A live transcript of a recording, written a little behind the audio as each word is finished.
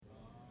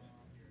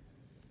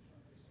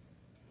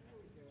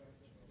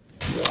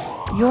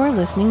You're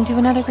listening to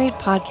another great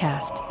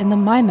podcast in the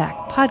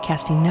MyMac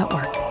Podcasting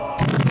Network.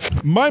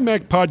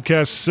 MyMac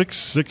Podcast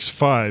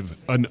 665,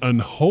 an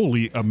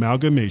unholy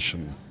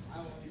amalgamation.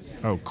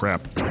 Oh,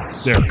 crap.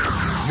 There.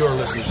 You're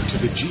listening to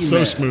the G-Man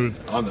So smooth.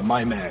 on the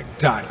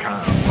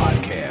MyMac.com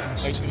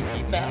podcast.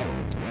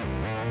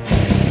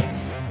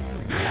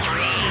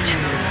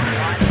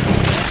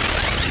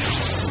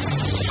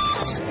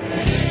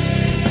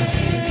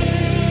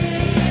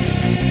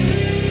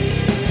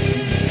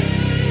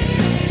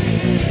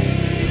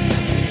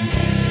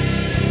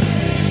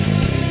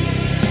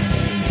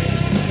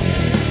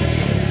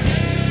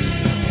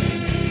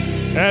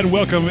 And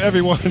welcome,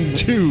 everyone,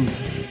 to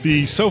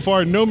the So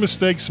Far No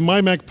Mistakes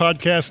MyMac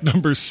Podcast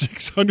number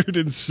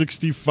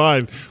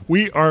 665.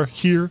 We are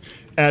here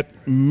at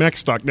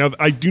MacStock. Now,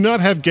 I do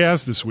not have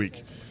Gaz this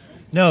week.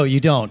 No,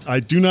 you don't. I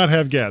do not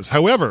have Gaz.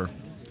 However,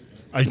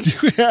 I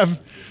do have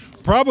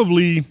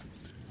probably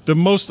the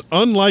most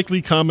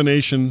unlikely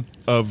combination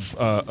of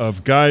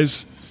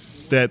guys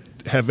that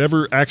have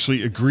ever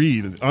actually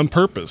agreed on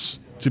purpose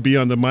to be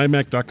on the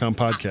MyMac.com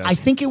podcast. I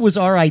think it was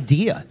our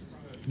idea.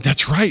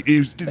 That's right.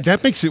 That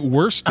makes it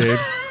worse, Dave.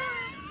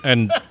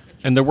 And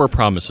there were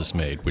promises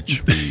made,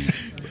 which we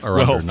are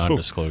under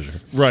non-disclosure.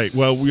 Right.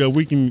 Well,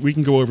 we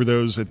can go over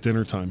those at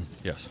dinner time.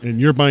 Yes.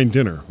 And you're buying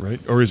dinner, right?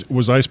 Or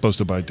was I supposed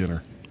to buy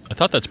dinner? I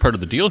thought that's part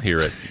of the deal here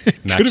at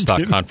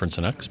MacStock Conference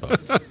and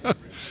Expo.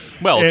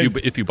 Well,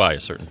 if you buy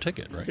a certain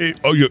ticket, right?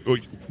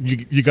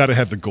 You got to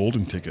have the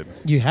golden ticket.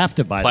 You have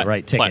to buy the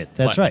right ticket.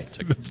 That's right.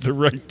 The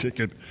right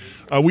ticket.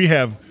 We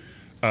have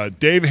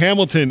Dave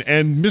Hamilton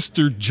and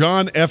Mr.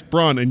 John F.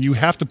 Braun, and you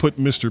have to put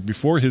Mr.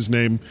 before his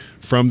name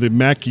from the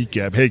Mac Geek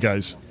Gab. Hey,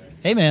 guys.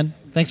 Hey, man.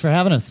 Thanks for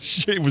having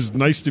us. It was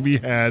nice to be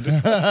had.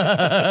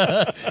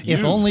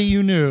 If only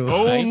you knew.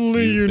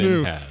 Only you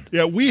knew. Had.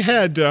 Yeah, we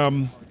had.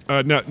 Now,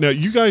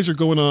 you guys are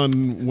going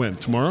on when?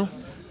 Tomorrow?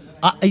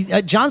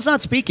 John's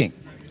not speaking.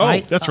 Oh,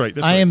 that's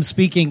right. I am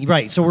speaking.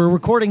 Right. So we're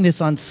recording this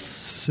on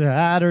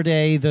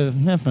Saturday, the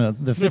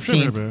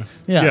 15th.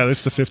 Yeah,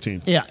 that's the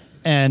 15th. Yeah.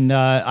 And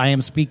I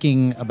am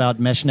speaking about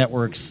mesh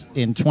networks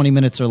in 20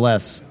 minutes or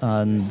less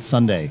on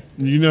Sunday.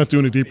 You're not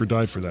doing a deeper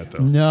dive for that,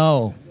 though.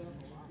 No.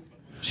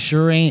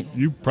 Sure ain't.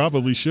 You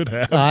probably should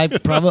have. I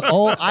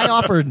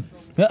offered.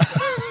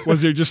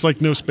 Was there just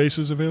like no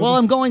spaces available? Well,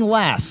 I'm going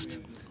last.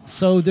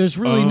 So there's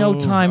really no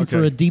time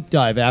for a deep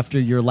dive after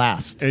your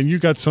last. And you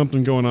got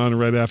something going on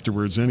right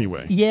afterwards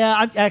anyway. Yeah,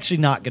 I'm actually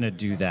not going to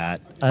do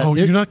that.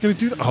 You're not going to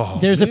do that? Oh,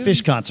 there's man. a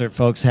Fish concert,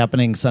 folks,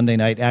 happening Sunday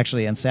night,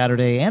 actually, and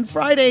Saturday and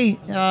Friday,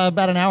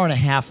 about an hour and a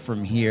half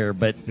from here.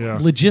 But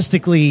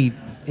logistically,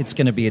 it's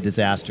going to be a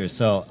disaster.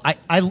 So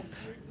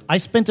I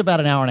spent about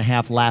an hour and a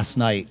half last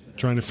night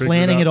trying to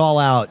planning it all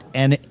out,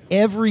 and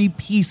every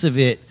piece of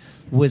it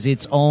was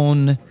its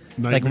own.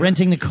 Nightmare? Like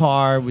renting the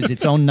car was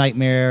its own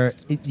nightmare,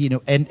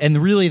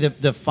 and really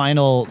the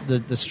final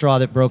the straw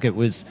that broke it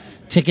was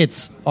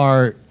tickets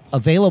are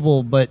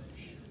available, but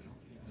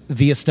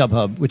via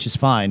StubHub, which is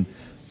fine,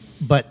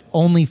 but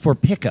only for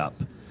pickup.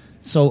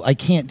 So I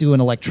can't do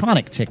an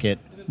electronic ticket,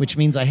 which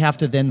means I have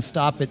to then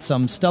stop at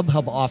some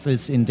StubHub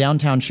office in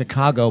downtown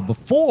Chicago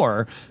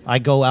before I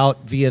go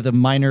out via the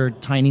minor,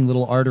 tiny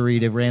little artery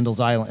to Randall's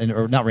Island,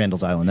 or not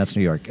Randall's Island, that's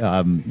New York,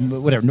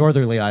 whatever,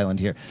 Northerly Island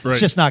here. Right. It's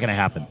just not going to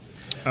happen.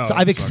 Oh, so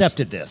I've sucks.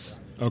 accepted this.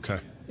 Okay.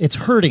 It's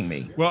hurting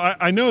me. Well,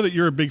 I know that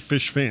you're a big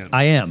Fish fan.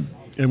 I am.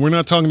 And we're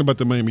not talking about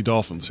the Miami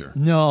Dolphins here.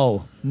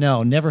 No,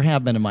 never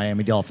have been a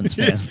Miami Dolphins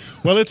fan.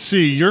 Well, let's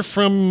see. You're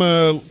from,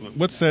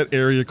 what's that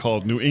area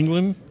called? New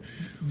England?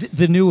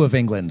 The New of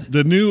England.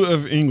 The New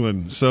of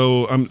England.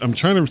 So I'm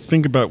trying to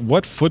think about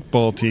what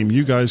football team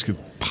you guys could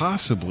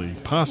possibly.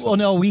 Well,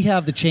 no, we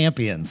have the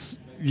champions.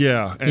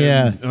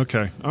 Yeah.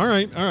 Okay. All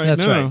right.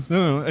 That's right.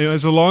 No.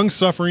 As a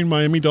long-suffering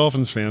Miami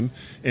Dolphins fan,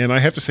 and I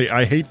have to say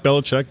I hate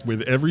Belichick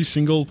with every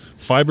single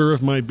fiber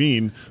of my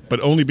being, but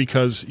only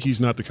because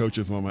he's not the coach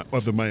of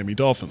the Miami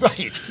Dolphins.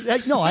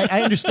 Right. No,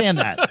 I understand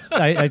that.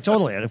 I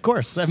totally. Of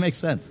course, that makes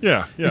sense.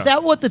 Yeah. Is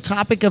that what the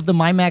topic of the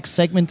MyMac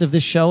segment of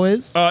this show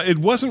is? It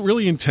wasn't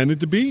really intended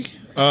to be,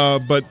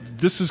 but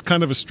this is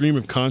kind of a stream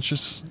of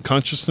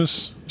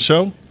consciousness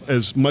show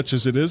as much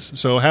as it is.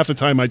 So half the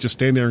time I just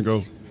stand there and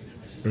go,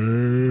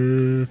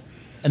 and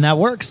that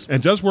works.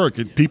 It does work.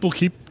 People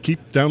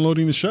keep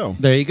downloading the show.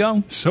 There you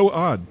go. So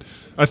odd.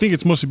 I think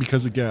it's mostly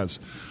because of Gaz.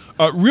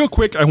 Real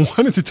quick, I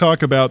wanted to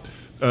talk about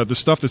the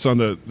stuff that's on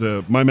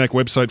the MyMac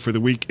website for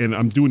the week, and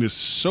I'm doing this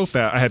so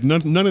fast. I have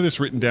none of this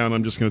written down.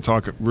 I'm just going to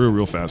talk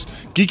real fast.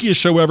 Geekiest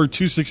show ever,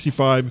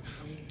 265.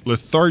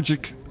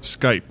 Lethargic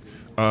Skype.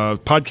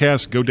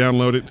 Podcast, go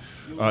download it.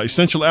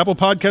 Essential Apple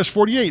Podcast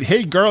 48.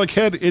 Hey, Garlic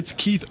Head, it's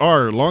Keith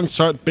R.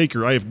 Longshot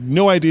Baker. I have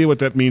no idea what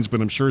that means, but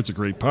I'm sure it's a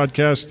great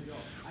podcast.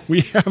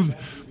 We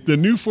have the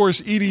New Force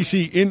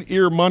EDC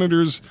in-ear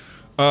monitors.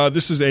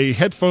 This is a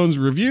headphones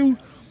review.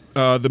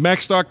 The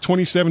MacStock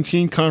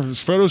 2017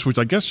 conference photos, which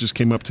I guess just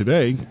came up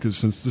today,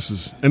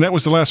 and that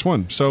was the last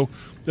one. So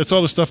that's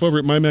all the stuff over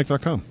at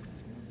mymac.com.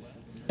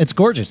 It's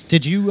gorgeous.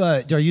 Did you?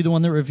 Are you the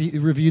one that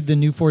reviewed the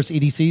New Force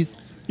EDCs?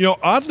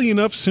 Oddly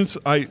enough, since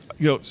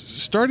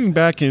starting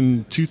back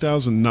in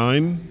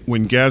 2009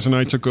 when Gaz and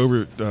I took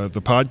over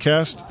the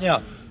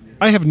podcast,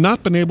 I have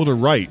not been able to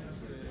write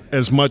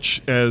as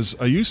much as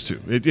I used to.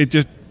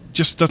 It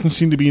just doesn't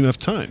seem to be enough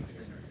time.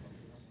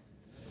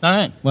 All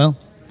right. Well,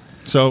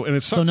 so it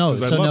sucks.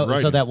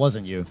 So that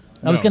wasn't you.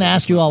 I was going to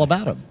ask you all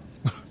about them.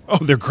 Oh,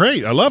 they're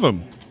great. I love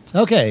them.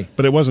 Okay.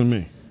 But it wasn't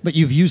me. But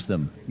you've used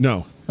them.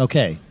 No.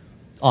 Okay.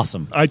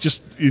 Awesome. I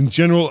just, in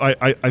general,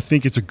 I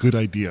think it's a good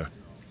idea.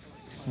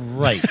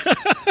 Right.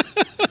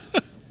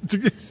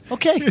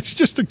 Okay. It's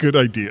just a good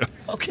idea.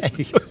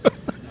 Okay.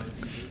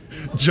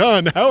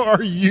 John, how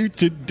are you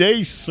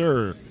today,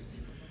 sir?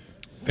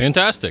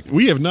 Fantastic.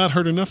 We have not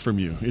heard enough from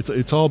you.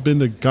 It's all been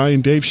the Guy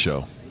and Dave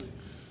show.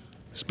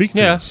 Speak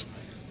to us.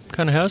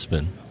 Kind of has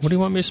been. What do you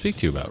want me to speak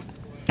to you about?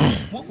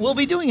 We'll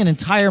be doing an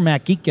entire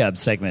Mac Geek Gab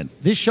segment.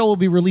 This show will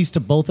be released to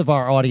both of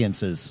our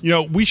audiences.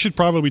 We should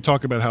probably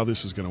talk about how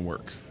this is going to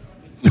work.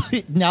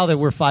 Now that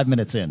we're 5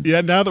 minutes in.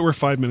 Yeah, now that we're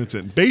 5 minutes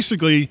in.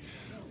 Basically,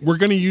 we're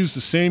going to use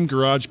the same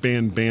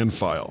GarageBand band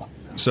file.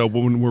 So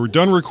when we're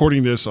done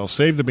recording this, I'll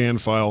save the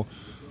band file.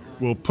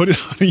 We'll put it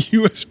on a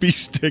USB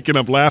stick, and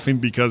I'm laughing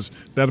because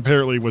that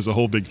apparently was a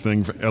whole big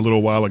thing a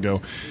little while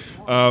ago.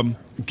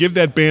 Give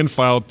that band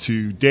file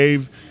to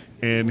Dave,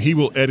 and he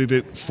will edit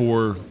it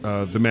for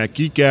the Mac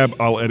Geek Gab.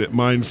 I'll edit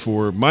mine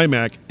for my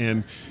Mac.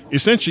 And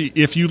essentially,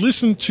 if you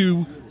listen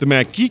to the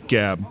Mac Geek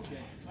Gab,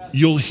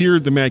 you'll hear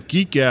the Mac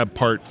Geek Gab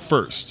part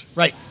first.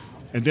 Right.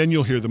 And then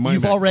you'll hear the my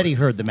You've Mac already part.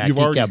 heard the Mac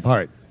Geek Gab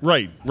part.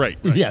 Right.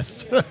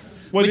 Yes. Well,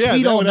 Which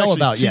we don't know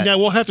about yet. Now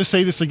we'll have to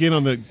say this again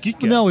on the Geek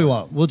Gab. No, we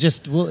won't. We'll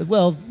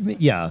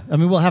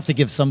have to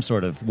give some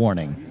sort of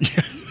warning.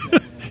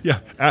 Yeah.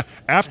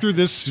 After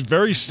this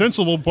very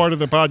sensible part of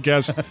the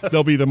podcast,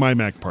 there'll be the my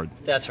Mac part.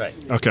 That's right.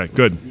 Okay,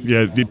 good.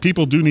 Yeah, the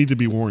people do need to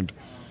be warned.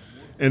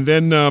 And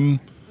then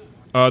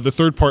the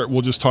third part,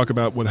 we'll just talk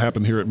about what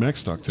happened here at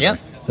MacStock today. Yeah,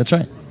 that's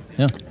right.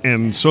 Yeah.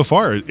 And so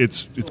far,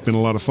 it's been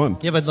a lot of fun.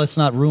 Yeah, but let's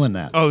not ruin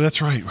that. Oh,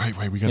 that's right.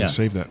 We got to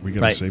save that.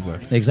 Save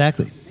that.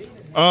 Exactly.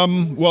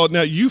 Well,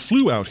 now you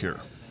flew out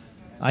here.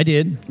 I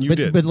did. You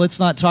did. But let's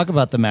not talk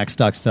about the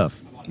MacStock stuff.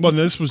 Well,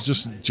 this was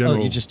just general.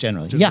 Oh, you just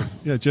generally. Yeah,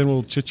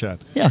 general chit chat.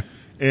 Yeah.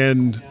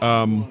 And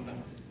I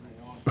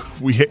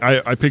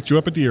picked you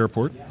up at the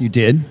airport. You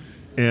did.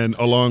 And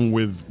along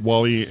with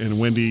Wally and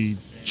Wendy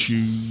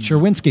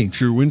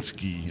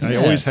Cherwinski. I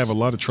always have a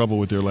lot of trouble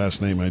with their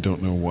last name. I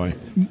don't know why.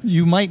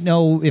 You might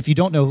know, if you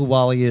don't know who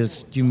Wally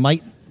is, you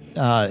might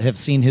have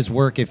seen his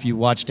work if you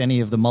watched any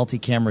of the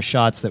multi-camera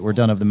shots that were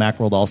done of the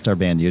Macworld All-Star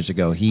Band years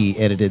ago. He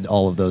edited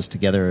all of those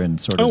together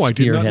and sort of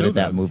spearheaded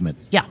that movement.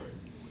 Yeah.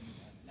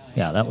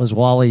 Yeah, that was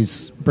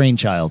Wally's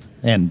brainchild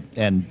and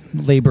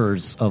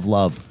labors of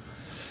love.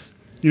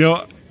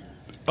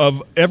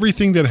 Of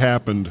everything that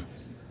happened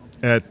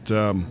at,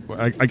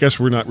 I guess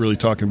we're not really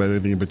talking about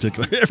anything in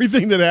particular.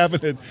 Everything that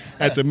happened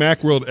at the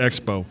Macworld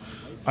Expo,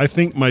 I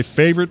think my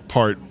favorite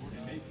part,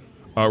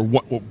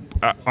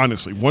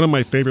 honestly, one of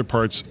my favorite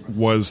parts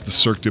was the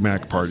Cirque du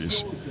Mac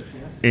parties.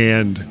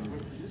 And,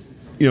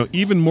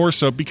 even more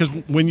so, because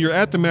when you're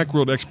at the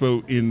Macworld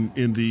Expo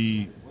in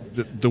the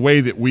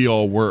way that we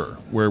all were,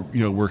 where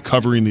we're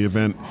covering the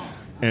event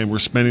and we're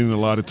spending a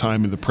lot of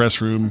time in the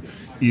press room,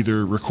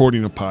 either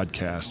recording a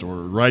podcast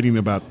or writing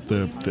about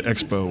the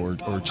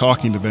expo or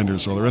talking to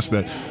vendors or the rest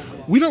of that,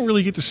 we don't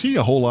really get to see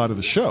a whole lot of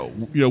the show.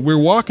 We're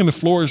walking the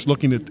floors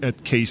looking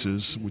at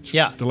cases, which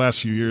the last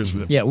few years.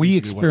 Yeah, we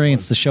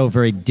experienced the show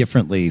very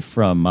differently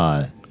from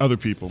other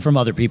people. From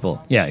other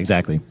people. Yeah,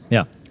 exactly.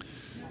 Yeah.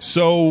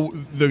 So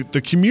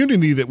the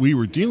community that we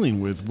were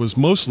dealing with was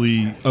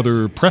mostly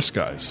other press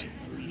guys.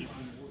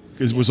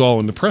 It was all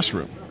in the press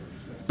room.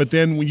 But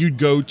then when you'd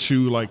go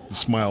to like the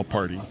Smile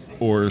Party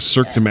or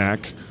Cirque du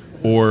Mac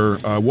or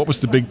what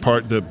was the big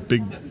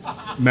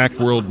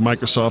Macworld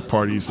Microsoft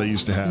parties they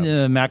used to have?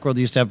 Macworld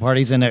used to have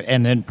parties, and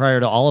then prior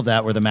to all of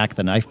that were the Mac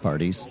the Knife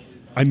parties.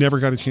 I never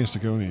got a chance to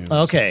go to any of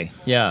those. Okay,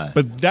 yeah.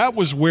 But that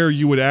was where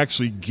you would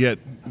actually get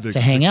the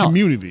out.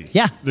 Community.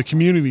 Yeah. The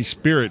community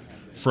spirit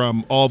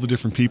from all the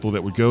different people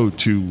that would go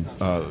to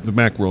the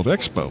Macworld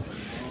Expo.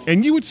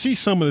 And you would see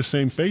some of the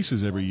same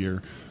faces every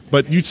year,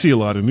 but you'd see a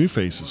lot of new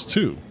faces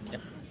too.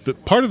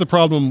 Part of the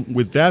problem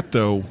with that,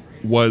 though,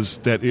 was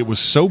that it was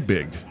so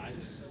big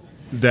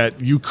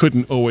that you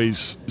couldn't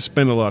always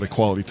spend a lot of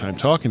quality time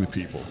talking to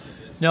people.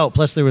 No,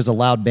 plus there was a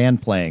loud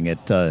band playing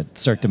at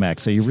Cirque du Mac,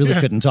 so you really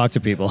couldn't talk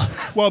to people.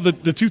 Well, the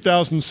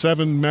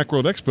 2007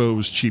 Macworld Expo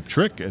was Cheap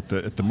Trick at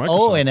the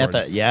Microsoft and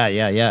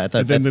party.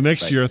 And then the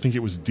next year, I think it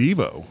was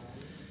Devo.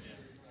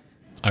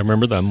 I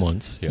remember them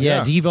once.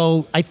 Yeah,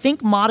 Devo. I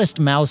think Modest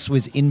Mouse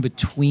was in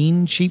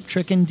between Cheap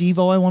Trick and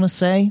Devo, I want to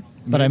say.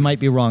 But I might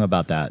be wrong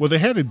about that. Well, they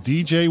had a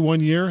DJ one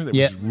year that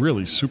was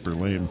really super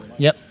lame.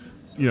 Yep.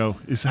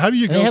 How do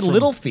you go? They had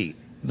Little Feat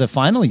the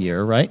final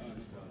year, right?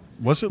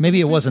 Was it?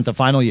 Maybe it wasn't the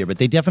final year, but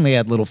they definitely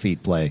had Little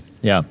Feat play.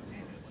 Yeah.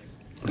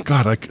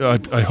 God,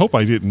 I hope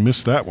I didn't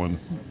miss that one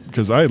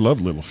because I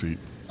love Little Feat.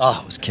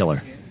 Oh, it was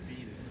killer.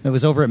 It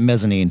was over at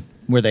Mezzanine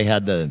where they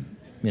had the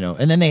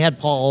And then they had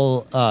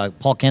Paul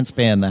Kent's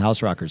band, the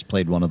House Rockers,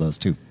 played one of those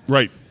too.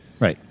 Right.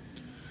 Right.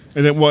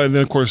 And then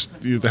of course,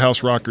 the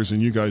House Rockers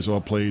and you guys all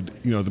played,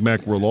 the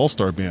Macworld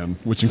All-Star Band,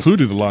 which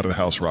included a lot of the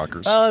House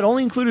Rockers. It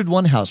only included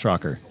one House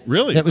Rocker.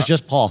 Really? That was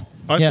just Paul.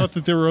 I thought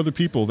that there were other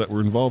people that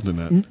were involved in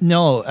that.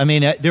 No, I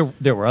mean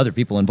there were other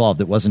people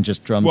involved. It wasn't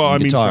just drums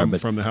and guitar.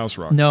 From the House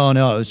Rockers. No, it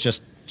was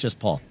just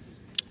Paul.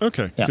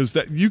 Okay, because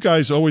you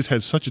guys always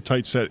had such a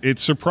tight set. It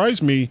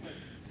surprised me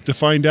to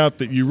find out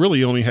that you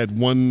really only had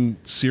one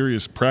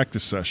serious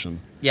practice session.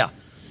 Yeah.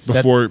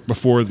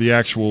 Before the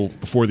actual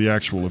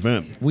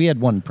event. We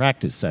had one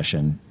practice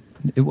session.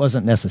 It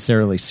wasn't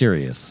necessarily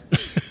serious.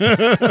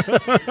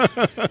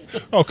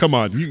 Oh, come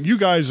on. You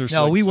guys are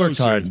No, we worked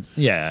hard.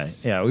 Yeah,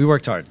 we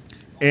worked hard.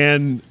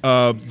 And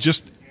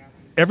just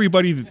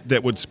everybody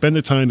that would spend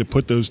the time to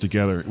put those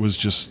together, it was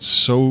just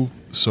so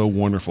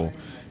wonderful.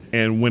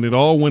 And when it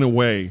all went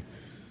away,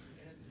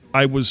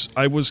 I was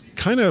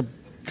kind of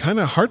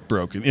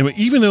heartbroken. I mean,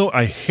 even though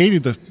I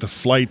hated the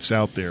flights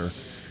out there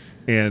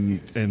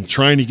and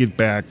trying to get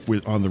back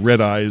on the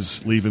red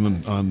eyes,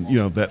 leaving on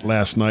that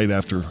last night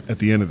at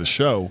the end of the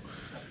show,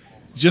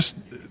 just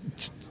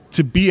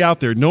to be out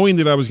there, knowing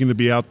that I was going to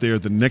be out there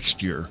the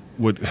next year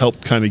would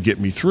help kind of get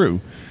me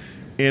through.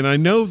 And I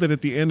know that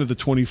at the end of the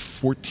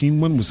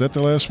 2014 one, was that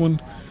the last one,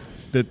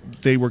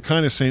 that they were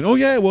kind of saying, oh,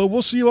 yeah, well,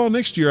 we'll see you all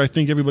next year. I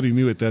think everybody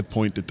knew at that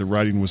point that the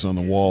writing was on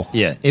the wall.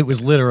 Yeah, it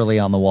was literally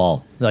on the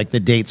wall. Like, the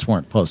dates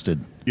weren't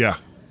posted. Yeah.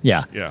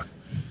 Yeah. Yeah.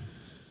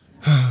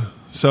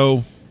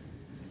 So,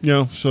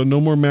 so no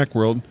more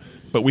Macworld,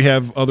 but we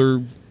have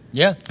other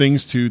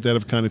things, too, that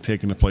have kind of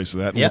taken the place of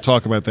that. And we'll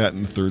talk about that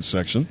in the third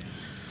section,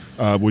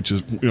 which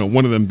is,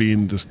 one of them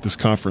being this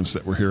conference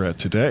that we're here at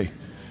today.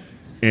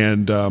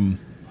 And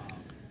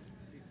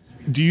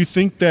do you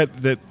think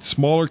that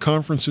smaller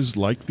conferences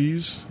like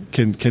these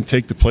can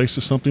take the place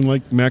of something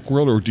like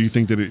Macworld, or do you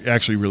think that it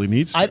actually really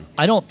needs to?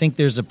 I don't think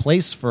there's a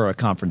place for a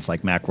conference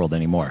like Macworld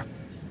anymore.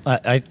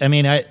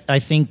 I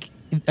think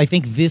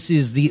this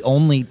is the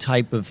only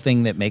type of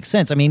thing that makes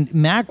sense. I mean,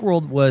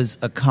 Macworld was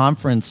a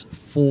conference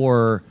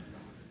for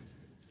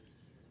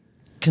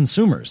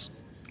consumers,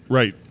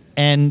 right?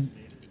 And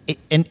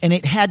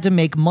it had to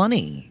make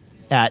money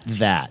at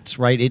that,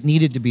 right? It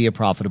needed to be a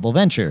profitable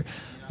venture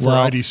for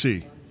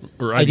IDC.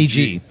 Or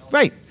IDG.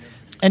 Right.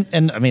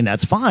 And I mean,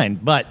 that's fine,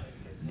 but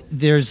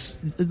there's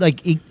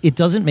it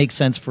doesn't make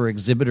sense for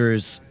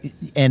exhibitors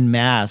en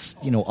masse,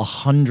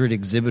 100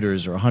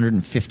 exhibitors or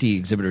 150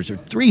 exhibitors or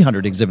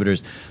 300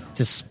 exhibitors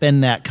to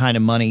spend that kind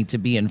of money to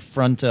be in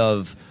front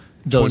of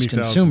those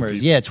consumers.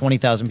 People. Yeah,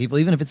 20,000 people,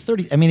 even if it's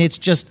 30. I mean, it's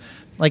just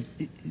like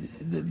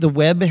the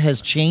web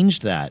has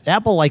changed that.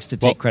 Apple likes to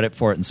take credit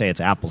for it and say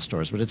it's Apple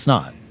stores, but it's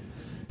not.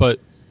 But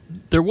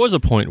there was a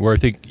point where I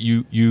think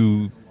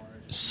you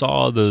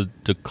saw the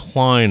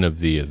decline of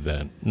the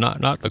event,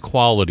 not the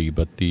quality,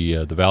 but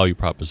the value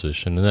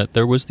proposition, and that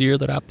there was the year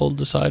that Apple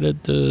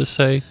decided to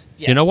say,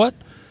 you know what,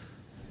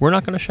 we're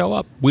not going to show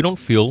up. We don't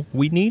feel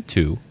we need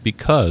to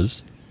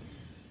because,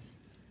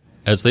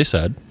 as they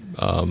said,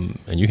 and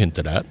you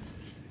hinted at,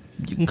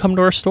 you can come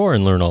to our store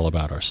and learn all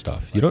about our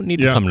stuff. You don't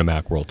need to come to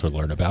Macworld to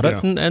learn about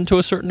it, and to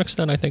a certain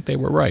extent, I think they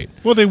were right.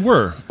 Well, they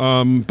were,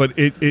 but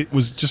it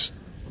was just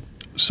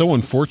so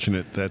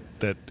unfortunate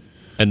that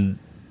and.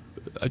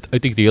 I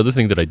think the other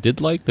thing that I did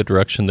like, the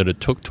direction that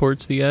it took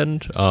towards the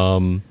end,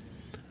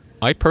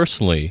 I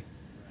personally,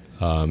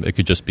 it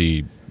could just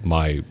be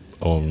my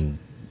own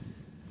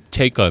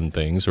take on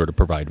things or to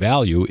provide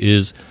value,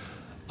 is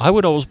I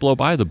would always blow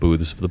by the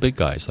booths of the big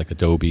guys like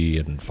Adobe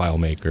and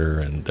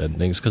FileMaker and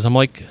things because I'm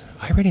like,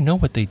 I already know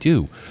what they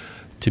do.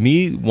 To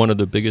me, one of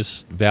the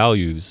biggest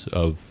values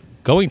of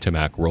going to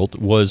Macworld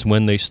was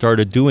when they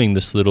started doing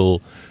this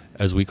little,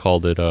 as we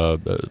called it,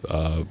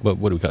 what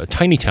do we call it?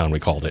 Tiny Town, we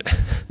called it.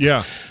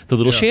 Yeah. The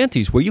little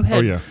shanties where you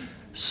had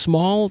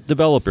small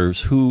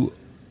developers who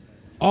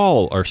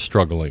all are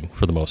struggling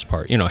for the most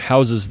part.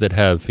 Houses that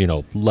have,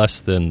 less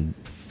than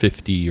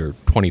 50 or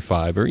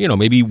 25 or,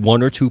 maybe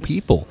one or two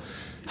people.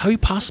 How are you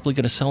possibly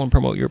going to sell and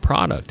promote your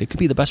product? It could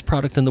be the best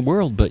product in the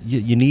world, but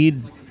you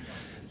need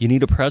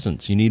a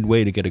presence. You need a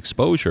way to get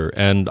exposure.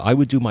 And I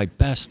would do my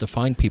best to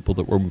find people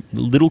that were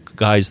little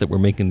guys that were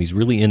making these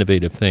really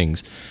innovative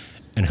things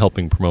and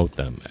helping promote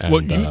them. And,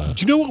 well, do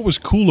you know what was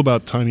cool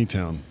about Tiny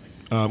Town?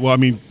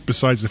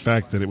 Besides the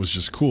fact that it was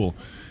just cool,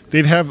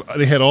 they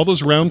had all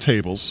those round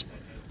tables,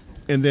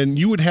 and then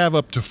you would have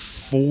up to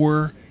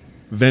 4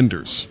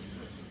 vendors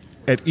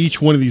at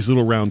each one of these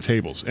little round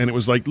tables, and it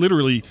was like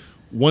literally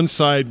one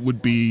side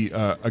would be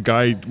a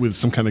guy with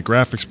some kind of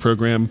graphics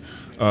program.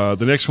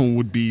 The next one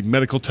would be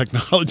medical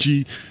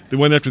technology. The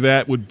one after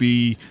that would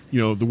be,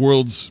 the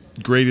world's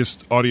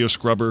greatest audio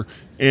scrubber.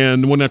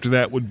 And the one after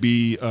that would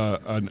be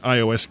an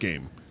iOS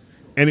game.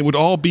 And it would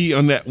all be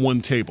on that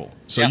one table.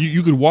 So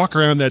you could walk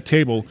around that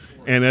table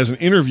and as an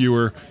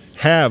interviewer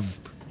have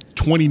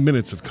 20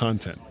 minutes of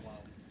content.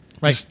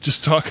 Right.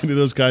 Just talking to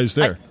those guys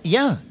there.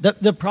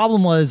 The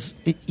problem was,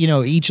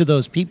 each of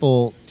those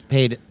people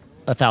paid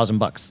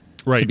 $1,000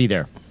 to be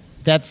there.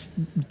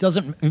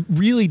 it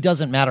really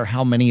doesn't matter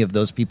how many of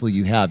those people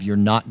you have. You're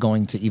not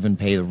going to even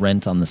pay the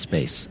rent on the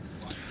space.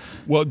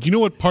 Well, do you know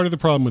what part of the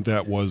problem with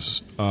that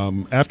was?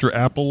 After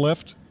Apple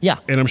left, Yeah.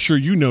 and I'm sure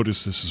you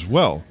noticed this as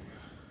well,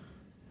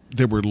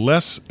 there were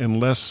less and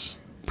less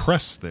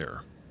press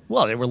there.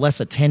 Well, there were less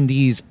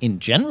attendees in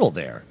general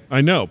there.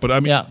 I know, but I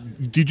mean, Yeah.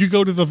 did you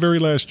go to the very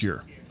last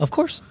year? Of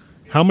course.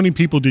 How many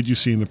people did you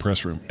see in the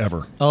press room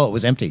ever? Oh, it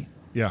was empty.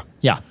 Yeah.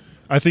 Yeah.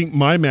 I think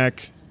my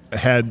Mac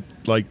had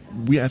I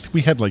think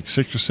we had like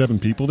 6 or 7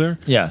 people there.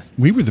 Yeah.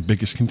 We were the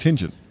biggest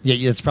contingent.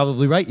 Yeah, that's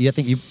probably right. I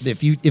think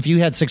if you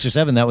had 6 or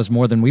 7, that was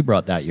more than we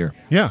brought that year.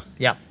 Yeah.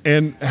 Yeah.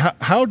 And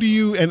how do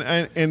you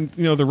and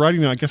you know the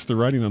writing? I guess the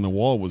writing on the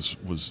wall was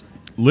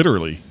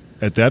literally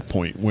at that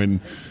point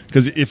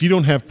because if you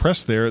don't have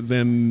press there,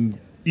 then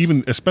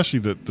even especially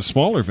the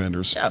smaller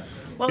vendors. Yeah.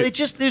 Well,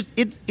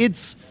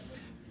 it's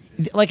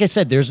like I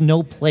said, there's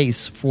no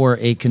place for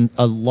a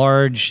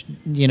large,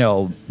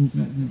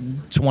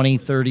 20,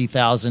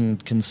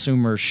 30,000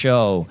 consumer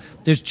show.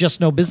 There's just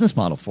no business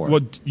model for it.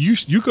 Well,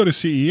 you go to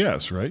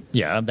CES, right?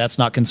 Yeah, that's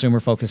not consumer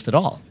focused at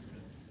all.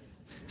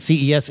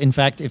 CES, in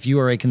fact, if you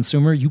are a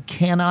consumer, you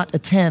cannot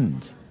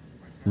attend.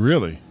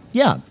 Really?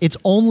 Yeah, it's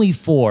only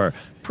for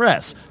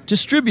press,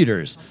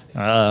 distributors,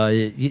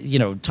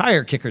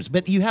 tire kickers,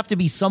 but you have to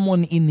be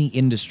someone in the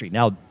industry.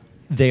 Now,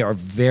 they are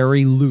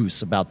very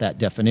loose about that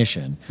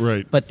definition.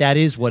 Right. But that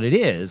is what it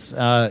is.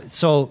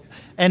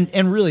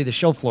 And really the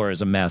show floor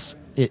is a mess.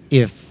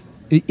 If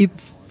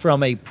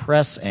from a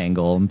press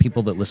angle, and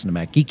people that listen to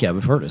Mac Geek Gab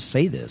have heard us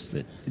say this,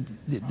 that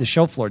the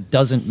show floor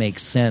doesn't make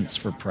sense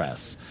for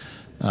press.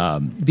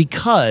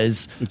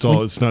 Because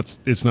it's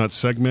not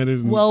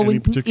segmented in any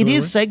particular it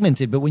is way?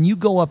 segmented, but when you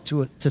go up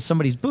to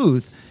somebody's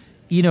booth,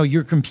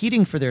 you're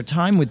competing for their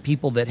time with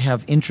people that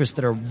have interests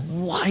that are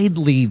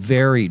widely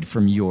varied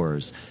from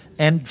yours.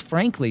 And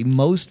frankly,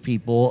 most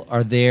people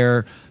are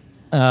there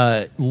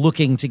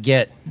looking to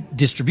get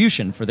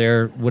distribution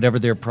for whatever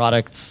their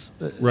products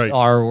Right.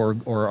 are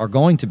or are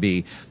going to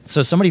be.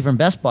 So somebody from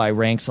Best Buy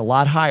ranks a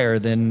lot higher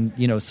than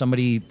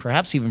somebody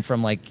perhaps even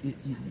from the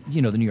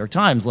New York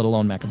Times, let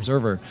alone Mac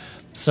Observer.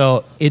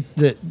 So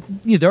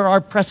there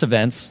are press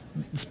events,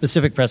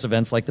 specific press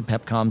events like the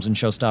Pepcoms and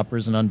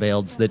Showstoppers and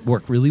Unveileds that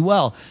work really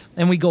well,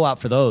 and we go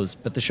out for those.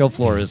 But the show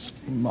floor is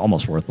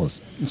almost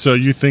worthless. So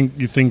you think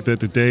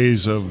that the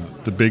days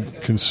of the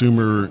big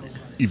consumer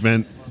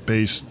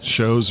event-based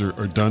shows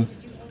are done?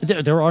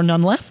 There are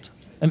none left.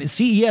 I mean,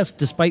 CES,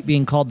 despite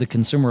being called the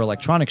Consumer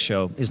Electronics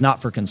Show, is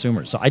not for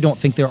consumers. So I don't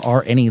think there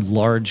are any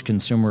large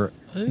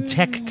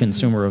tech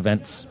consumer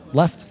events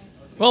left.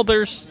 Well,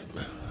 there's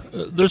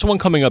one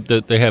coming up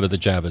that they have at the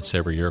Javits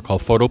every year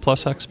called Photo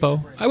Plus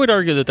Expo. I would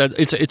argue that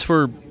it's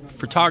for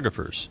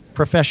photographers,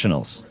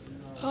 Professionals.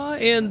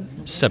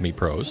 And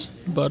semi-pros,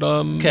 but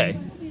Okay.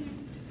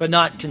 But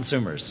not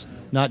consumers.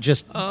 Not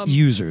just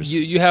users.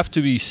 you have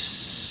to be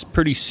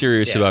pretty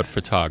serious Yeah. about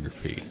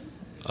photography.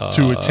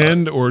 To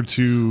attend or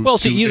to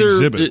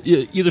exhibit?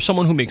 either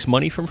someone who makes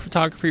money from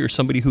photography or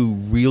somebody who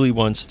really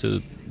wants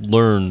to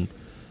learn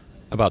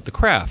about the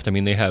craft. I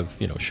mean, they have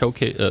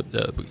showcase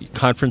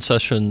conference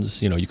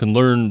sessions. You can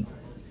learn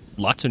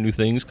lots of new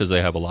things because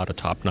they have a lot of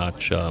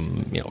top-notch.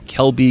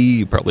 Kelby,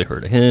 you probably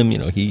heard of him.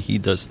 He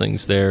does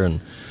things there,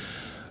 and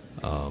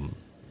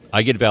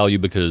I get value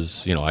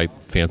because I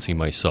fancy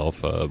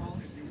myself a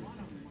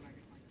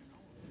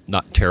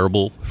not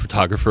terrible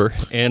photographer,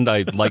 and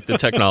I like the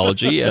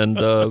technology, and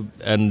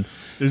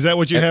Is that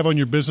what you have on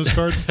your business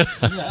card?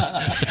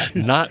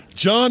 not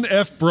John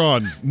F.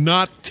 Braun,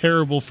 not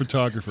terrible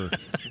photographer.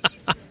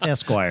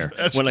 Esquire.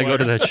 when I go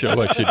to that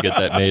show, I should get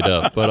that made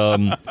up.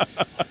 But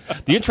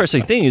the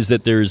interesting thing is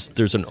that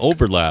there's an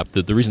overlap.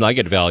 That the reason I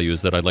get value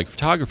is that I like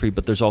photography,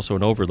 but there's also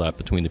an overlap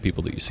between the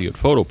people that you see at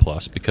Photo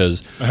Plus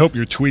because I hope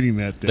you're tweeting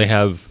that. Dave. they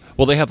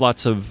have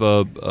lots of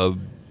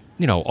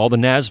all the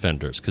NAS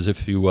vendors. Because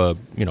if you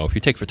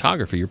take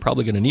photography, you're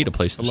probably going to need a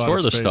place to A lot store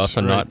of the space, stuff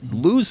and right. not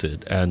lose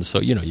it. And so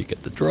you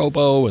get the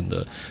Drobo and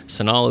the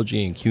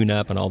Synology and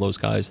QNAP and all those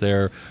guys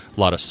there. A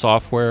lot of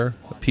software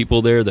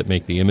people there that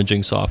make the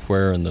imaging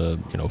software and the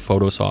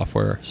photo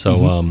software.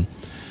 So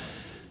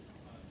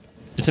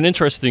it's an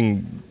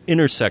interesting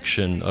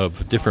intersection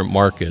of different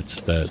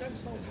markets that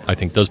I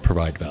think does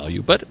provide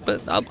value. But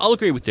I'll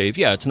agree with Dave.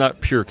 Yeah, it's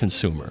not pure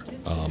consumer.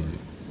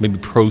 Maybe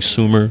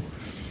prosumer.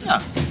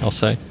 Yeah. I'll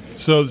say.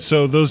 So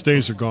those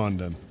days are gone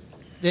then.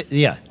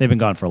 Yeah, they've been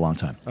gone for a long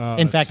time.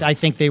 In that fact, I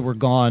think they were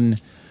gone.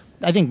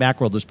 I think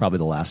Macworld was probably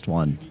the last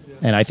one,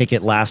 and I think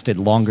it lasted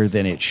longer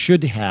than it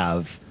should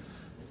have.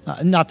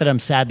 Not that I'm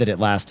sad that it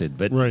lasted,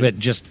 but Right. but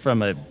just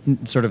from a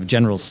sort of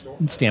general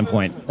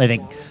standpoint, I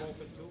think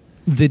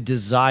the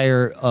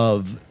desire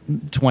of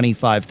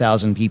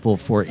 25,000 people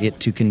for it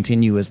to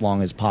continue as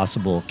long as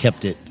possible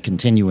kept it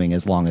continuing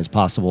as long as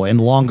possible and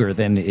longer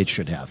than it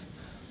should have.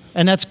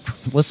 And that's,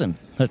 listen,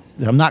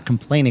 I'm not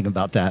complaining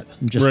about that.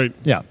 I'm just, Right.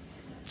 yeah,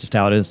 just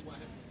how it is.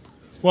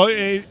 Well,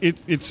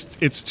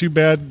 it's too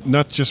bad,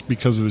 not just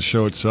because of the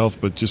show itself,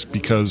 but just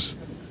because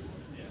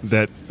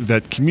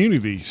that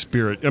community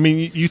spirit. I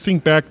mean, you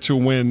think back to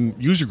when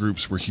user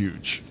groups were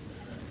huge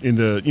in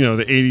the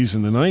the 80s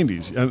and the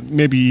 90s,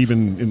 maybe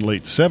even in the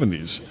late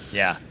 70s.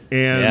 Yeah.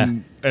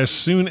 And as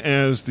soon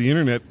as the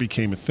internet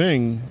became a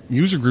thing,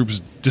 user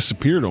groups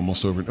disappeared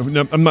almost over.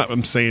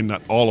 I'm saying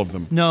not all of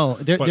them. No,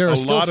 there are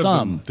still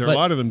some. A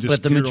lot of them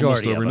disappeared but the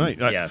majority almost overnight. Of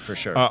them, yeah, for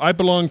sure. I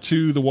belong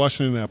to the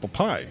Washington Apple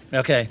Pie.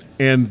 Okay.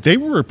 And they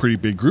were a pretty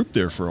big group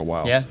there for a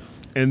while. Yeah.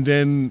 And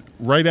then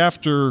right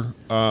after,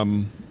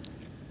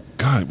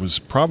 it was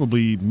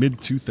probably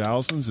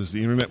mid-2000s as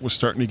the internet was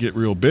starting to get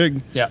real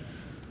big. Yeah.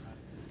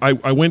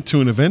 I went to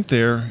an event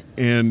there,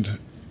 and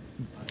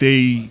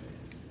they...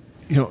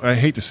 I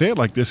hate to say it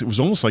like this, it was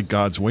almost like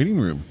God's waiting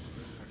room.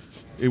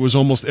 It was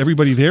almost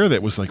everybody there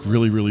that was like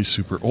really, really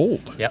super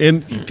old. Yep.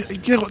 And,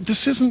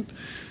 this isn't,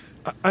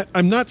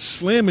 I'm not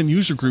slamming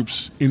user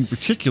groups in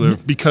particular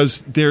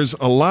because there's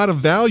a lot of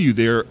value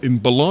there in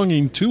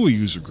belonging to a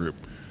user group.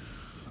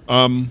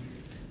 The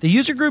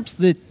user groups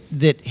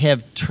that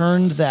have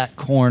turned that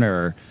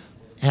corner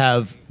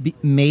have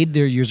made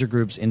their user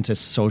groups into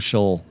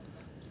social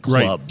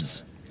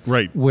clubs.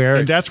 Right.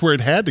 And that's where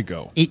it had to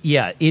go.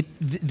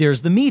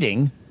 There's the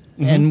meeting,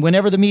 and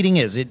whenever the meeting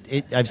is,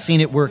 I've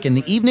seen it work in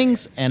the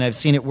evenings, and I've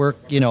seen it work,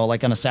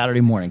 like on a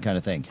Saturday morning kind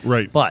of thing.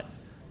 Right. But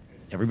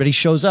everybody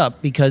shows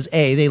up because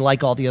they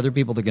like all the other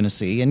people they're going to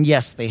see, and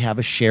yes, they have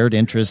a shared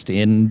interest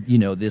in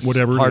this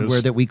whatever hardware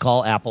that we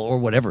call Apple or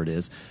whatever it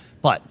is,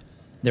 but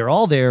they're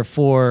all there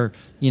for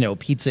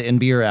pizza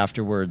and beer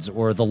afterwards,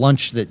 or the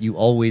lunch that you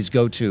always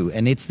go to,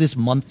 and it's this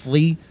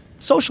monthly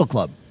social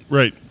club.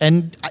 Right.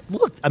 And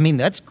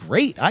that's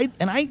great. I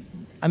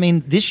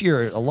mean, this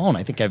year alone,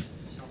 I think I've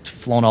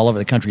flown all over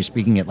the country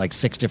speaking at like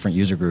 6 different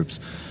user groups.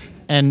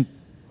 And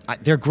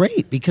they're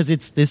great because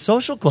it's this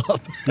social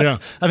club. Yeah.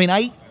 I mean,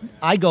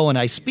 I go and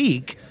I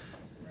speak,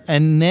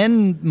 and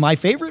then my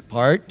favorite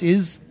part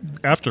is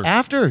After.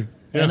 Yeah.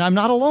 And I'm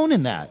not alone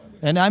in that.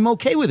 And I'm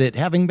okay with it,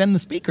 having been the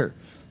speaker.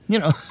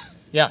 Yeah.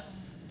 Yeah.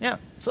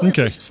 So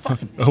Okay. it's just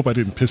fun. I hope I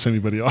didn't piss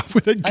anybody off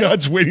with that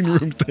God's waiting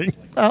room thing.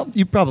 Well,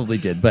 you probably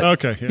did, but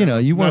Okay, yeah.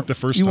 you Not weren't the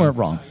first You time. weren't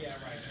wrong.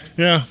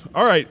 Yeah.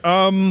 All right.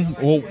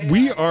 Well,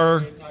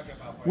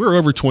 we're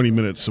over 20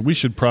 minutes, so we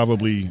should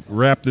probably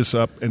wrap this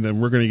up, and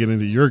then we're going to get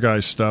into your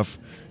guys' stuff.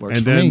 Works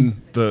and for then me.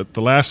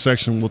 the last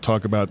section, we'll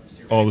talk about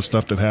all the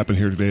stuff that happened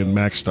here today in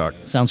Mac Stock.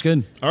 Sounds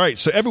good. All right.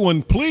 So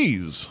everyone,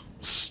 please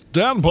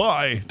stand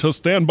by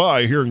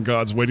here in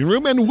God's waiting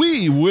room, and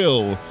we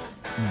will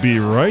be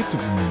right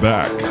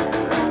back.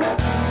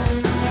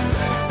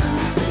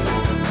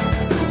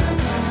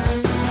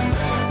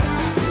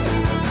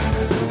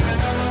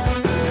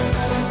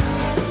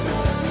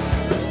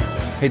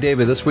 Hey,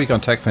 David, this week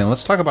on TechFan,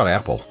 let's talk about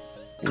Apple.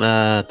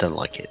 Don't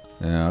like it.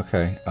 Yeah,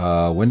 okay.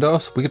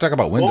 Windows? We could talk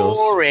about Windows.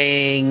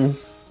 Boring.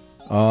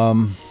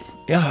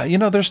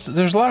 Yeah, there's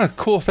a lot of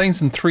cool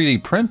things in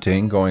 3D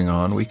printing going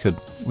on. We could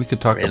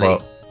talk Really?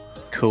 about...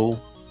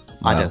 Cool?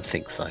 I don't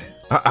think so.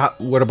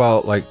 What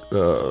about like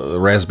the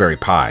Raspberry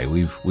Pi?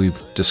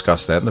 We've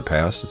discussed that in the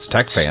past. It's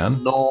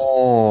TechFan.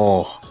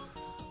 No.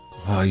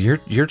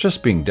 You're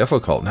just being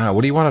difficult now.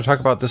 What do you want to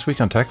talk about this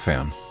week on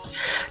TechFan?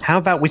 How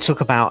about we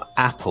talk about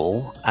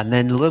Apple and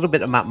then a little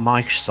bit about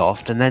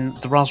Microsoft and then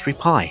the Raspberry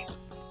Pi?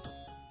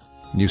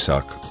 You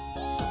suck.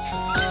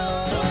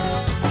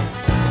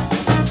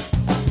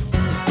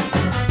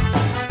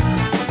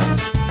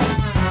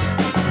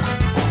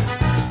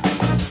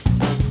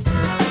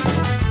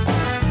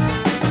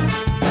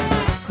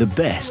 The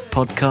best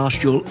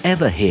podcast you'll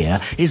ever hear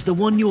is the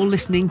one you're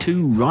listening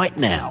to right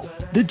now,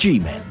 The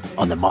G-Men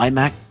on the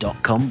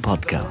MyMac.com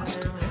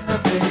podcast.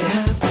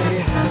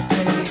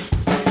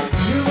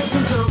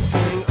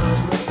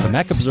 The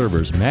Mac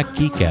Observer's Mac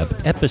Geek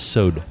Gab,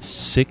 episode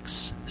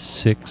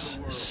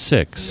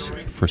 666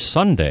 for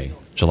Sunday,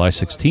 July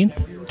 16th,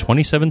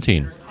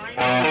 2017.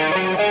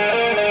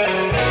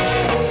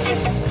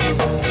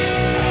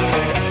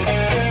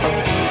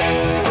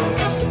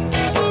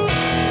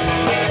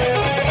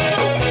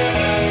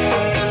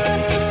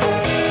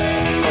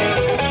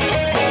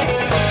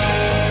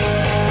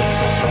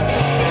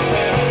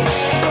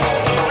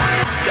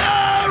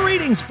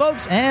 Greetings,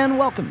 folks, and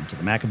welcome to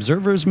the Mac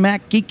Observer's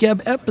Mac Geek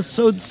Gab,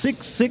 episode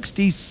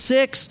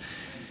 666.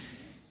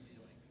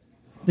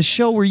 The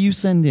show where you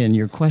send in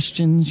your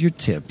questions, your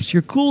tips,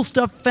 your cool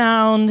stuff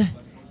found,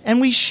 and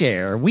we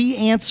share, we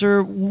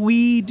answer,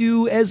 we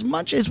do as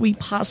much as we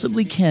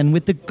possibly can,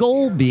 with the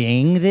goal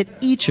being that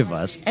each of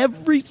us,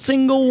 every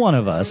single one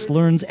of us,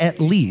 learns at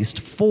least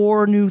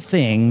 4 new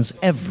things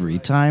every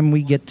time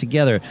we get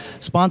together.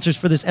 Sponsors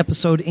for this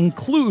episode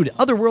include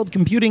Otherworld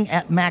Computing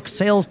at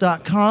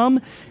MacSales.com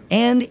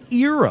and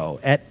Eero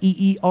at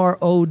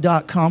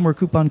EERO.com, where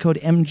coupon code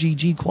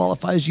MGG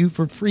qualifies you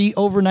for free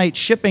overnight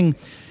shipping.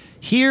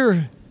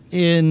 Here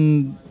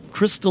in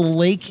Crystal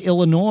Lake,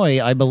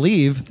 Illinois, I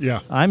believe. Yeah.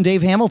 I'm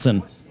Dave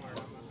Hamilton.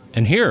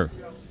 And here,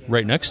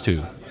 right next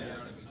to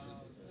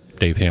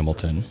Dave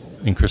Hamilton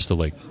in Crystal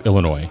Lake,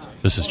 Illinois,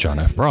 this is John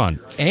F. Braun.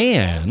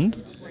 And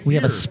We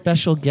have a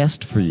special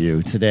guest for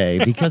you today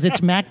because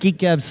it's Mac Geek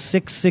Gab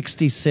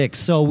 666.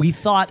 So we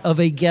thought of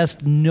a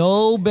guest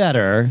no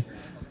better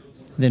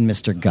than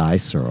Mr. Guy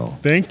Serle.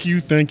 Thank you.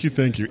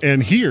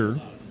 And here,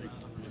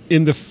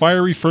 in the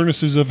fiery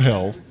furnaces of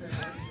hell,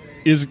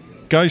 is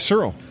Guy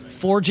Serle.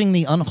 Forging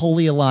the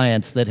unholy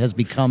alliance that has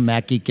become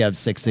Mac Geek Gab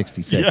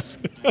 666.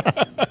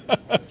 Yeah.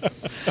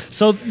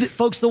 So,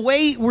 folks, the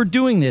way we're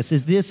doing this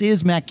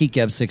is Mac Geek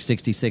Gab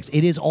 666.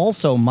 It is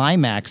also My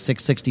Mac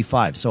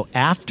 665. So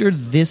after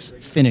this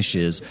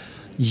finishes,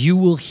 you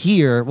will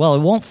hear, well, it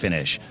won't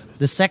finish.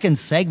 The second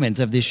segment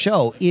of this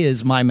show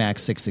is My Mac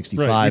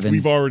 665. Right, which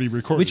we've already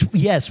recorded.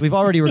 Yes, we've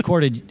already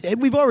recorded.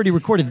 We've already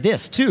recorded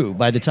this, too,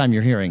 by the time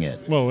you're hearing it.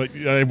 Well,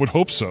 I would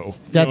hope so.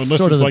 That's unless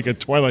sort it's of like a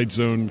Twilight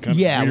Zone kind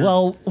of weird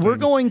well, we're thing.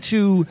 going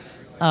to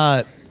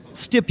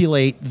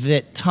stipulate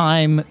that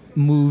time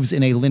moves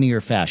in a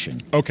linear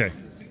fashion. Okay.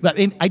 But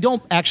I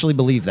don't actually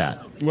believe that.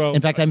 Well,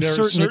 in fact, I'm there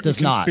are certain it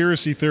does not.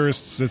 conspiracy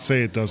theorists that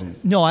say it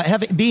doesn't. No,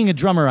 being a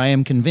drummer, I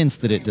am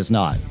convinced that it does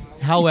not.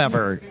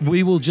 However,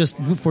 we will just,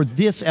 for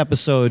this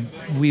episode,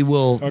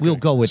 we'll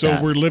go with that.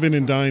 So we're living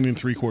and dying in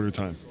 3/4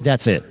 time.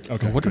 That's it.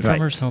 Okay. What do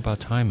drummers know about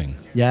timing?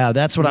 Yeah,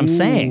 that's what I'm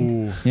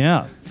saying.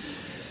 Yeah.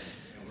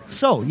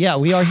 So, yeah,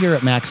 we are here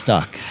at Mac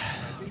Stock.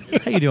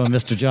 How you doing,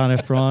 Mr. John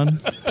F. Braun?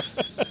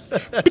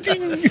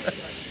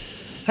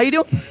 How you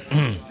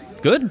doing?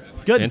 Good.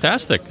 Good.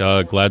 Fantastic.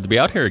 Glad to be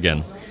out here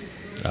again.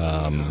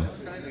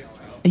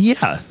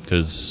 Yeah.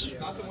 Because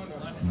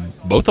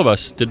both of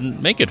us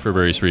didn't make it for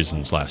various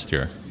reasons last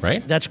year,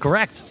 right? That's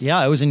correct. Yeah,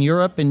 I was in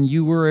Europe and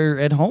you were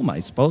at home,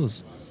 I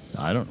suppose.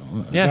 I don't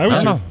know. Yeah, I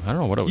was don't know. I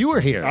don't know what it was. You were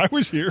here. I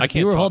was here. I can't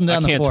You were talk, holding down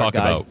I the can't fort, talk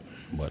guy. about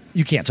what.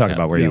 You can't talk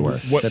about where you were.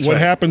 What That's what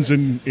right. happens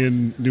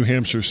in New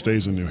Hampshire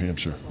stays in New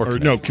Hampshire. Or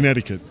No,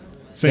 Connecticut.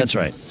 Same That's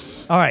thing. right.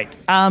 All right.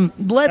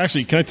 Let's.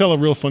 Actually, can I tell a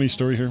real funny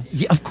story here?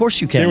 Yeah, of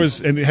course you can.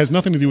 And it has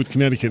nothing to do with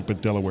Connecticut,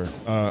 but Delaware.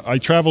 I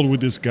traveled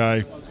with this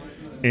guy,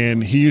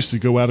 and he used to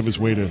go out of his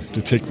way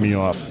to take me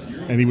off.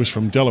 And he was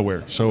from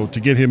Delaware. So to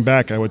get him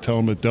back, I would tell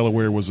him that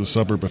Delaware was a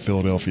suburb of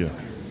Philadelphia.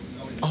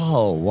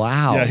 Oh,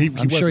 wow. Yeah, I'm sure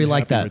he wasn't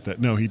liked happy that. with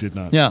No, he did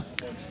not. Yeah.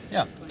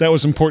 Yeah. That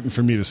was important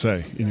for me to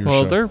say in your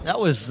Well, show. That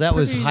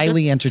was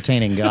highly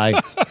entertaining, guy.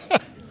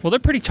 they're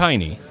pretty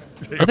tiny.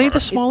 Are they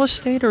the smallest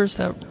state, or is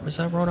that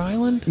Rhode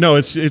Island? No,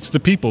 it's the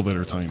people that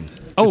are tiny.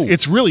 Oh.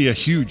 It's really a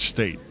huge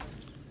state.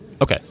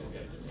 Okay.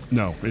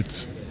 No,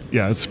 it's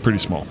pretty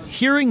small.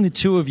 Hearing the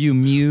two of you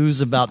muse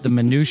about the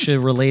minutia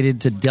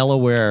related to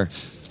Delaware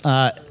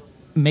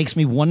makes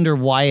me wonder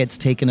why it's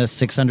taken us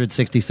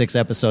 666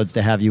 episodes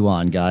to have you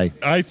on, Guy.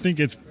 I think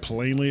it's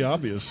plainly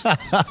obvious. All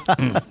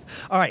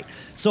right,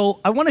 so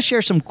I want to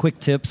share some quick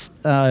tips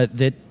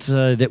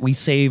that we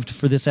saved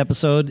for this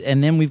episode,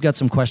 and then we've got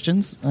some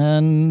questions,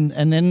 and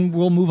then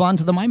we'll move on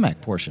to the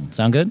MyMac portion.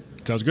 Sound good?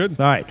 Sounds good.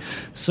 All right.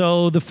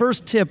 So the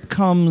first tip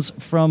comes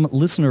from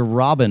listener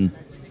Robin,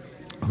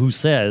 who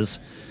says,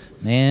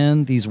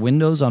 "Man, these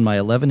windows on my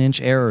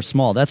 11-inch Air are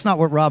small." That's not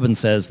what Robin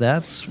says.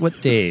 That's what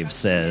Dave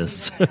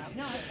says.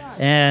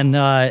 And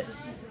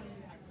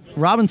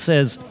Robin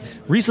says,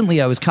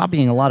 "Recently I was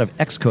copying a lot of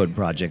Xcode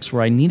projects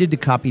where I needed to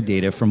copy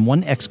data from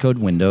one Xcode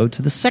window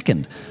to the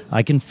second.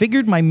 I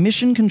configured my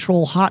mission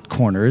control hot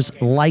corners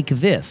like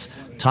this.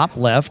 Top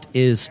left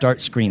is Start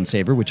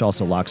Screensaver, which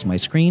also locks my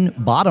screen.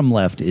 Bottom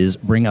left is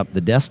Bring Up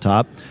the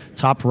Desktop.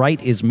 Top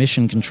right is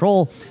Mission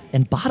Control.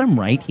 And bottom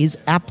right is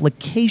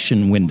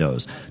Application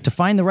Windows. To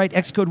find the right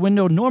Xcode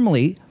window,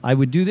 normally I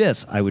would do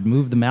this. I would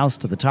move the mouse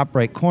to the top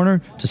right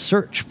corner to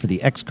search for the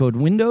Xcode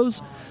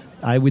windows.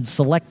 I would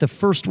select the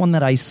first one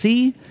that I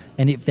see,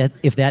 and if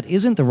that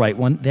isn't the right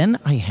one, then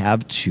I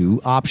have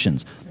two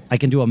options. I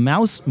can do a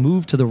mouse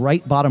move to the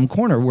right bottom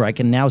corner where I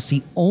can now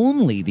see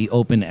only the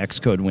open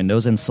Xcode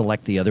windows and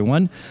select the other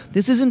one.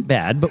 This isn't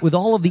bad, but with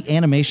all of the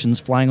animations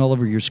flying all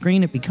over your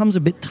screen, it becomes a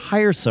bit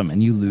tiresome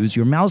and you lose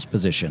your mouse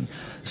position.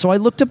 So I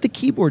looked up the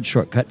keyboard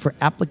shortcut for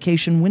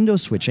application window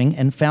switching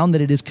and found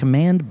that it is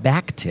Command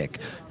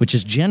Backtick, which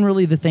is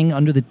generally the thing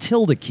under the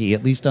tilde key,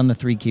 at least on the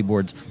three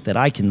keyboards that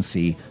I can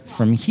see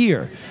from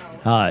here.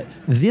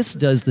 This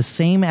does the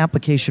same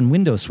application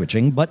window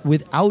switching, but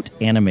without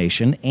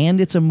animation, and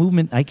it's a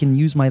movement I can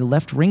use my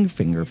left ring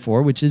finger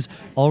for, which is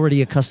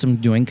already accustomed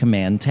to doing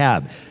Command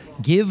Tab.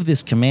 Give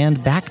this Command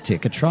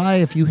Backtick a try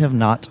if you have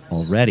not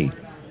already."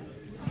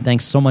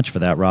 Thanks so much for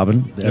that,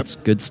 Robin. That's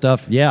good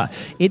stuff. Yeah,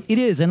 it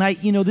is. And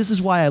this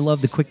is why I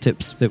love the quick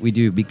tips that we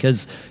do,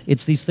 because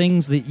it's these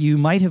things that you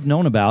might have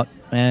known about,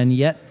 and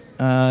yet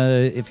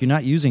if you're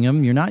not using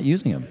them, you're not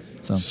using them.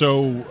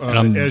 So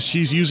as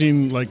she's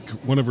using like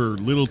one of her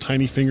little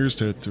tiny fingers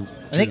to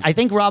I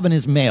think Robin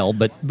is male,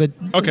 but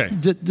okay,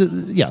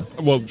 yeah.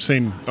 Well,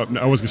 same.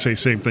 I was going to say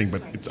same thing,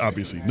 but it's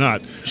obviously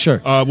not.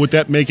 Sure. Would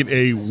that make it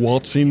a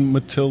waltzing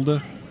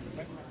Matilda?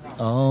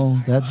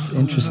 Oh, that's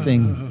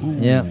interesting.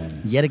 Yeah.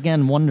 Yet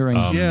again, wondering.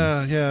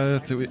 Yeah.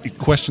 The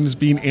question is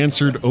being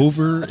answered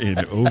over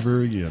and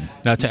over again.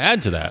 Now, to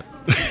add to that,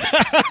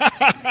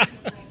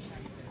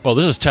 well,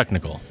 this is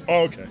technical.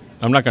 Oh, okay.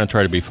 I'm not going to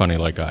try to be funny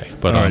like Guy,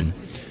 but All right.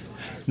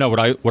 No,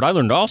 what I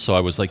learned also, I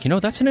was like,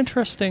 that's an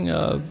interesting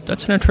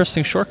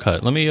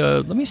shortcut. Let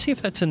me see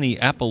if that's in the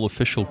Apple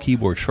official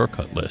keyboard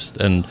shortcut list.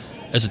 And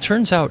as it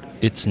turns out,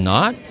 it's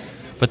not.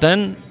 But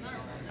then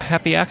a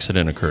happy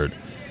accident occurred.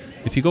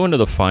 If you go into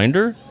the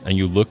Finder and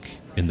you look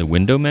in the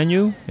window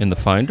menu in the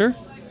Finder,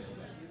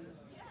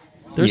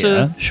 there's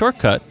a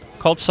shortcut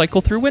called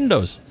Cycle Through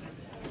Windows,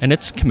 and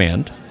it's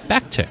Command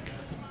backtick.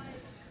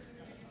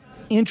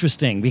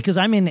 Interesting, because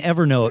I'm in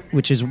Evernote,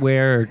 which is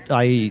where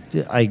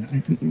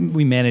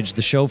we manage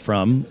the show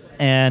from,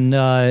 and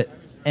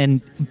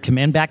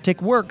Command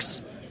backtick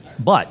works,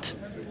 but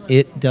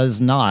it does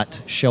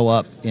not show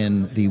up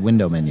in the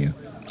window menu.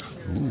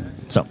 Ooh.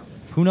 So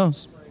who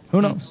knows?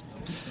 Who knows?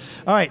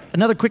 All right,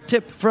 another quick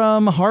tip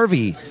from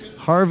Harvey.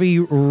 Harvey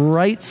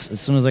writes,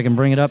 as soon as I can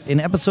bring it up, in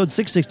episode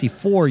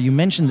 664, you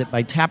mentioned that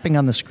by tapping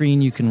on the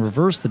screen, you can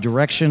reverse the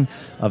direction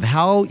of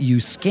how you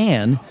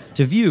scan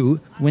to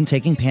view when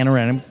taking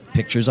panoramic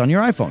pictures on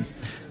your iPhone.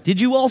 Did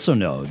you also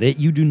know that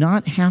you do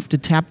not have to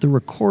tap the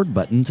record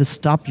button to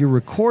stop your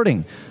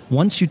recording?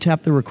 Once you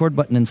tap the record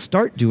button and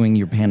start doing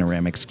your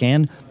panoramic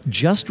scan,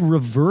 just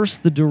reverse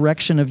the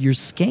direction of your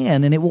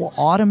scan and it will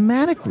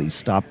automatically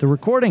stop the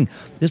recording.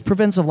 This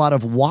prevents a lot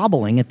of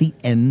wobbling at the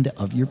end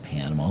of your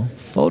Panama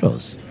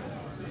photos.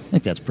 I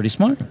think that's pretty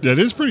smart. That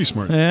is pretty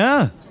smart.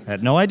 Yeah.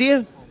 Had no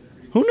idea.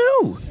 Who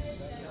knew?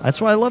 That's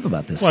what I love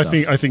about this stuff.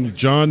 I think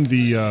John,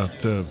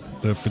 the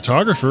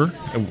photographer,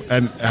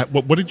 and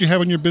what did you have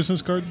on your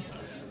business card?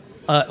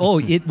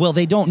 Well,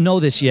 they don't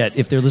know this yet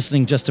if they're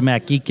listening just to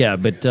Mac Geek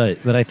Gab, but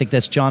I think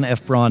that's John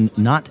F. Braun,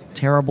 not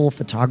terrible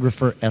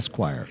photographer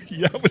Esquire.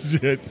 Yeah, that was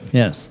it.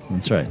 Yes,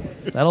 that's right.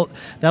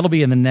 That'll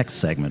be in the next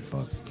segment,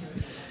 folks.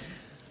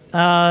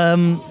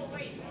 I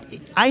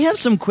have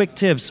some quick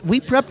tips. We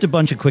prepped a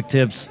bunch of quick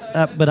tips,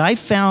 but I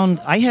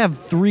have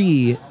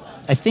four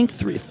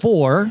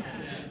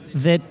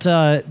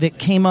that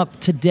came up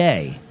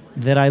today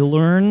that I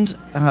learned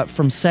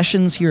from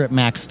sessions here at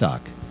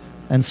MacStock.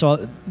 And so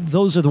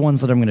those are the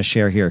ones that I'm going to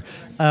share here.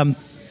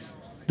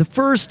 The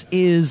first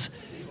is,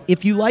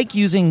 if you like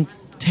using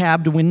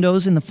tabbed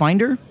windows in the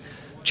Finder,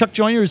 Chuck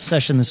Joyner's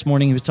session this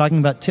morning, he was talking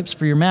about tips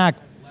for your Mac,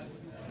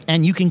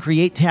 and you can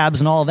create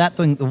tabs and all of that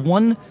thing. The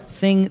one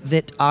thing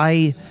that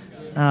I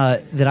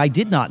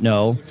did not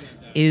know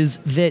is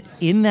that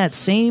in that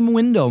same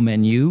window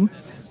menu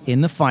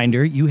in the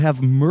Finder, you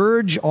have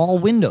merge all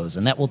windows,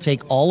 and that will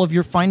take all of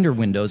your Finder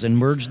windows and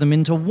merge them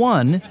into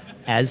one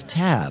as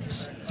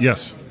tabs.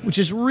 Yes. Which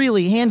is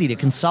really handy to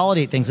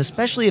consolidate things,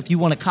 especially if you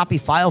want to copy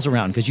files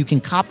around, because you can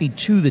copy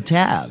to the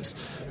tabs.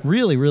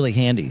 Really, really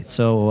handy.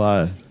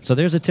 So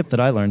there's a tip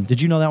that I learned.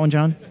 Did you know that one,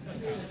 John?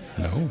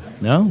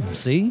 No?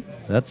 See?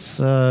 That's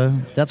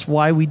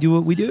why we do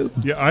what we do.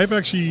 Yeah, I've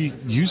actually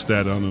used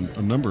that on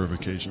a number of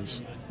occasions.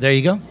 There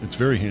you go. It's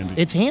very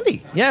handy. It's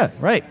handy. Yeah,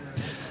 right.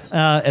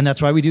 And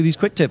that's why we do these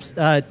quick tips.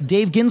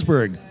 Dave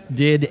Ginsburg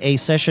did a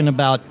session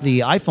about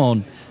the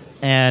iPhone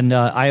and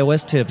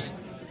iOS tips.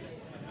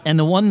 And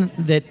the one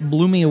that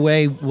blew me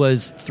away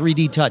was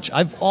 3D Touch.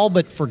 I've all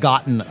but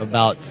forgotten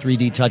about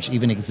 3D Touch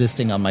even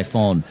existing on my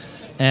phone.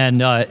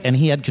 And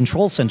he had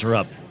Control Center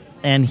up,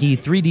 and he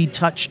 3D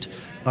touched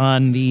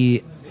on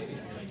the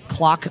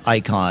clock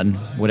icon,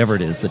 whatever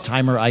it is, the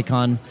timer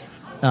icon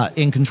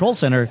in Control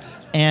Center,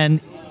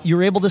 and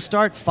you're able to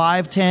start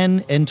 5,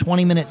 10, and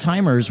 20-minute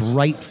timers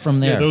right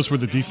from there. Yeah, those were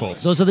the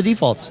defaults. Those are the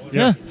defaults.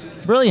 Yeah.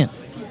 Brilliant.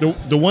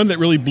 The one that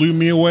really blew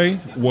me away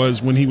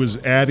was when he was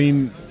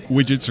adding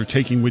widgets or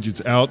taking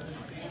widgets out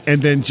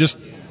and then just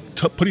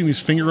putting his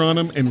finger on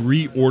them and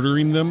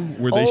reordering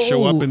them where they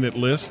show up in that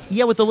list.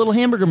 Yeah, with the little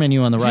hamburger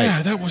menu on the right.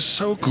 Yeah, that was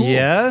so cool.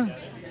 Yeah.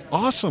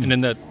 Awesome. And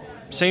in that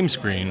same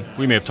screen,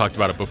 we may have talked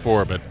about it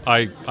before, but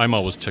I'm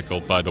always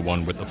tickled by the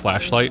one with the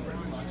flashlight,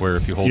 where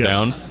if you hold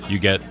down, you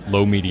get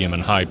low, medium,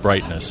 and high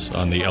brightness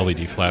on the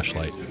LED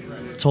flashlight.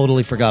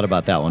 Totally forgot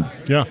about that one.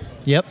 Yeah.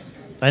 Yep.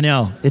 I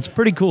know. It's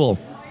pretty cool.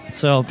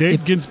 So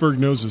Dave Ginsburg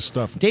knows his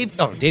stuff. Dave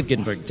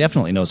Ginsburg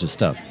definitely knows his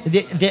stuff.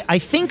 I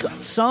think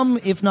some,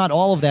 if not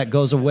all of that,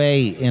 goes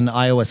away in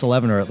iOS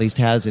 11, or at least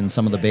has in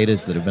some of the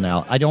betas that have been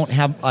out. I don't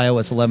have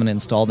iOS 11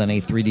 installed on a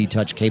 3D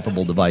Touch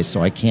capable device,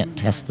 so I can't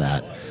test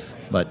that.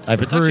 But I've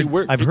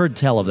heard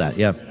tell of that.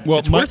 Yeah. Well,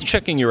 it's worth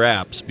checking your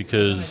apps,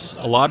 because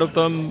a lot of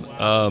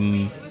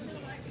them,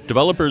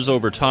 developers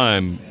over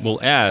time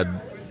will add,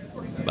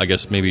 I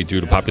guess maybe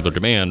due to popular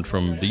demand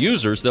from the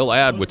users, they'll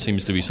add what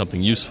seems to be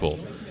something useful.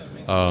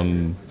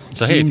 So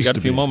hey, if you got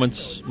a few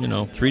moments,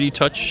 3D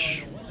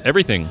touch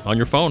everything on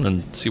your phone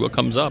and see what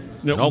comes up.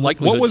 In all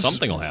likelihood,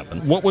 something will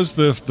happen. What was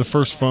the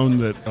first phone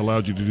that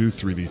allowed you to do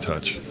 3D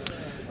touch?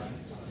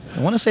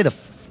 I want to say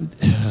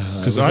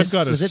because I've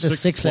got a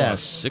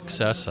 6S.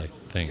 6S, I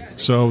think.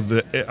 So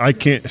I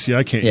can't use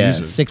it. Yeah,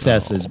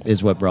 6S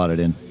is what brought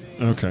it in.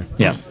 Okay.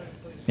 Yeah.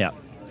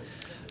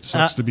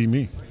 Sucks to be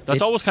me.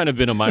 That's always kind of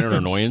been a minor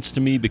annoyance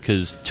to me,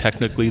 because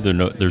technically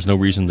there's no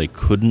reason they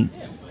couldn't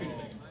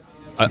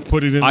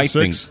put it in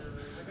 6?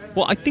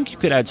 I think you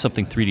could add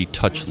something 3D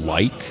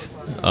touch-like.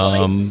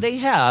 They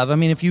have. I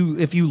mean, if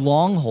you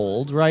long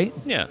hold, right?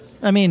 Yeah.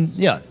 I mean,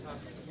 yeah.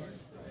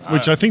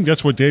 Which I think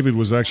that's what David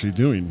was actually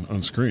doing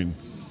on screen.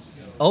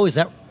 Oh, is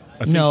that?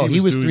 I think No, he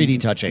was doing- 3D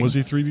touching. Was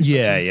he 3D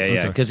Yeah, touching?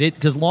 yeah. Okay.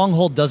 Because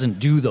Longhold doesn't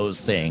do those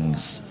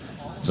things.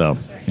 So,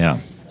 yeah.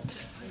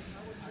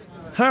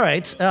 All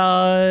right.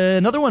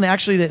 Another one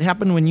actually that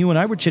happened when you and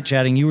I were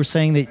chit-chatting. You were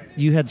saying that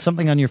you had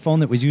something on your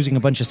phone that was using a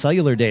bunch of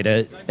cellular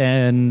data,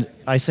 and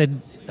I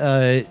said,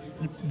 and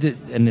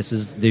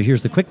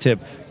here's the quick tip: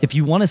 if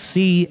you want to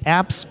see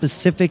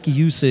app-specific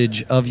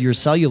usage of your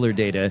cellular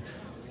data,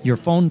 your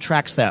phone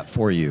tracks that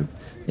for you.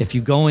 If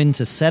you go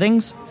into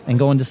settings and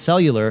go into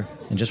cellular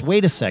and just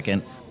wait a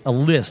second, a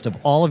list of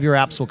all of your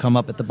apps will come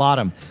up at the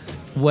bottom.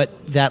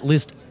 What that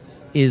list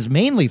is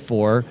mainly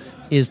for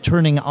is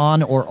turning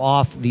on or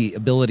off the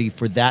ability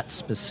for that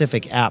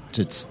specific app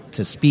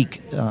to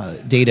speak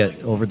data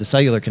over the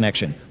cellular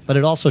connection. But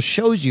it also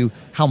shows you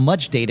how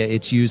much data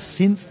it's used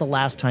since the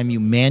last time you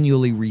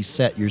manually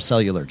reset your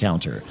cellular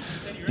counter.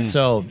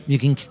 So you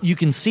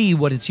can see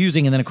what it's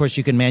using, and then of course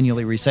you can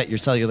manually reset your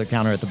cellular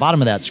counter at the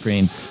bottom of that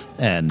screen,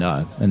 and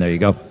there you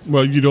go.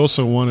 Well, you'd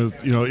also want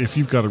to, if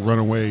you've got a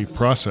runaway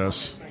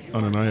process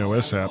on an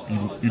iOS app,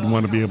 you'd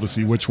want to be able to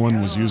see which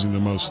one was using the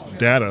most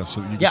data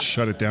so that you can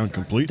shut it down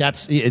completely.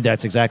 That's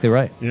exactly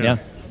right. Yeah.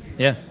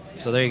 Yeah.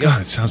 So there you go.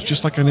 God, it sounds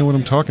just like I know what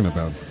I'm talking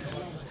about.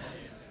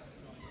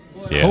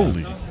 Yeah.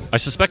 Holy. I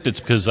suspect it's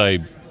because I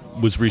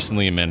was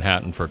recently in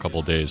Manhattan for a couple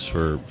of days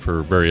for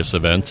various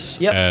events.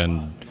 Yep.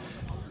 And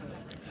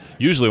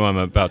usually when I'm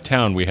about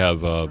town, we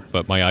have,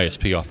 but my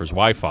ISP offers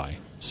Wi-Fi.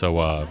 So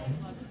I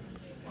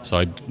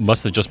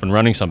must have just been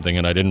running something,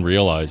 and I didn't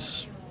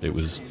realize it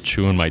was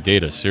chewing my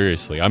data.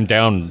 Seriously, I'm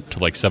down to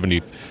like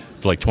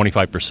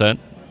 25%,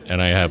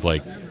 and I have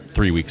like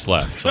 3 weeks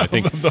left. So I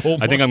think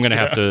I'm going to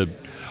have to.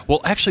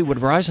 Well, actually, what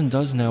Verizon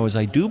does now is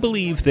I do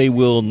believe they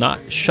will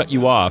not shut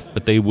you off,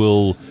 but they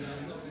will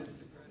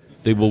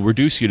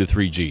reduce you to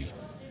 3G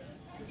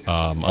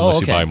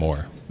unless you buy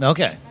more.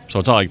 Okay. So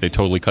it's not like they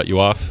totally cut you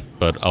off,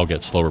 but I'll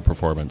get slower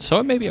performance. So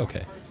it may be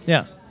okay.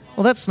 Yeah.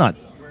 Well, that's not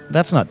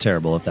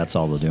terrible if that's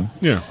all they'll do.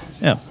 Yeah.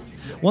 Yeah.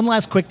 One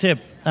last quick tip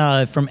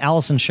from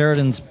Allison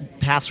Sheridan's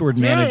password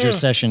manager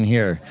session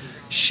here.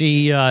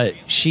 She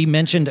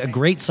mentioned a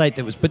great site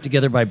that was put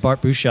together by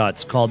Bart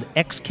Buschatz called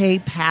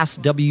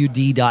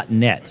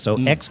xkpasswd.net. So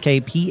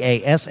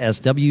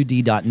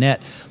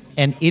xkpasswd.net.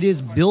 And it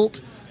is built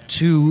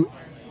to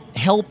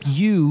help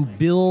you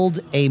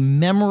build a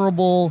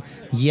memorable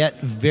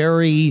yet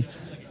very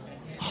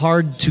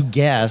hard to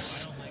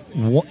guess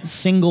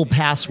single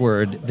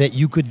password that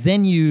you could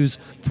then use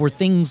for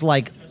things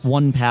like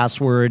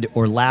 1Password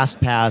or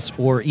LastPass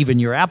or even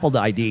your Apple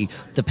ID.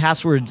 The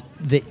passwords,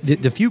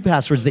 the few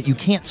passwords that you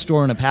can't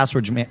store in a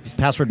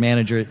password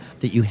manager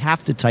that you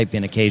have to type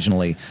in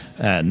occasionally.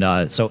 And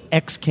so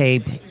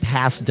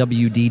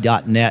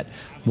xkpasswd.net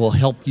will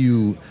help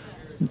you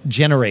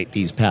generate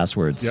these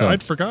passwords. Yeah, so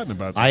I'd forgotten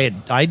about that.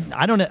 I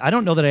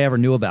don't know that I ever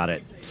knew about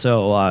it.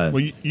 So Well,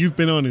 you've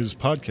been on his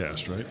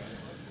podcast, right?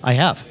 I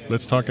have.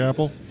 Let's Talk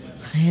Apple.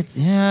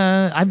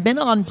 I've been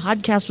on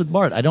podcasts with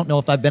Bart. I don't know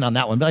if I've been on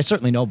that one, but I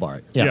certainly know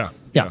Bart. Yeah.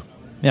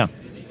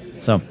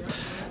 So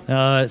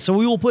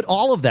we will put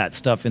all of that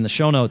stuff in the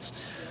show notes.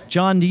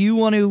 John, do you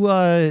want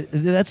to?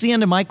 That's the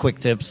end of my quick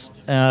tips,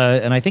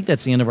 and I think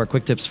that's the end of our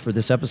quick tips for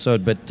this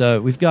episode.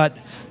 But we've got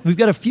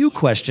a few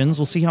questions.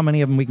 We'll see how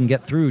many of them we can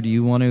get through. Do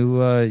you want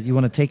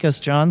to take us,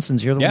 John?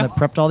 Since you're the one that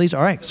prepped all these.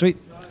 All right, sweet.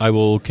 I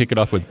will kick it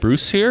off with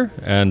Bruce here,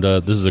 and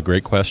this is a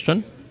great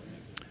question.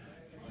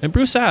 And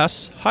Bruce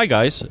asks, "Hi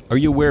guys, are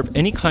you aware of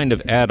any kind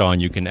of add-on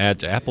you can add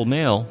to Apple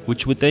Mail,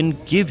 which would then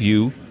give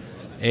you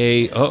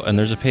and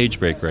there's a page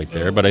break right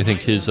there, but I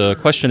think his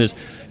question is,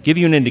 give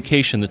you an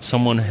indication that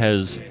someone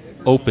has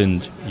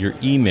opened your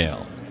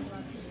email."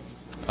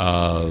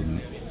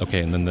 Okay,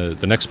 and then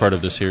the next part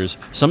of this here is,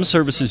 some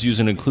services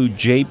use and include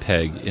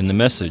JPEG in the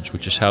message,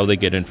 which is how they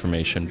get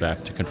information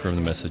back to confirm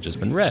the message has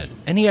been read.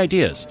 Any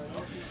ideas?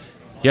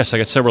 Yes, I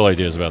got several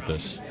ideas about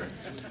this.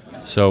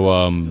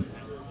 So,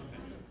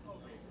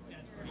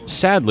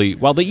 sadly,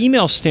 while the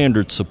email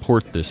standards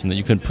support this and that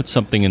you can put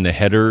something in the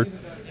header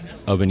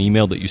of an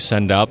email that you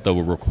send out that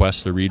will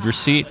request a read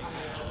receipt,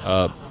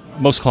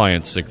 most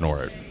clients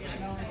ignore it.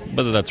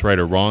 Whether that's right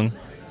or wrong,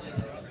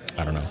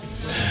 I don't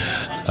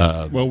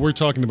know. Well, we're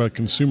talking about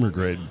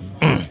consumer-grade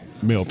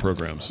mail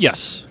programs.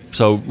 Yes.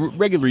 So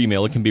regular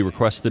email, it can be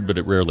requested, but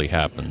it rarely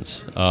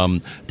happens.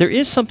 There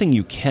is something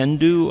you can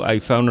do. I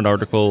found an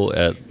article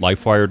at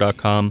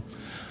lifewire.com,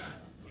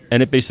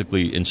 and it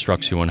basically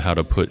instructs you on how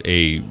to put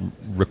a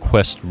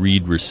request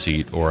read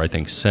receipt, or I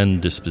think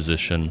send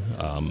disposition.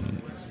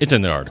 It's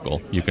in the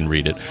article. You can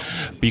read it.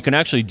 But you can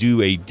actually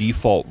do a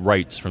default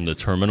writes from the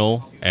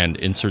terminal and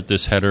insert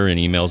this header in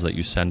emails that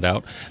you send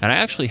out. And I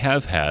actually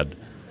have had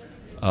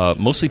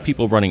mostly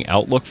people running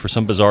Outlook. For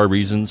some bizarre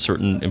reason,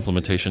 certain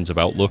implementations of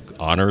Outlook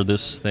honor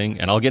this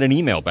thing. And I'll get an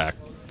email back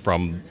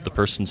from the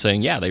person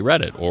saying, yeah, they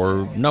read it,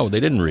 or no,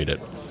 they didn't read it.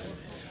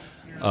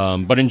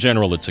 But in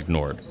general, it's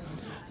ignored.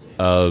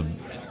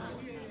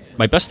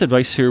 My best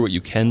advice here, what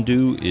you can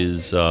do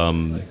is,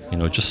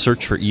 just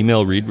search for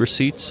email read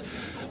receipts.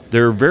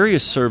 there are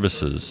various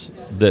services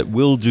that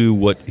will do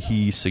what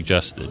he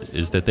suggested,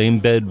 is that they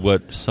embed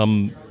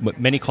what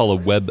many call a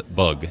web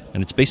bug,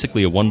 and it's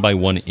basically a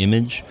one-by-one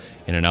image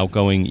in an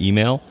outgoing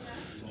email,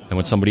 and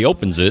when somebody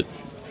opens it,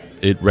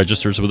 it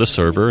registers with a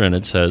server, and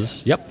it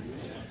says, yep,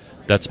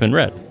 that's been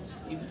read.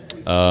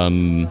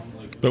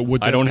 But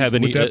would that, I don't have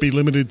any. Would that be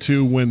limited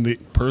to when the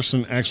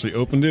person actually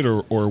opened it,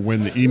 or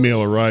when the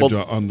email arrived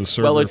on the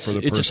server for the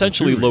person? It's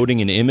essentially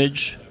loading an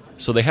image,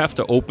 so they have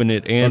to open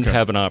it and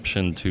have an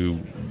option to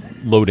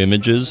load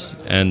images,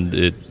 and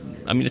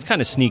it's kind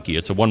of sneaky.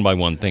 It's a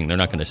one-by-one thing. They're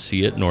not going to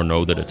see it nor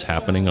know that it's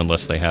happening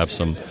unless they have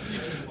some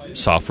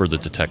software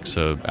that detects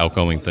a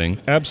outgoing thing.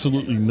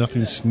 Absolutely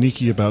nothing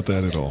sneaky about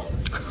that at all.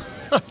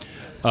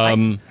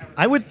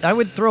 I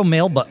would throw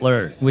Mail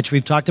Butler, which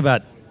we've talked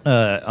about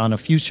on a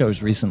few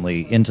shows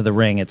recently, into the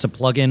ring. It's a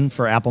plugin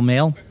for Apple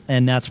Mail,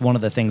 and that's one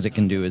of the things it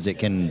can do. Is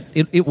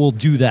it will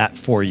do that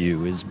for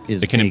you.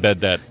 It can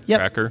embed that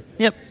tracker.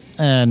 Yep,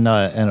 and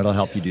it'll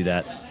help you do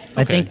that.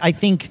 Okay. I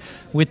think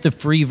with the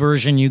free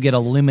version you get a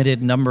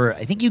limited number.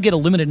 I think you get a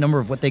limited number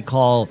of what they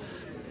call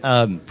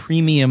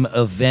premium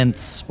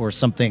events or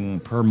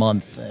something per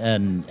month,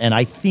 and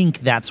I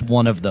think that's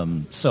one of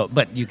them. So,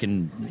 but you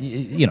can,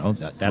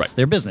 that's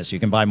their business. You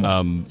can buy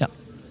more.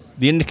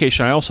 The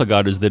indication I also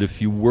got is that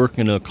if you work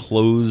in a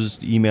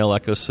closed email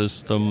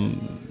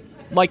ecosystem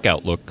like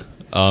Outlook,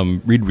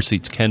 read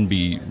receipts can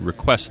be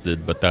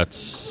requested, but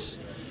that's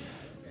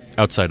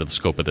outside of the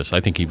scope of this.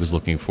 I think he was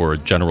looking for a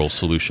general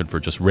solution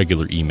for just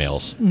regular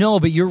emails. No,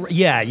 but you're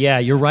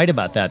right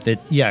about that.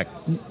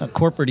 A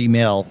corporate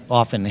email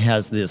often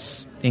has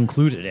this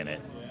included in it.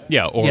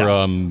 Yeah,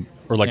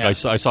 or like I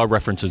saw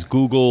references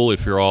Google,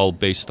 if you're all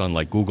based on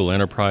like Google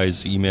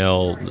Enterprise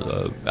email,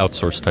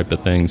 outsourced type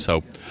of thing.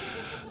 So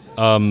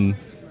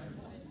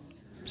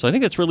I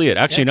think that's really it.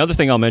 Actually, another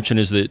thing I'll mention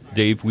is that,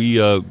 Dave,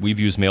 we've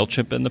used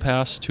MailChimp in the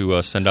past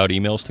to send out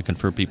emails to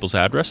confirm people's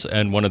address,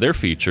 and one of their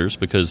features,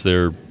 because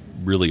they're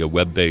really a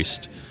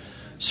web-based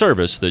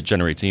service that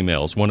generates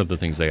emails, one of the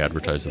things they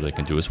advertise that they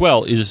can do as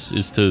well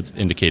is to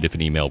indicate if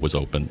an email was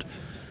opened,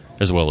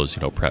 as well as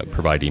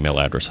provide email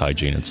address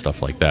hygiene and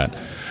stuff like that.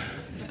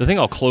 The thing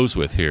I'll close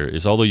with here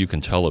is, although you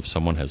can tell if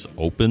someone has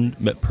opened,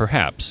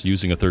 perhaps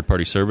using a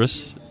third-party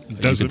service, you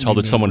can tell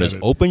that someone has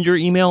opened your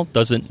email,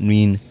 doesn't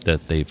mean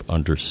that they've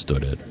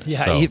understood it.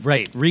 Yeah,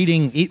 right.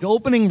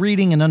 Opening,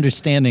 reading, and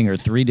understanding are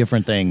three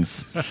different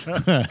things.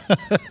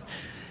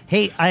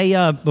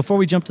 Hey, before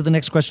we jump to the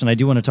next question, I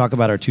do want to talk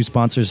about our two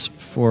sponsors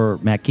for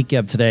Mac Geek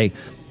Gab today.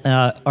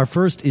 Our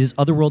first is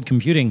Otherworld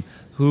Computing,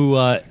 who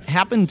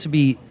happen to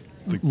be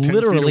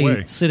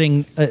literally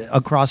sitting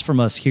across from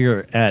us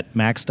here at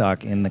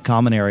MacStock in the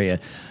common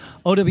area.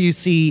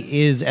 OWC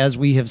is, as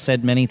we have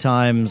said many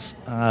times,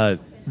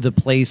 the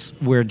place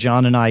where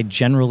John and I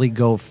generally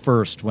go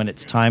first when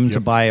it's time to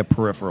buy a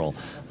peripheral.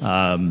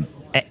 And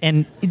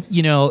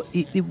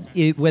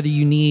whether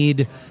you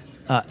need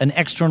an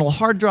external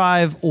hard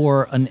drive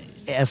or an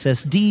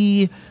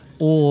SSD,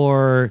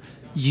 or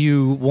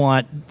you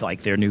want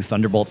like their new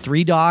Thunderbolt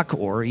 3 dock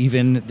or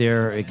even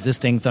their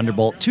existing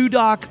Thunderbolt 2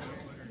 dock,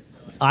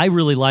 I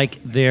really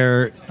like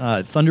their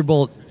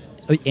Thunderbolt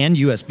and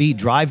USB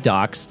drive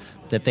docks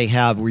that they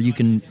have, where you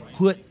can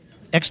put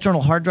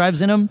external hard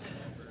drives in them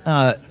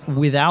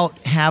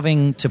without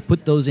having to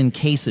put those in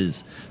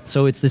cases.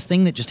 So it's this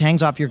thing that just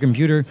hangs off your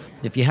computer.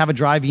 If you have a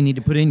drive you need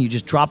to put in, you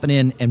just drop it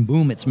in, and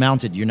boom, it's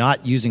mounted. You're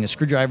not using a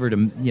screwdriver to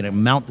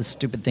mount the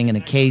stupid thing in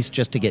a case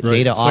just to get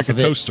data off of it. It's like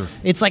a toaster.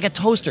 It's like a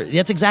toaster.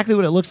 That's exactly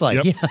what it looks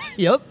like.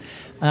 Yep.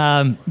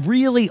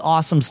 Really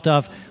awesome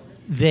stuff.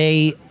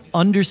 They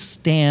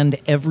understand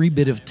every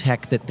bit of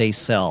tech that they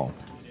sell.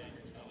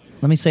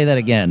 Let me say that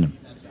again.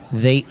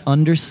 They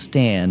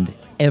understand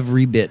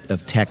every bit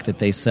of tech that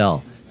they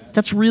sell.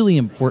 That's really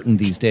important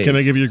these days. Can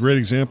I give you a great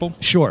example?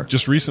 Sure.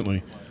 Just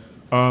recently,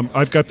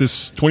 I've got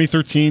this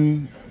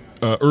 2013,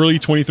 early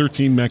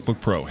 2013 MacBook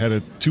Pro. Had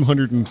a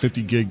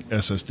 250 gig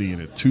SSD in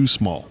it, too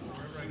small.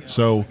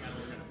 So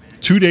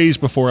 2 days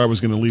before I was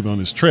going to leave on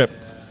this trip,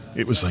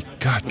 it was like,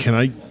 God, can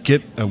I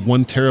get a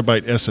 1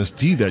 terabyte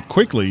SSD that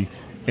quickly?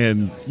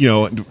 And,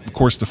 of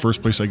course, the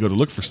first place I go to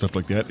look for stuff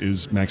like that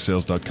is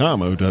MacSales.com,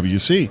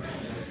 OWC.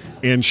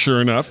 And sure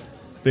enough,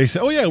 they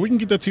said, oh, yeah, we can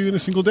get that to you in a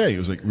single day. It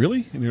was like,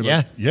 really? And you're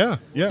like, yeah.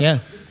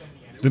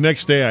 The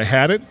next day I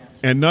had it,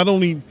 and not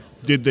only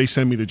did they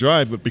send me the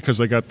drive, but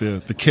because I got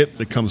the kit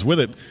that comes with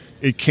it,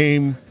 it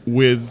came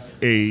with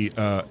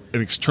an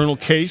external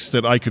case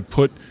that I could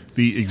put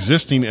the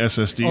existing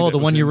SSD. Oh, the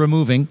one you're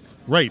removing.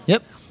 Right.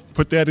 Yep.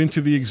 Put that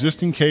into the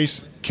existing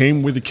case,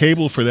 came with a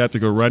cable for that to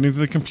go right into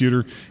the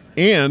computer,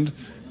 and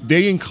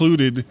they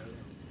included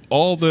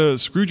all the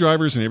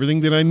screwdrivers and everything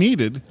that I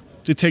needed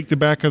to take the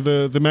back of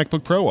the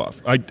MacBook Pro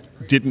off. I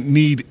didn't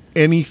need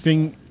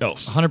anything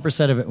else.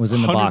 100% of it was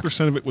in the box.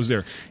 100% of it was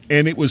there.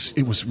 And it was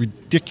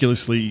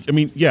ridiculously,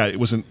 it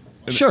was an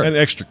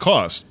extra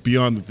cost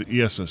beyond the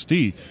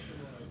SSD,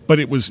 but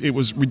it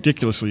was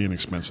ridiculously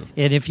inexpensive.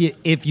 And if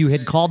you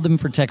had called them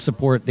for tech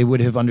support, they would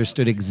have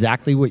understood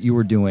exactly what you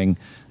were doing.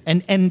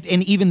 And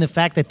even the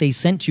fact that they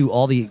sent you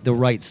all the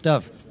right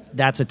stuff.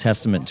 that's a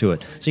testament to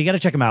it. So you got to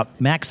check them out.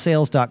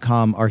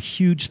 MacSales.com. Our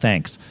huge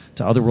thanks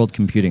to Otherworld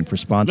Computing for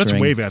sponsoring Let's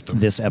wave at them.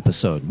 this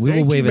episode. We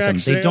Thank will wave you, at them.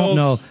 Mac They don't Sales.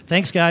 know.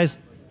 Thanks, guys.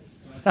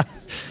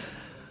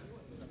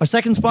 Our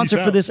second sponsor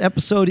Peace for out. this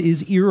episode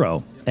is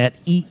Eero at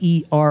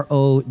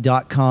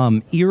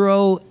EERO.com.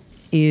 Eero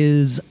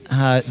is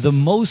the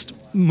most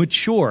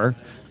mature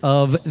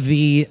of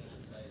the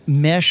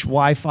mesh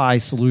Wi-Fi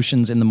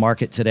solutions in the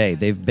market today.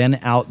 They've been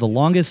out the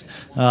longest,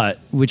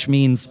 which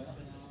means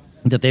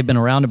that they've been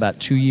around about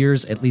 2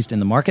 years, at least in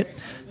the market.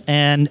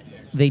 And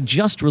they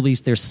just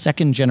released their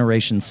second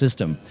generation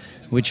system,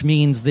 which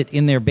means that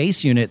in their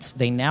base units,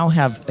 they now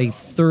have a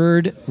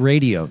third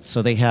radio.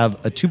 So they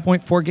have a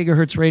 2.4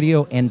 gigahertz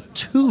radio and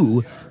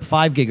 2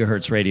 5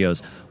 gigahertz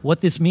radios.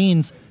 What this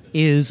means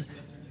is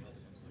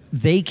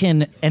they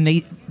can, and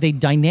they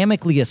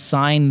dynamically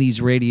assign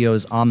these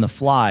radios on the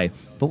fly.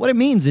 But what it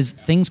means is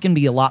things can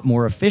be a lot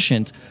more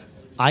efficient,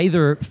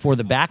 either for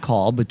the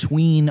backhaul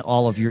between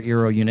all of your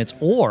Eero units,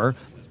 or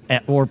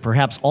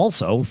perhaps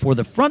also for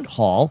the front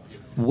haul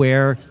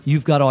where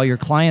you've got all your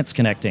clients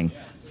connecting.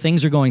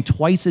 Things are going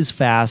twice as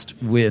fast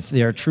with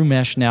their True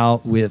Mesh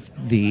now with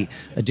the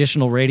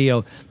additional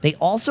radio. They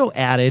also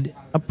added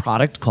a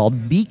product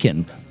called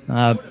Beacon.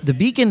 The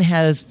Beacon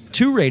has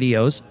 2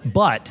 radios,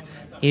 but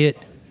it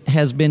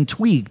has been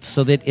tweaked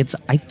so that it's,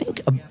 I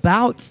think,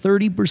 about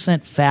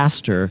 30%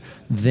 faster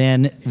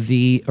than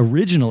the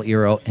original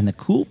Eero. And the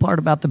cool part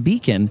about the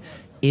Beacon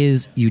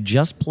is you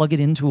just plug it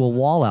into a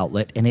wall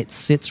outlet and it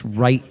sits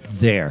right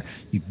there.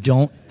 You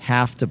don't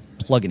have to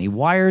plug any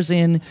wires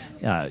in,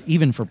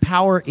 even for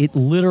power. It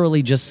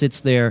literally just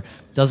sits there,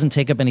 doesn't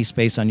take up any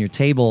space on your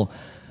table,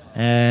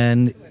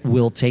 and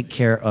will take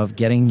care of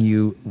getting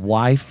you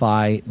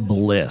Wi-Fi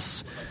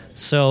bliss.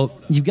 So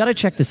you've got to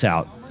check this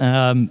out.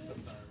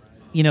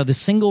 The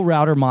single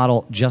router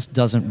model just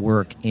doesn't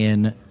work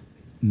in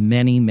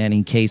many,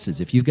 many cases.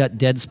 If you've got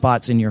dead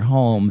spots in your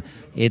home,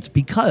 it's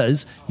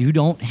because you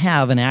don't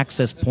have an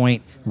access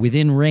point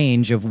within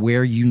range of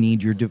where you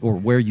need or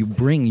where you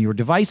bring your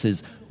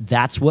devices.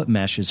 That's what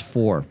Mesh is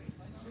for.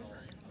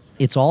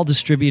 It's all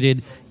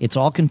distributed. It's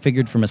all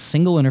configured from a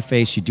single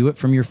interface. You do it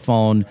from your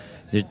phone.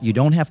 You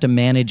don't have to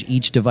manage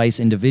each device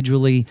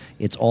individually.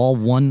 It's all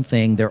one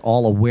thing. They're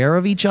all aware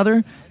of each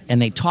other,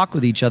 and they talk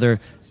with each other.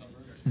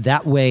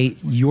 That way,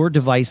 your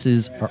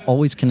devices are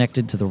always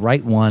connected to the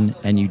right one,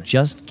 and you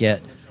just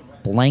get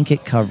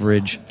blanket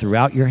coverage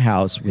throughout your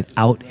house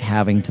without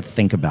having to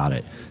think about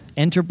it.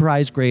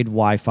 Enterprise-grade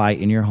Wi-Fi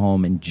in your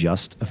home in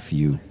just a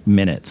few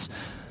minutes.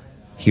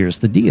 Here's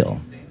the deal.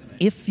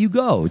 If you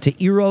go to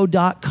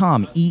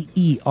Eero.com,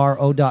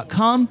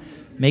 EERO.com,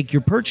 make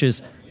your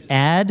purchase,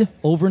 add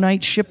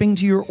overnight shipping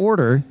to your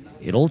order,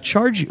 it'll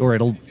charge you, or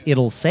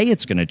it'll say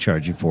it's going to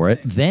charge you for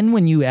it. Then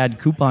when you add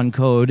coupon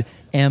code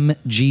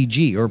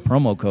MGG or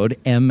promo code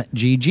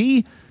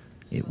MGG,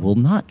 it will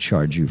not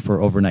charge you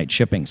for overnight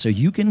shipping. So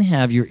you can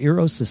have your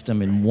Eero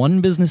system in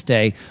one business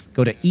day.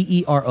 Go to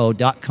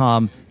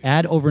EERO.com,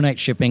 add overnight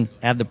shipping,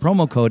 add the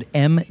promo code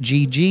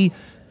MGG.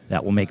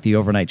 That will make the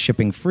overnight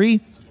shipping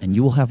free, and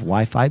you will have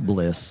Wi-Fi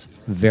bliss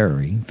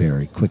very,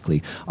 very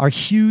quickly. Our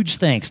huge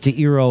thanks to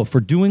Eero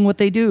for doing what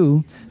they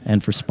do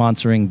and for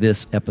sponsoring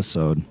this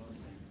episode.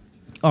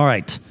 All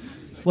right.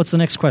 What's the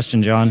next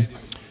question, John?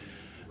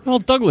 Well,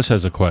 Douglas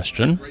has a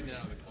question.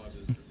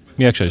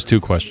 He actually has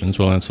 2 questions.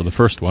 We'll answer the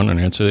first one and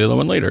answer the other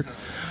one later.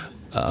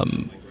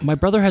 My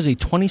brother has a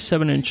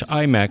 27-inch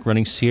iMac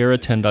running Sierra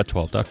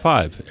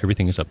 10.12.5.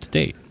 Everything is up to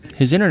date.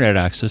 His internet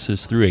access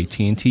is through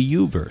AT&T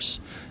Uverse.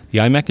 The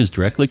iMac is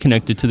directly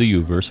connected to the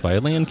Uverse via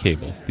LAN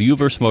cable. The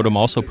Uverse modem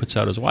also puts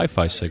out his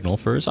Wi-Fi signal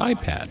for his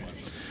iPad.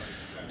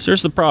 So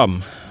here's the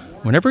problem.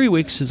 Whenever he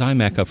wakes his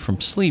iMac up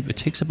from sleep, it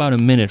takes about a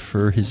minute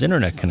for his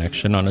internet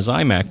connection on his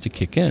iMac to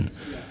kick in.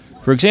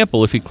 For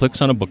example, if he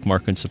clicks on a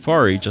bookmark in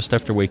Safari just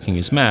after waking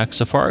his Mac,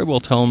 Safari will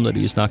tell him that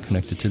he is not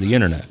connected to the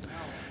internet.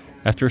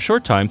 After a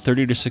short time,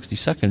 30 to 60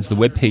 seconds, the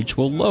web page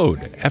will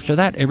load. After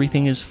that,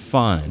 everything is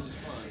fine.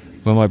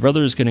 Well, my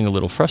brother is getting a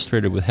little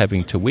frustrated with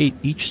having to wait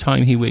each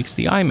time he wakes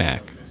the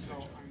iMac.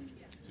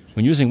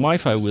 When using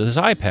Wi-Fi with his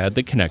iPad,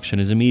 the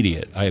connection is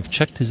immediate. I have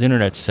checked his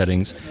internet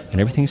settings,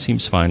 and everything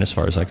seems fine as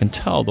far as I can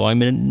tell, though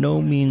I'm in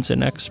no means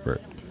an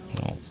expert.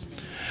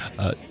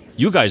 Well,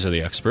 you guys are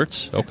the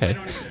experts. Okay.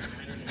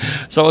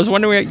 So I was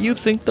wondering what you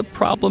think the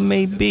problem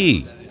may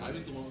be.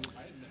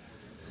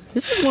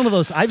 This is one of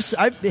those.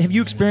 Have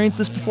you experienced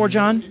this before,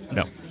 John?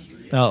 No.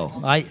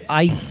 Oh,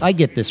 I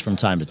get this from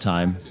time to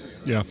time.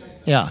 Yeah.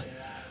 Yeah.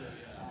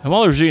 And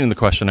while I was reading the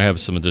question, I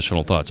have some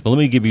additional thoughts. But let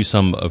me give you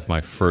some of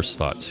my first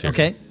thoughts here.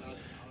 Okay.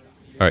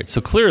 All right. So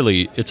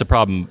clearly, it's a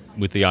problem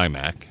with the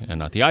iMac and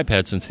not the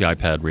iPad, since the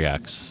iPad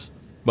reacts.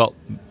 Well,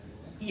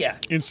 Yeah.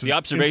 the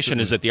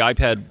observation is that the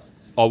iPad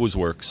always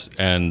works,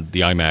 and the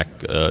iMac,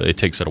 it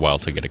takes it a while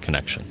to get a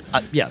connection.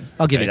 Yeah,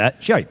 I'll give you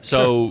that. Sure.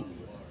 So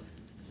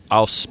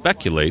I'll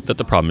speculate that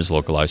the problem is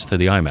localized to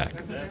the iMac.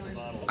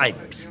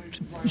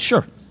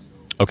 Sure.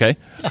 Okay?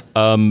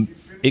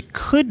 It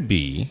could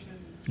be...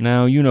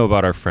 Now, you know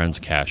about our friends'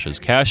 caches.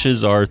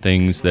 Caches are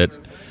things that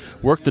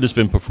work that has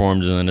been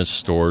performed and then is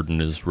stored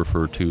and is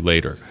referred to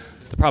later.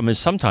 The problem is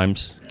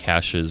sometimes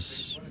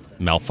caches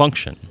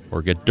malfunction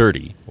or get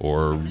dirty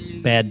or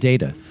Bad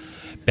data.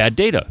 bad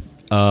data.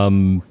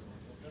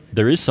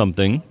 There is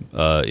something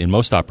in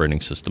most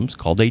operating systems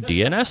called a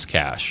DNS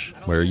cache,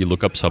 where you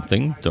look up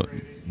something,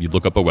 you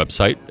look up a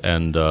website,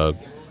 and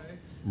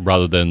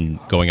rather than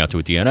going out to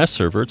a DNS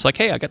server, it's like,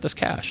 hey, I got this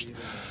cached.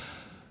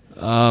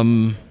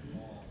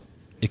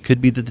 It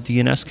could be that the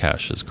DNS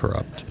cache is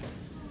corrupt.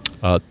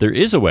 There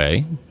is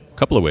a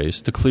couple of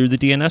ways, to clear the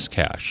DNS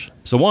cache.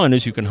 So one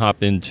is you can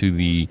hop into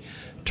the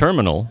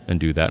terminal and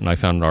do that, and I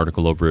found an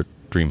article over at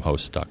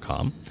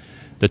dreamhost.com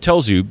that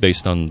tells you,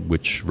 based on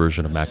which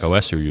version of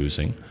macOS you're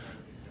using,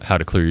 how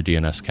to clear your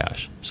DNS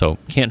cache. So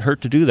can't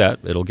hurt to do that.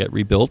 It'll get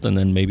rebuilt, and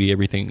then maybe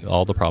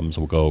all the problems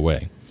will go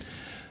away.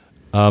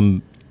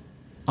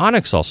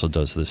 Onyx also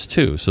does this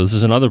too. So this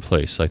is another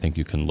place I think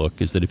you can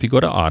look, is that if you go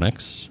to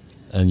Onyx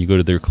and you go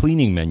to their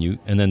cleaning menu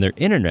and then their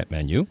internet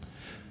menu,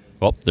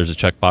 well, there's a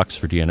checkbox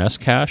for DNS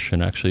cache,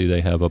 and actually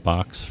they have a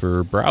box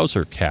for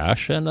browser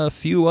cache and a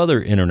few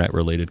other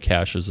internet-related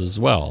caches as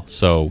well.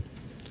 So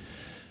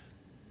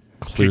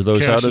clear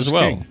those out as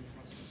well. King.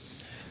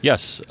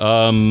 Yes.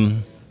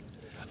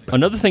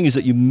 Another thing is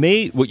that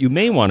what you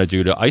may want to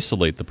do to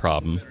isolate the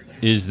problem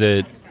is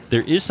that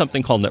there is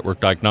something called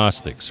network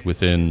diagnostics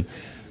within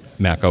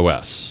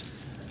macOS.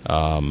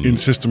 In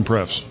system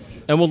prefs.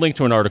 And we'll link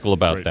to an article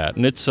about Right. that.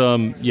 And it's, you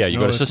go to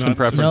that's System not-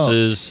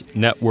 Preferences,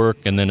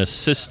 Network, and then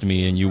Assist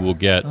Me, and you will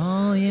get...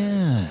 Oh,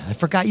 yeah. I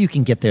forgot you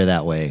can get there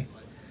that way.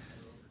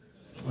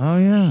 Oh,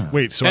 yeah.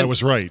 Wait, so I And-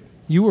 was right.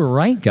 You were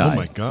right, guy. Oh,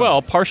 my God.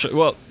 Well, partially.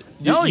 Well,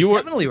 No, he's you were,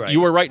 definitely right.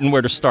 You were right in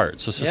where to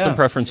start. So System Yeah.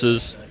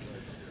 Preferences,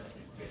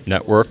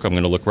 Network, I'm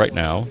going to look right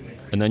now.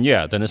 And then,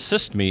 then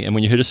Assist Me. And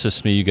when you hit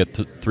Assist Me, you get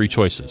three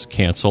choices.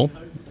 Cancel,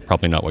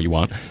 probably not what you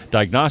want.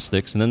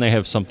 Diagnostics, and then they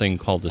have something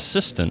called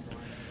Assistant.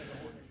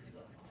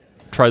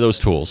 Try those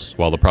tools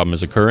while the problem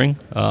is occurring.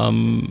 I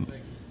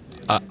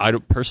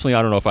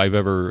don't know if I've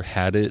ever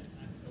had it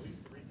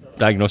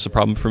diagnose a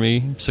problem for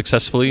me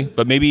successfully,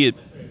 but maybe it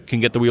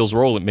can get the wheels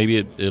rolling. Maybe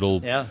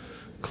it'll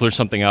clear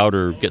something out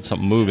or get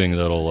something moving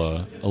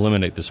that'll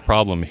eliminate this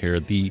problem here.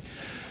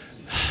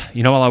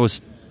 While I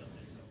was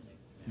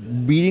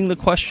reading the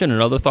question,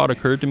 another thought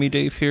occurred to me,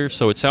 Dave, here.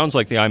 So it sounds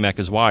like the iMac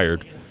is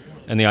wired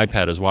and the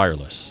iPad is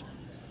wireless.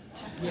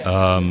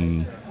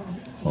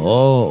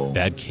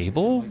 Bad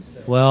cable?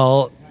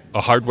 Well,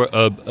 A hardware,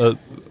 a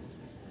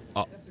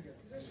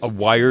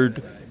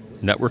wired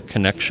network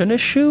connection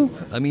issue?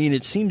 I mean,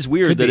 it seems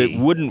weird Could that be. it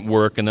wouldn't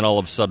work and then all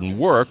of a sudden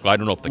work. I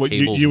don't know if the Well,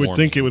 cable's you would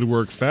warming. think it would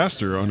work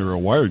faster under a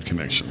wired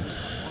connection.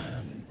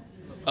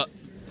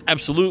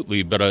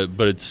 Absolutely, but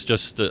it's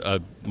just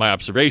my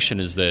observation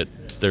is that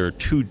there are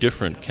two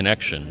different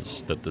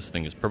connections that this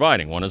thing is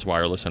providing. One is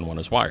wireless and one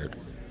is wired.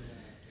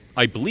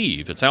 I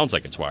believe it sounds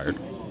like it's wired.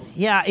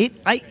 yeah,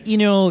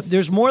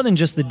 there's more than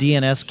just the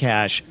DNS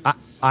cache.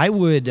 I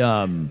would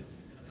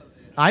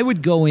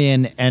go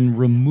in and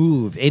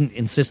remove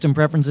in System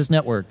Preferences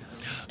Network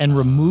and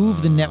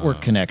remove the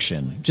network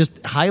connection.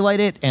 Just highlight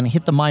it and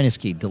hit the minus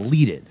key.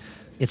 Delete it.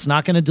 It's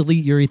not going to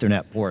delete your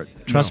Ethernet port.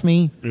 Trust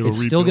me, it'll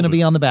it's still going to rebuild be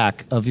it. on the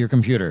back of your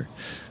computer.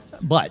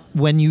 But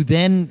when you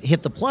then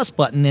hit the plus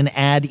button and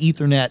add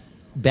Ethernet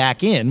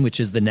back in, which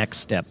is the next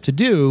step to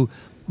do,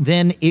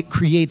 then it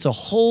creates a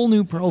whole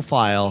new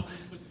profile,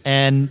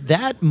 and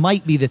that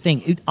might be the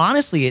thing.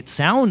 Honestly, it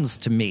sounds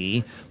to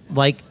me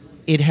like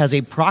it has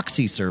a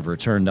proxy server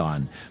turned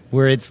on,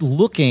 where it's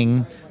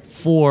looking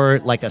for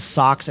like a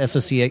SOCKS,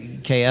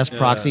 SOCKS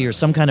proxy or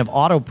some kind of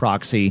auto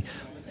proxy,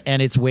 and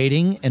it's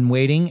waiting and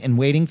waiting and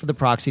waiting for the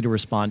proxy to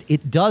respond.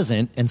 It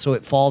doesn't, and so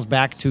it falls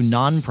back to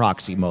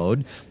non-proxy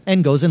mode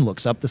and goes and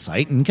looks up the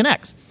site and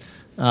connects.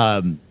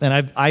 And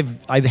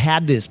I've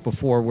had this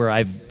before where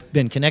I've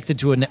been connected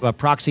to a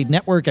proxied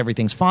network,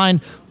 everything's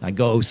fine. I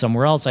go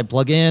somewhere else, I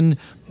plug in,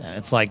 and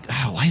it's like,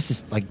 oh, why is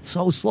this like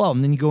so slow?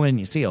 And then you go in and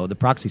you see, the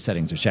proxy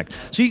settings are checked.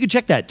 So you could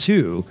check that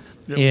too.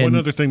 Yeah, one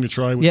other thing to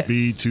try would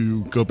be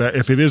to go back,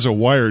 if it is a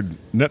wired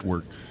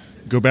network,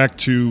 go back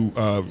to,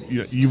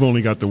 you've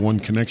only got the one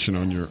connection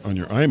on your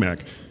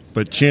iMac,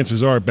 but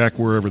chances are back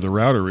wherever the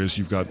router is,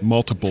 you've got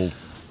multiple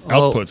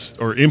outputs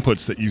or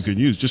inputs that you can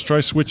use. Just try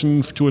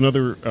switching to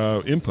another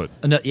input.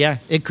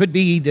 It could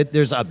be that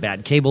there's a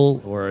bad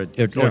cable, or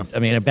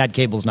a bad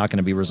cable is not going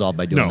to be resolved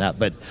by doing that.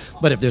 But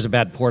if there's a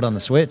bad port on the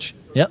switch,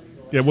 Yeah.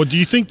 Well, do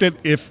you think that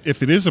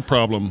if it is a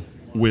problem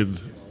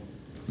with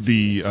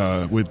the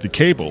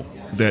cable,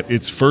 that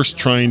it's first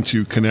trying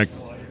to connect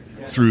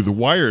through the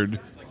wired,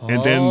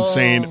 and then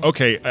saying,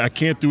 okay, I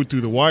can't do it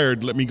through the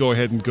wired, let me go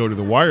ahead and go to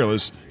the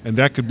wireless, and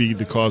that could be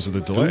the cause of the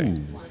delay.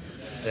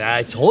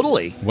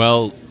 Totally.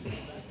 Well,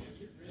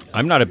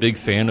 I'm not a big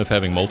fan of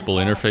having multiple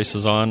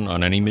interfaces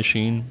on any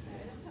machine.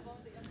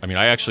 I mean,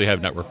 I actually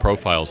have network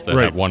profiles that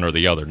have one or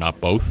the other,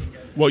 not both.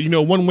 Well,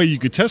 one way you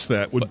could test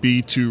that would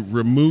be to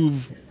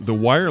remove the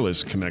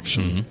wireless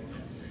connection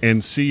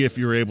and see if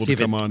you're able to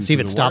come on. See if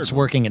to it the stops wired one.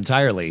 working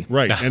entirely.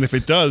 Right, and if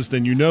it does,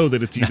 then you know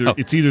that it's either No.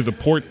 it's either the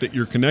port that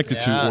you're connected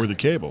Yeah. to or the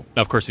cable.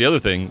 Now, of course, the other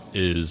thing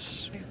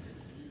is,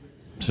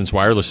 since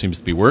wireless seems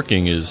to be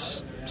working,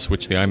 is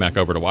switch the iMac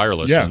over to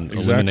wireless Yeah, and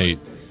exactly. eliminate.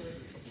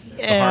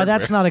 Yeah,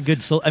 that's not a good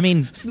solution. I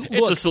mean,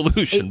 It's a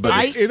solution,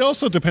 but it's, It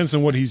also depends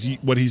on what he's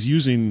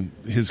using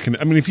his.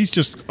 I mean, if he's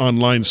just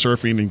online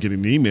surfing and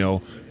getting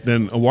email,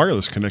 then a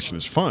wireless connection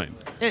is fine.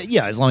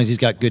 yeah, as long as he's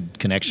got good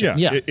connection.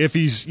 Yeah, Yeah. if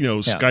he's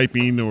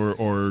Skyping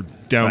or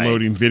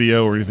downloading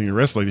video or anything the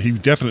rest like that, he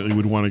definitely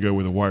would want to go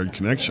with a wired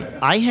connection.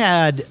 I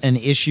had an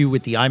issue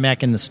with the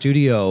iMac in the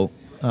studio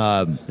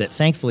that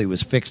thankfully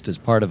was fixed as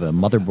part of a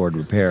motherboard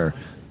repair.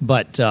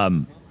 But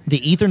the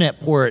Ethernet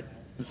port,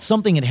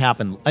 something had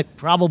happened,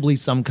 probably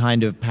some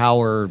kind of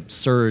power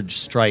surge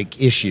strike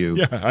issue.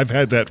 Yeah, I've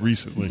had that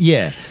recently.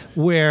 Yeah,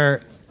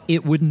 where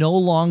it would no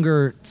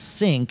longer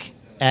sync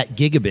at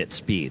gigabit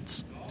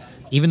speeds.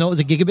 Even though it was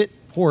a gigabit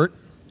port,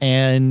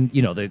 and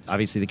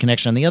obviously the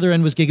connection on the other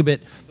end was gigabit,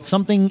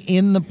 something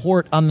in the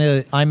port on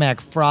the iMac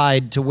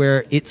fried to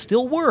where it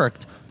still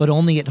worked, but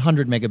only at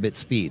 100 megabit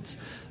speeds.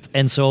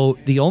 And so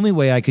the only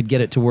way I could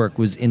get it to work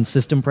was in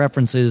system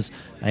preferences.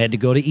 I had to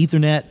go to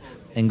Ethernet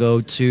and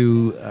go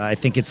to, I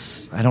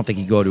don't think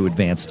you go to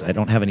advanced. I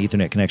don't have an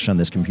Ethernet connection on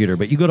this computer,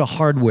 but you go to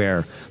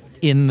hardware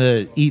in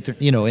the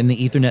in the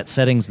Ethernet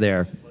settings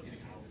there,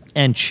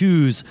 and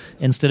choose,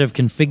 instead of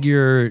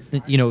configure,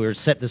 or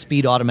set the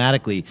speed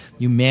automatically,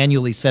 you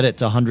manually set it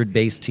to 100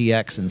 base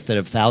TX instead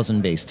of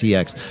 1000 base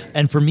TX.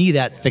 And for me,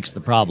 that fixed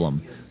the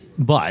problem.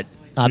 But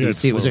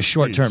obviously, it was a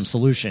slow short-term speeds.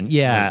 solution.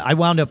 Yeah, I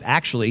wound up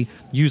actually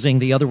using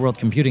the Otherworld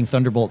Computing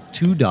Thunderbolt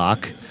 2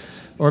 dock,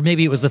 or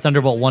maybe it was the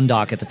Thunderbolt 1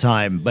 dock at the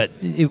time, but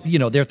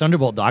their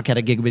Thunderbolt dock had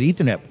a gigabit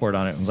Ethernet port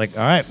on it. I was like,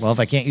 all right, well, if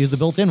I can't use the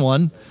built-in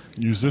one,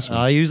 Use this one.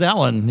 I'll use that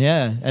one.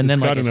 Yeah, and It's then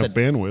got like I enough said,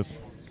 bandwidth.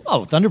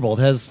 oh, Thunderbolt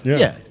has, Yeah.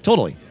 yeah,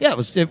 totally.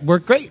 Yeah, it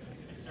worked great.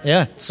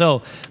 Yeah,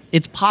 so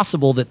it's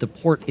possible that the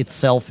port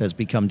itself has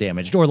become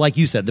damaged, or like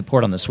you said, the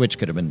port on the Switch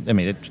could have been. I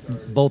mean,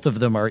 both of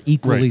them are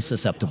equally Right.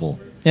 susceptible.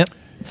 Yep.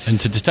 and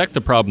to detect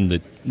the problem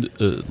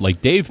that,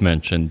 like Dave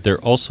mentioned, there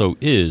also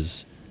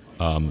is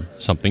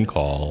something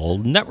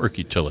called network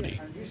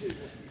utility.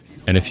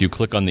 And if you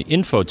click on the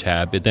Info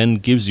tab, it then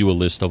gives you a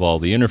list of all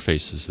the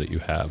interfaces that you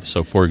have.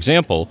 So, for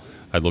example,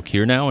 I look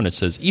here now and it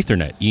says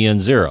Ethernet,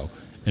 EN0,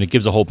 and it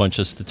gives a whole bunch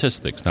of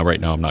statistics. Now,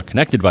 right now, I'm not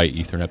connected via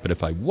Ethernet, but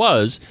if I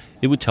was,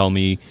 it would tell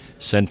me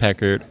send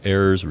packet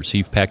errors,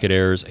 receive packet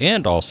errors,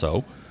 and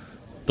also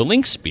the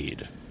link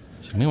speed.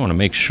 So you may want to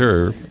make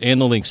sure,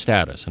 and the link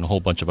status, and a whole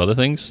bunch of other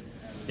things.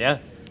 Yeah.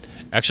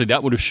 Actually,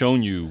 that would have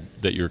shown you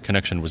that your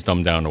connection was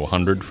dumbed down to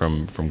 100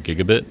 from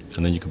gigabit,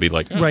 and then you could be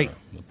like, Right.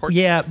 the port-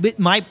 Yeah, but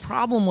my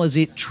problem was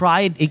it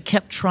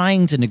kept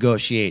trying to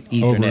negotiate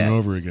Ethernet Over and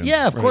over again.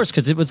 Yeah, of Right. course,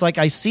 because it was like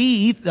I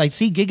see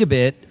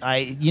gigabit,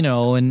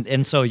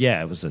 and so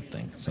yeah, it was a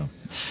thing. So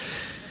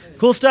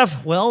cool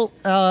stuff. Well,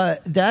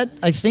 that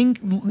I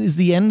think is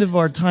the end of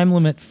our time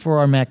limit for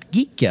our Mac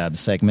Geek Gab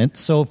segment.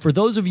 So for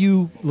those of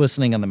you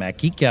listening on the Mac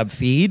Geek Gab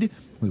feed,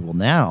 we will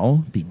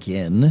now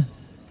begin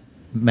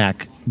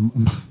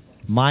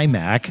My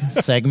Mac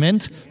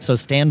segment. So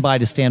stand by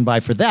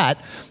for that.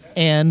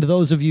 And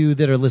those of you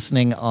that are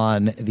listening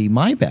on the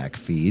My Mac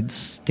feed,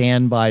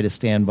 stand by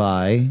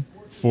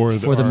For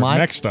the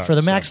Mac Stock for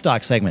the Mac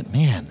stuff. Stock segment.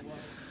 Man,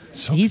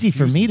 So easy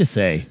for me confusing. to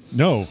say.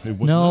 No, it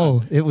was No,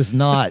 not. it was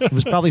not. It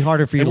was probably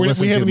harder for you And to we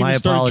listen to. haven't My even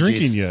started apologies.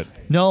 drinking yet.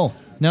 No,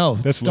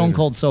 That's Stone later.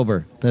 Cold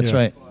sober. That's Yeah.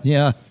 right.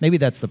 Yeah, maybe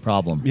that's the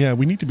problem. Yeah,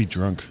 we need to be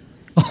drunk.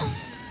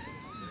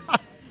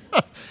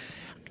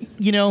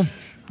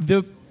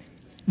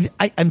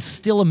 I'm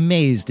still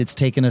amazed it's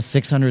taken us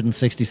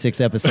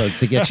 666 episodes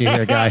to get you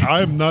here, guy.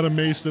 I'm not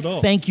amazed at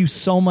all. Thank you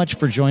so much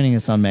for joining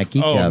us on Mac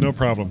Geek Oh, Gab. no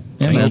problem.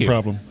 Yeah, no man.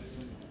 problem.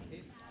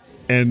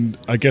 And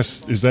I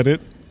guess, is that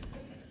it?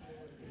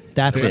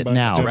 That's Stand it by,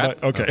 now. stand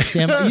by.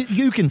 Okay.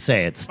 You can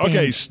say it.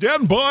 Okay,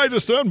 stand by,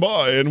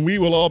 and we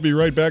will all be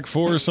right back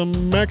for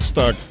some Mac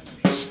Stock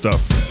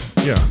stuff.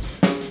 Yeah.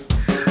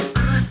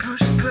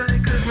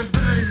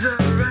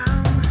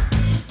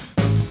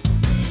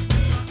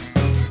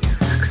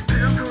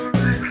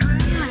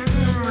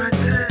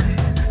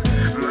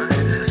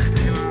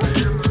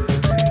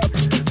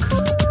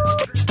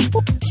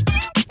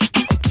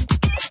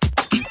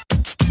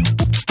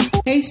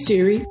 Hey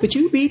Siri, could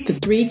you read the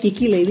Three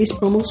Geeky Ladies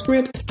promo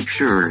script?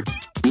 Sure.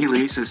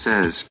 Elisa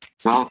says,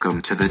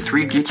 "Welcome to the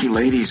Three Geeky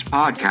Ladies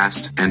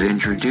podcast," and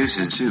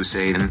introduces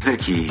Susei and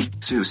Vicky.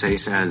 Susei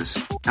says,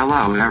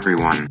 "Hello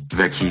everyone."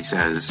 Vicky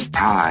says,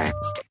 "Hi."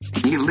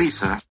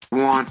 Elisa,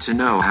 want to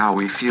know how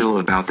we feel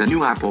about the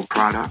new Apple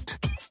product?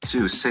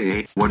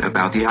 Susei, what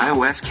about the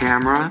iOS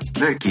camera?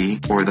 Vicky,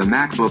 or the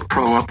MacBook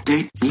Pro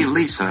update?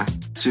 Elisa,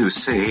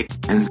 Susei,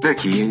 and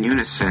Vicky in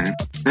unison.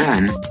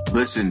 Then,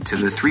 listen to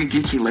the Three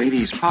Geeky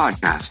Ladies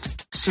podcast.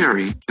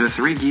 Siri, the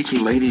Three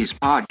Geeky Ladies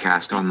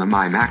podcast on the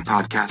My Mac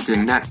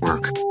Podcasting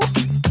Network.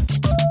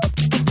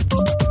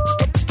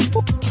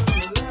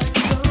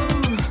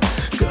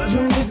 Cause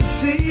we need to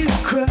see the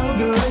crowd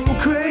going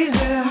crazy.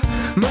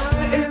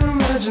 My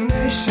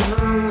imagination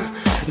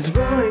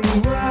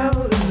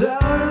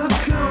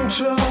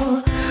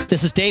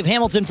This is Dave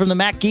Hamilton from the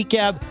Mac Geek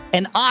Gab,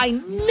 and I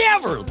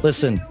never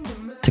listen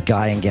to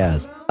Guy and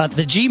Gaz,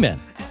 the G-Men,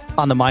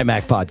 on the My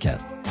Mac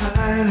podcast.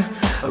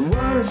 I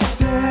wanna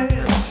stay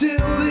until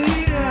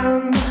the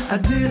end. I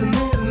didn't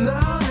even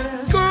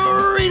notice.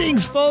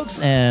 Greetings, folks,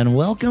 and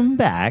welcome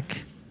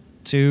back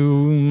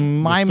to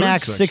My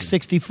Mac section.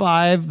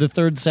 665, the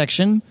third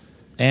section,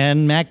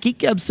 and Mac Geek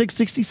Gab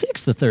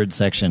 666, the third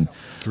section.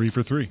 3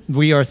 for 3.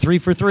 We are 3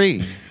 for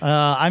 3.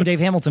 I'm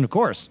Dave Hamilton, of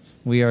course.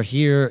 We are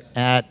here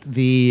at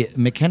the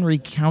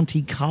McHenry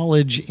County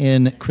College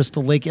in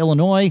Crystal Lake,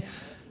 Illinois,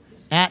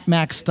 at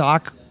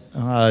MacStock,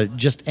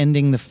 just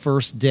ending the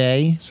first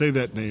day. Say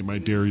that name, I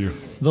dare you.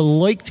 The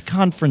Leucht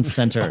Conference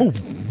Center. Oh,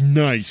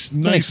 nice. Thanks,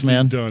 Nicely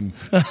man. done.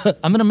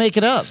 I'm going to make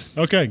it up.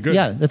 Okay, good.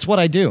 Yeah, that's what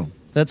I do.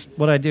 That's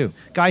what I do.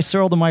 Guy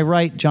Searle to my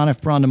right, John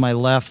F. Braun to my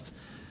left,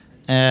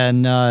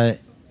 and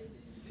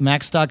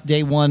MacStock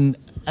Day 1,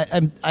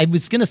 I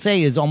was going to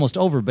say is almost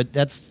over, but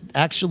that's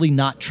actually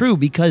not true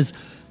because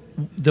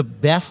the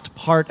best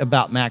part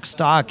about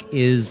MacStock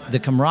is the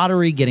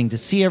camaraderie, getting to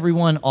see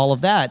everyone, all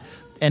of that,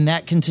 and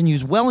that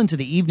continues well into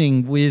the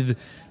evening with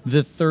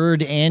the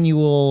third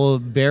annual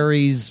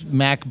Barry's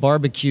Mac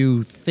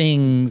Barbecue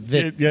thing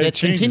that it changes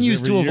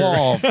continues every to year.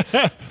 evolve.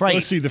 Right.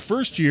 Let's see, the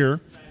first year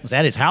Was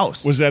at his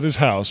house. was at his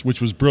house, which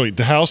was brilliant.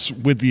 The house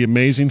with the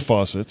amazing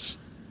faucets.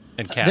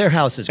 And cats. Their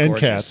house is And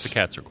gorgeous. cats. The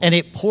cats are cool. And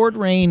it poured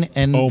rain,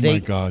 and Oh, they, my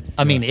God.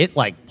 I mean, Yeah. it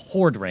like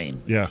poured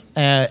rain. Yeah.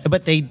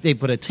 But they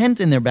put a tent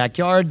in their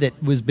backyard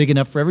that was big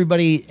enough for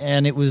everybody,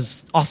 and it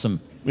was awesome.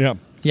 Yeah.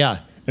 Yeah.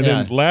 And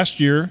yeah. then last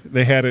year,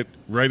 they had it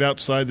right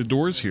outside the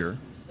doors here.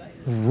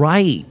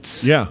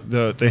 Right. Yeah,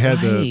 they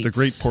had the Right.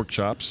 great pork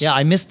chops. Yeah,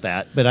 I missed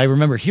that, but I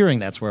remember hearing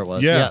that's where it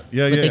was. Yeah, But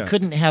yeah. they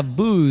couldn't have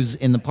booze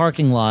in the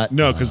parking lot.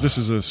 No, because this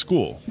is a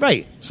school.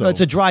 Right. So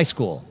it's a dry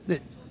school.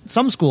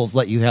 Some schools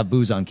let you have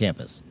booze on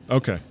campus.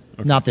 Okay.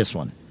 Not this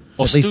one.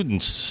 Well, At least-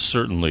 students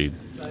certainly,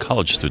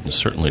 college students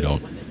certainly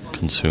don't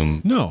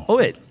consume. No. Oh,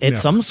 at Yeah.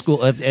 some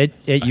school, at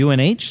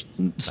UNH,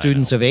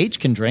 students of age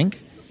can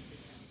drink.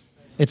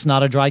 It's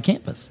not a dry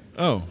campus.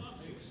 Oh.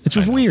 It's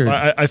weird.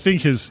 I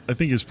think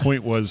his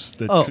point was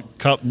that Oh.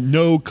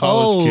 no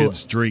college Oh.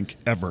 kids drink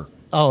ever.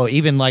 Oh,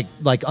 even like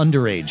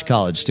underage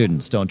college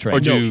students don't drink. Or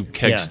do No.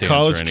 keg Yeah. stands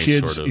College or any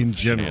kids sort of in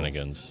general.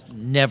 shenanigans.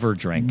 Never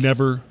drink.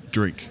 Never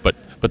drink. But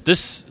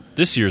this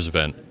year's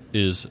event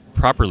is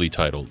properly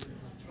titled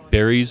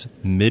Barry's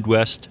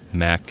Midwest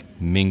Mac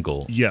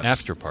Mingle Yes.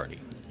 After Party.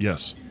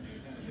 Yes.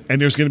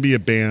 And there's going to be a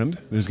band.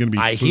 There's going to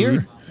be I food.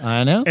 hear.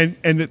 I know. And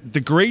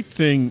the great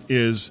thing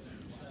is,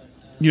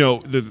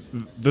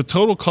 the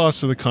total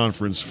cost of the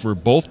conference for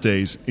both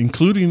days,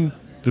 including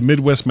the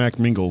Midwest Mac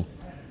Mingle,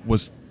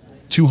 was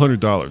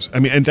 $200. I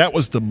mean, and that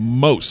was the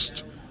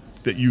most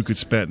that you could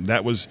spend.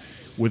 That was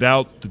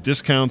without the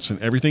discounts and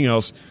everything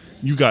else.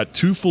 You got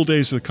 2 full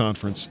days of the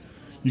conference.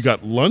 You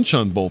got lunch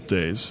on both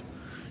days.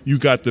 You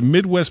got the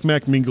Midwest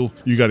Mac Mingle.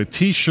 You got a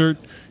T-shirt.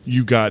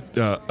 You got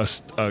a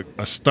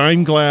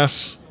Stein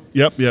glass.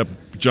 Yep.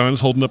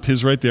 John's holding up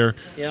his right there.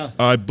 Yeah.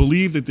 I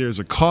believe that there's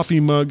a coffee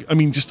mug. I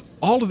mean, just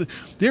all of the.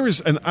 There is,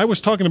 and I was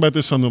talking about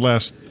this on the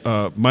last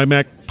My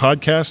Mac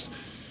podcast.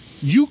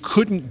 You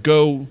couldn't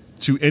go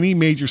to any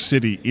major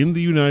city in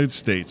the United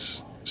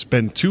States,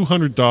 spend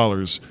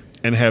 $200,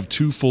 and have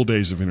 2 full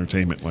days of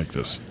entertainment like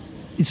this.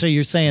 So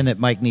you're saying that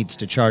Mike needs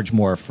to charge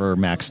more for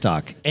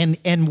MacStock,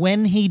 and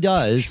when he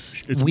does,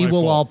 It's we my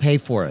will fault. all pay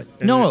for it.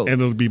 And No,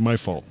 and it'll be my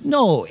fault.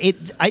 no,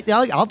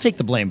 I'll take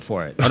the blame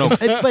for it.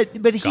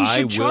 But he Guy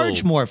should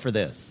charge will more for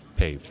this.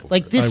 Pay for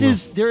Like it.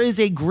 this there is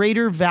a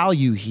greater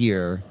value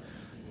here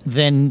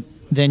than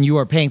you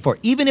are paying for.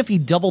 Even if he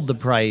doubled the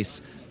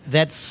price,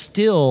 that's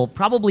still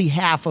probably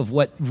half of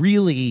what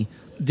really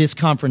this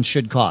conference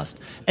should cost.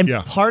 And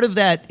Yeah. part of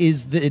that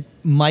is that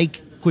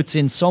Mike puts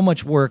in so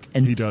much work,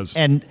 and He does.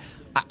 And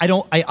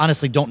I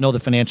honestly don't know the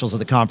financials of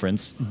the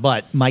conference,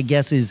 but my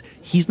guess is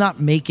he's not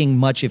making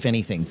much, if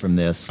anything, from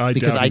this. I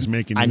because doubt he's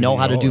making I know anything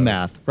how at to all do out of it.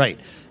 math, right?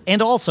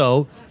 And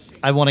also,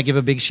 I want to give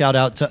a big shout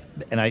out to,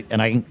 and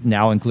I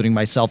now including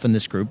myself in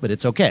this group, but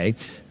it's okay.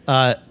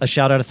 A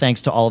shout out of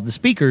thanks to all of the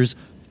speakers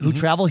who Mm-hmm.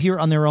 travel here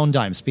on their own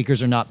dime.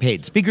 Speakers are not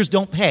paid. Speakers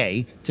don't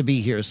pay to be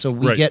here, so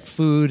we Right. get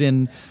food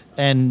and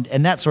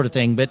that sort of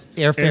thing. But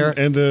airfare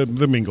And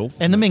the mingle.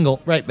 and the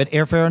mingle, right? But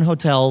airfare and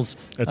hotels,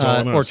 That's all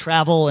on or us.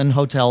 travel and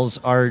hotels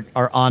are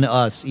on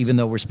us, even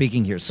though we're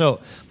speaking here. So,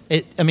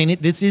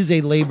 this is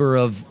a labor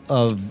of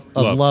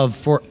love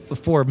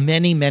for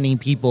many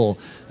people.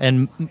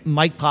 And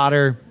Mike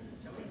Potter,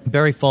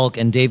 Barry Falk,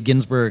 and Dave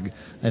Ginsburg,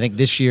 I think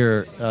this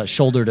year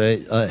shouldered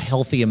a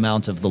healthy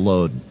amount of the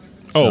load.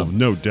 Oh, So,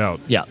 no doubt.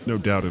 Yeah. No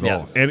doubt at Yeah.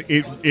 all. And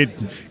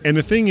and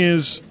the thing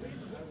is,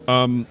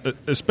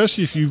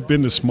 especially if you've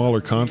been to smaller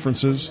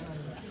conferences,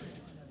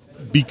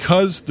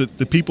 because the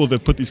people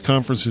that put these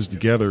conferences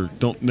together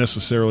don't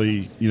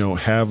necessarily,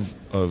 have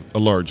a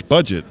large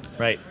budget.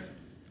 right.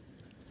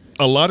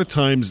 A lot of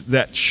times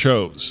that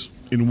shows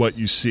in what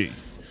you see,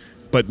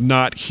 but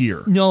not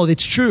here. No,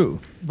 it's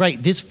true.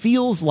 Right. This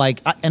feels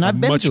like, and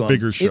I've been much to 'em.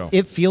 bigger show.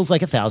 It feels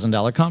like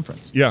 $1,000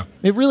 conference. Yeah.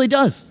 It really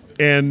does.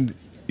 And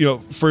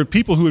for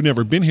people who have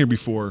never been here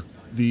before,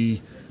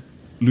 the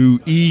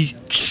Louis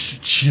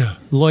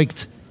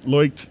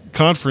Leucht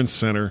Conference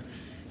Center,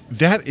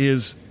 that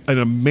is an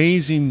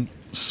amazing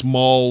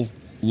small,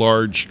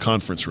 large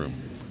conference room.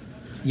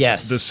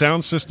 Yes. The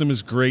sound system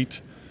is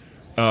great.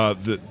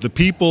 The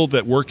people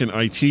that work in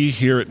IT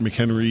here at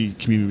McHenry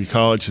Community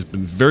College has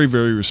been very,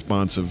 very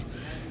responsive,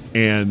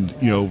 and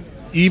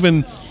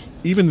even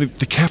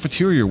the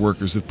cafeteria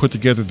workers that put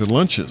together the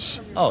lunches.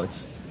 Oh,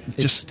 it's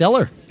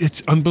stellar.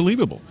 It's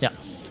unbelievable. Yeah,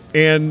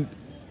 and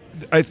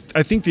I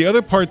think the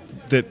other part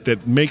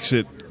that makes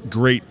it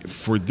great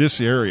for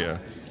this area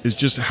is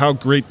just how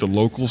great the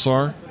locals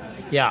are.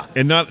 Yeah,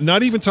 and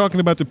not even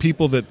talking about the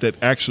people that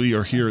actually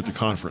are here at the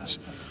conference.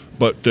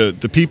 But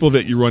the people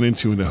that you run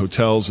into in the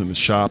hotels, in the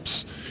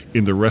shops,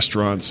 in the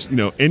restaurants,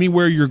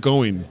 anywhere you're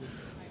going,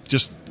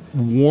 just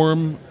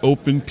warm,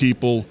 open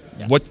people.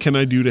 Yeah. What can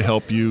I do to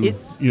help you?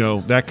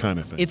 That kind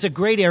of thing. It's a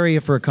great area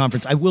for a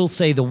conference. I will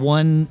say the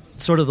one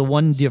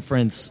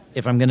difference,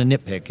 if I'm going to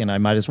nitpick, and I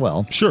might as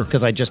well. Sure.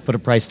 Because I just put a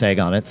price tag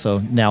on it, so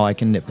now I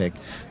can nitpick.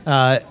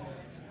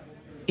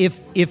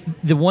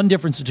 If the one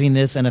difference between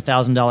this and a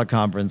 $1,000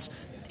 conference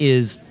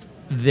is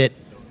that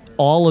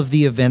all of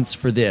the events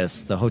for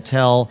this, the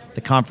hotel, the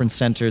conference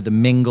center, the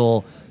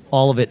mingle,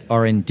 all of it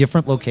are in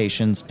different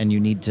locations, and you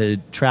need to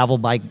travel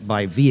by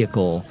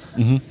vehicle.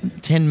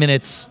 10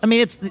 minutes. I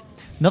mean,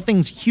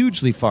 nothing's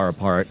hugely far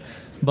apart,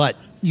 but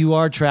you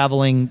are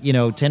traveling,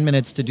 10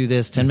 minutes to do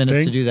this, 10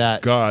 minutes to do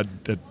that. God,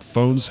 that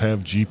phones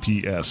have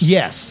GPS.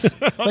 Yes.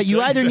 But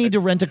you either need to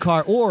rent a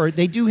car, or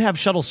they do have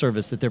shuttle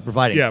service that they're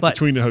providing. Yeah,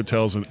 between the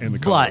hotels and the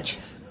college.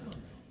 But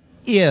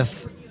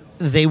if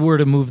they were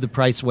to move the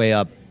price way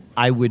up,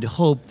 I would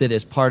hope that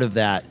as part of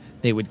that,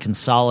 they would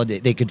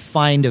consolidate. They could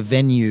find a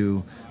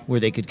venue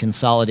where they could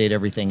consolidate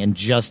everything and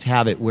just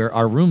have it where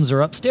our rooms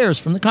are upstairs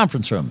from the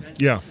conference room.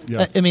 Yeah.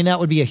 I mean, that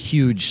would be a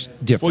huge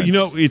difference.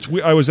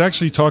 Well, I was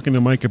actually talking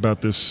to Mike about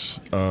this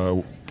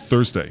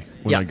Thursday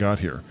when I got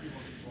here,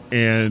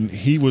 and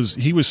he was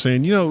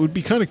saying, it would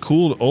be kind of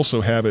cool to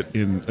also have it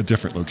in a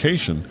different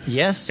location.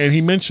 Yes. And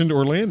he mentioned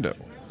Orlando.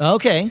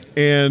 Okay.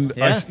 And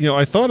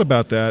I thought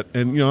about that,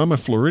 and I'm a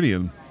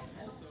Floridian.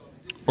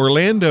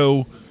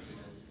 Orlando,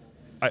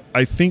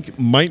 I think,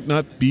 might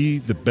not be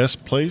the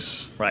best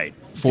place, right?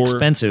 It's for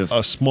expensive.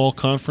 A small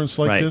conference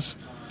like this.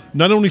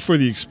 Not only for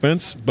the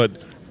expense,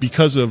 but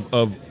because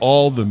of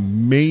all the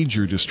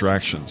major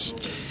distractions.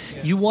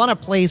 You want a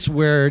place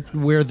where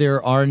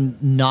there are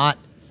not.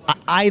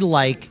 I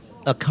like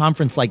a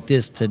conference like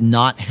this to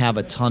not have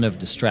a ton of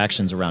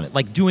distractions around it.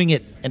 Like doing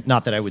it, and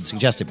not that I would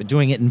suggest it, but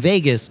doing it in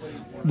Vegas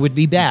would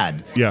be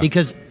bad. Yeah.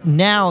 Because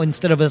now,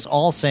 instead of us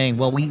all saying,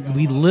 well, we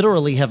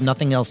literally have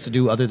nothing else to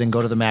do other than go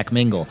to the Mac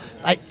Mingle.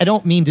 I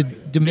don't mean to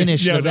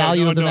diminish the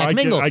value of the Mac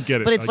Mingle. I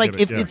get it. But it's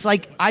it's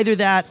like either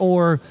that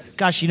or,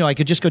 gosh, I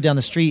could just go down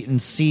the street and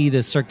see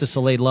the Cirque du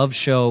Soleil Love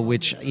Show,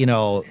 which, or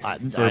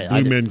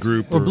Blue Men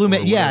Group. Or Blue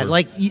Men, yeah.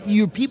 Like,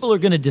 your people are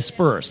going to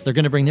disperse. They're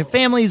going to bring their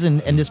families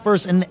and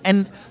disperse. And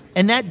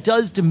that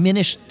does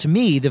diminish, to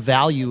me, the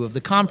value of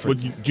the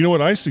conference. Well, do you know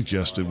what I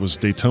suggested was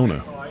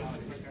Daytona?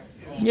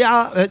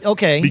 Yeah,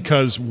 okay.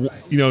 Because,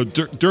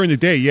 during the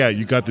day,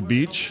 you got the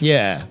beach.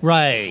 Yeah,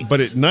 right. But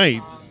at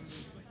night,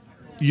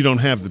 you don't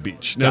have the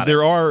beach. Now,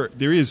 there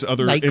is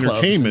other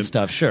entertainment and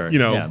stuff, sure.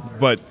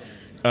 But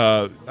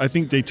I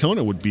think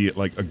Daytona would be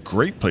like a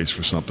great place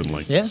for something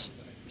like this.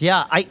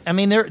 Yeah, I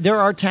mean, there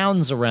are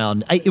towns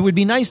around. It would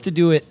be nice to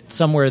do it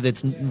somewhere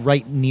that's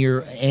right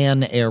near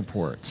an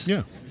airport.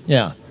 Yeah.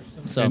 Yeah.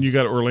 So. And you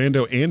got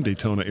Orlando and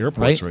Daytona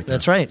airports right there.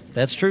 That's right.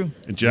 That's true.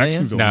 And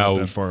Jacksonville not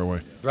that far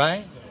away.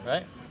 Right.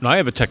 Now, I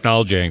have a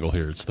technology angle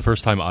here. It's the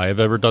first time I have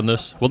ever done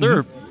this. Well, there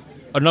are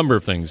a number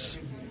of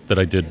things that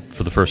I did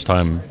for the first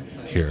time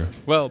here.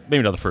 Well,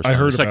 maybe not the first time. I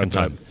heard the second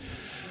about time.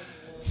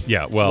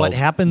 Yeah, well... What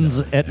happens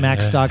at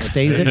Macstock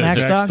stays at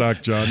Macstock?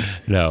 Macstock, John.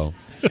 No.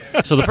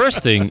 So the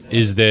first thing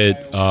is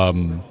that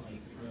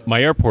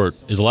my airport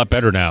is a lot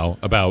better now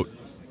about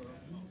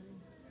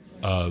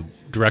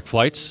direct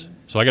flights.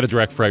 So I got a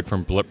direct flight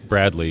from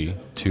Bradley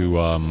to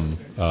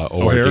ORB.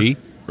 O'Hare?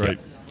 Right.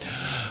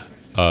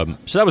 Yeah.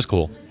 So that was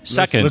cool.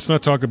 Second, let's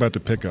not talk about the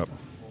pickup.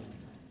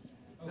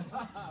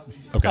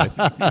 Okay.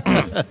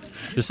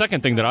 The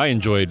second thing that I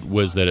enjoyed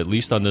was that at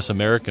least on this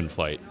American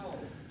flight,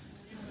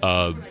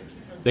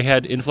 they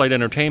had in-flight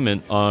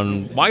entertainment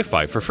on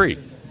Wi-Fi for free.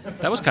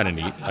 That was kind of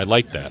neat. I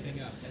liked that.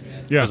 Yeah.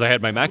 Because I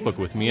had my MacBook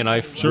with me, and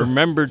I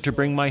remembered to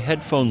bring my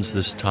headphones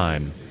this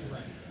time.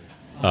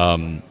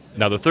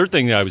 Now, the third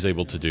thing that I was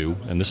able to do,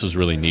 and this is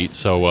really neat,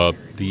 so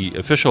the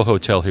official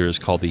hotel here is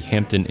called the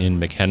Hampton Inn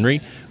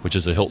McHenry, which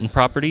is a Hilton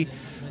property.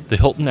 The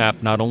Hilton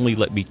app not only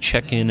let me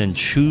check in and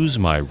choose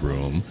my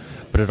room,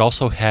 but it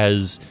also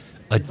has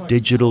a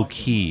digital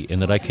key in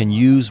that I can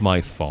use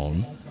my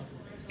phone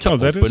to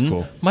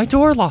open my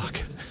door lock.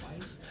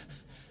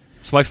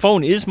 So my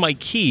phone is my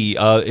key.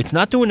 It's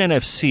not doing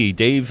NFC.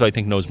 Dave, I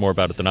think, knows more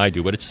about it than I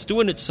do, but it's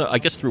doing it, I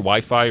guess, through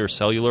Wi-Fi or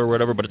cellular or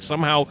whatever, but it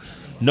somehow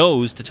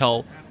knows to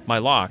tell my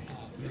lock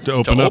To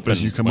open up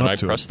as you come when up I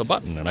to press it. the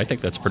button, and I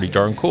think that's pretty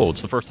darn cool.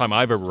 It's the first time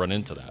I've ever run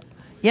into that.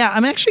 Yeah,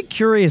 I'm actually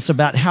curious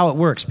about how it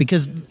works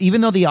because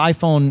even though the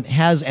iPhone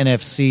has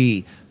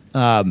NFC,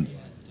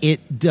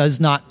 it does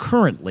not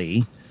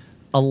currently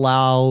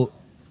allow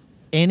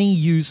any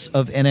use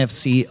of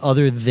NFC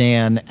other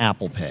than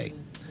Apple Pay.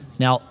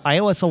 Now,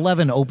 iOS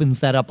 11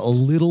 opens that up a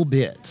little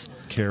bit.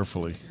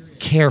 Carefully.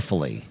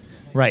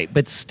 Right,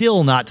 but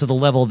still not to the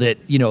level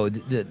that,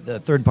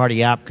 the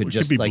third-party app could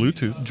just be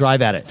Bluetooth.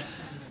 drive at it.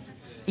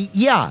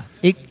 Yeah,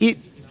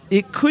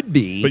 it could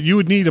be. But you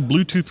would need a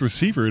Bluetooth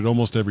receiver at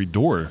almost every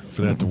door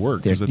for that to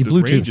work because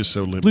the range is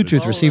so limited.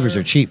 Bluetooth receivers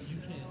are cheap.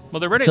 Well,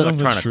 they're already So-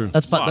 electronic.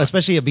 That's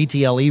especially a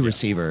BTLE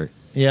receiver.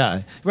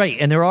 Yeah, right.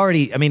 And they're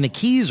already. I mean, the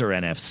keys are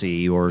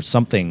NFC or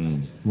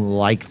something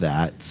like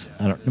that.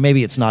 I don't.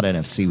 Maybe it's not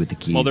NFC with the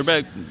keys. Well,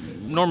 they're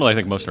normally I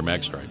think most are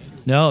MagStripe.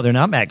 No, they're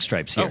not mag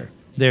stripes here.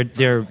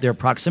 They're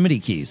proximity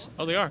keys.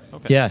 Oh, they are.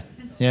 Okay.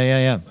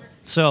 Yeah.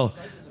 So,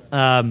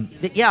 I'm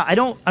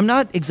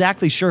not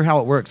exactly sure how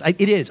it works.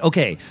 It is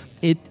okay.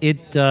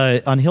 It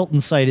on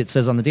Hilton's site it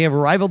says on the day of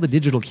arrival the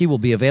digital key will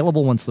be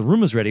available once the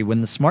room is ready. When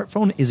the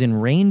smartphone is in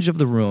range of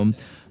the room,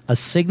 a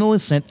signal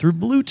is sent through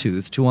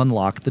Bluetooth to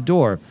unlock the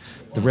door.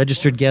 The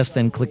registered guest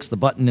then clicks the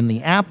button in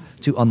the app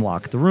to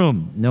unlock the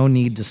room. No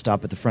need to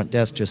stop at the front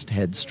desk. Just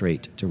head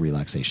straight to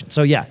relaxation.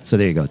 So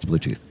there you go. It's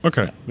Bluetooth.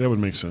 Okay, that would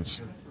make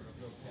sense.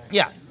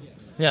 Yeah.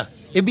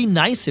 It'd be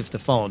nice if the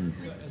phone,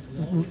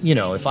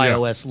 if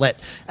iOS let.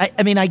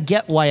 I mean, I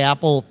get why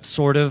Apple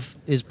sort of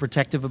is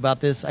protective about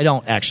this. I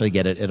don't actually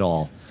get it at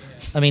all.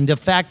 I mean, the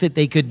fact that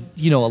they could,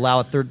 allow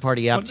a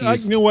third-party app to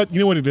use. You know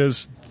what it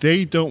is?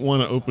 They don't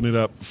want to open it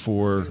up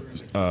for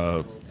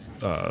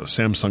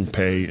Samsung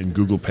Pay and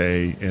Google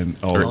Pay and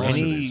all the rest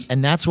of these.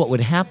 And that's what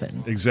would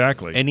happen.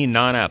 Exactly. Any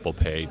non-Apple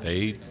Pay,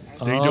 they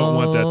don't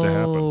want that to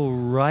happen. Oh,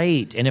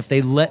 right. And if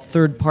they let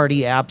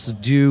third-party apps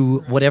do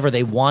whatever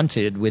they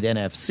wanted with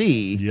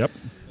NFC. Yep.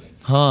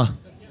 Huh.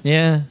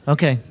 Yeah.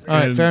 Okay. All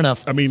right. Fair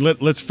enough. I mean,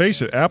 let's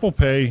face it. Apple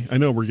Pay. I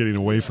know we're getting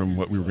away from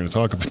what we were going to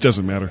talk about. It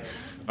doesn't matter.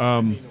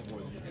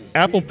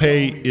 Apple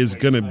Pay is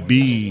going to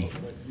be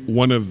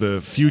one of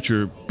the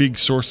future big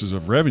sources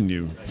of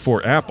revenue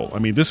for Apple. I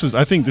mean,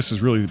 I think this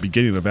is really the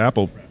beginning of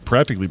Apple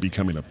practically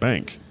becoming a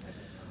bank.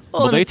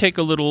 Well, they take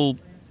a little,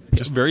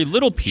 just very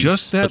little piece,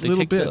 just that but they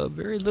little take bit, a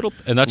very little,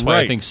 and that's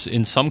why I think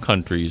in some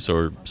countries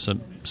or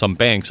some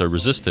banks are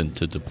resistant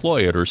to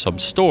deploy it, or some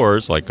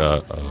stores like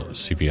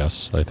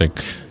CVS, I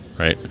think,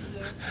 right?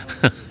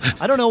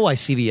 I don't know why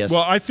CVS.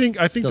 Well, I think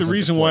the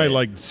reason why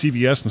like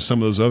CVS and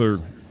some of those other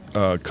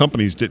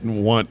companies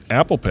didn't want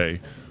Apple Pay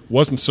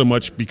wasn't so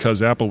much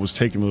because Apple was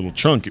taking a little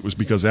chunk. It was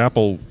because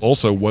Apple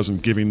also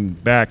wasn't giving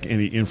back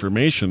any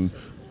information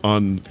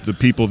on the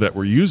people that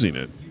were using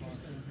it.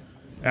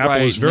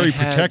 Apple is very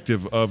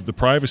protective of the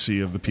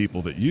privacy of the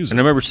people that use it. And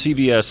I remember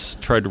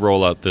CVS tried to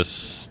roll out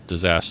this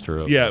disaster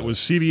of... Yeah, it was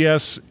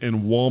CVS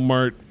and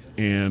Walmart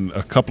and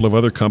a couple of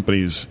other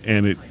companies,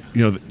 and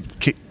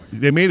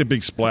they made a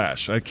big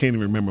splash. I can't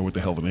even remember what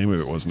the hell the name of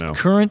it was now.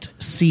 Current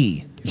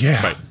C.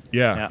 Yeah, right.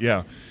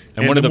 Yeah.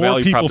 And one of the more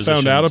value people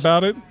found out propositions-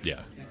 about it, Yeah.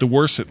 the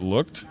worse it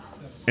looked.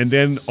 And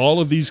then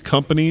all of these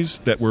companies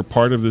that were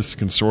part of this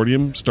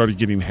consortium started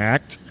getting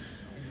hacked.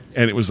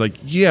 And it was like,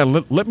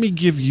 let me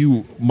give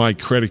you my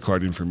credit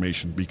card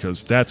information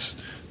because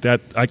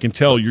that I can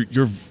tell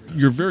you're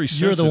very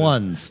sensitive. You're the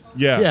ones.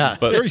 Yeah.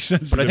 But, very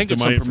sensitive. But I think to in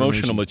my some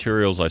promotional information.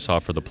 materials I saw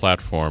for the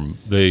platform,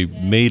 they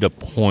made a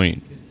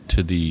point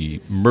to the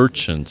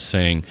merchants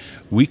saying,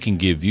 we can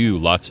give you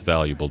lots of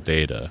valuable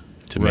data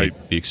to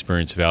make the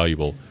experience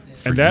valuable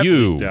for and that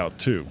you. leaked out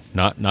too.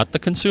 Not the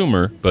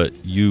consumer, but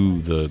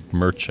you, the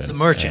merchant. The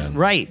merchant, And-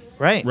 right.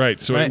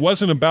 So it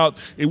wasn't about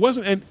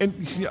and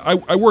you see,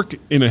 I work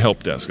in a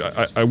help desk.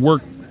 I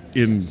work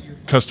in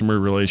customer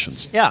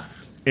relations. Yeah.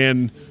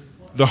 And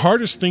the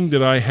hardest thing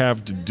that I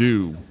have to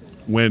do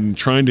when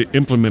trying to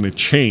implement a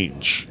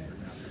change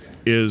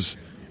is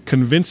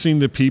convincing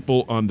the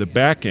people on the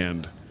back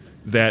end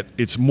that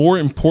it's more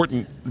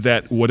important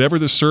that whatever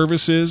the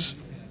service is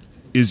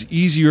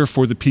easier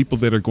for the people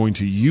that are going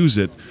to use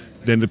it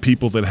than the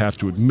people that have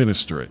to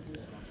administer it.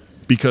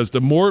 Because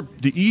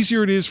the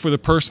easier it is for the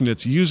person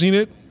that's using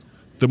it,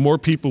 the more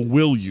people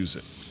will use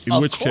it. In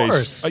Of which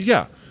course.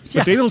 case,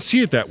 but they don't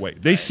see it that way.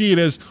 They see it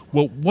as,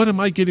 well, what am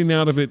I getting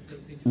out of it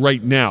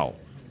right now?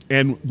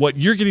 And what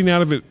you're getting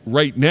out of it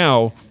right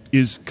now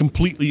is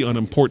completely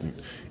unimportant.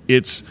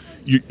 It's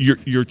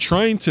you're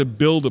trying to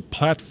build a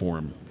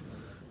platform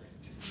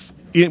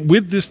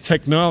with this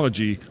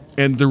technology,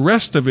 and the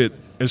rest of it,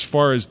 as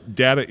far as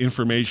data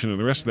information and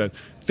the rest of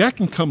that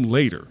can come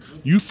later.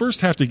 You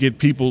first have to get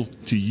people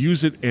to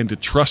use it and to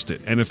trust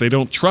it. And if they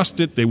don't trust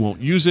it, they won't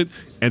use it,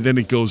 and then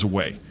it goes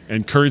away.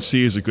 And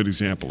Currency is a good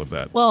example of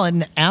that. Well,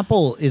 and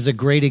Apple is a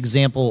great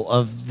example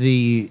of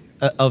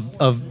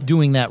of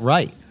doing that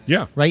right.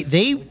 Yeah. Right?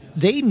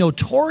 They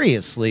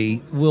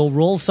notoriously will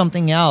roll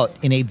something out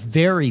in a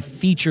very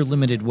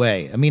feature-limited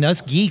way. I mean,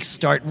 us geeks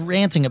start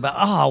ranting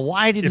about,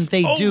 why didn't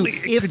they do...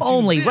 If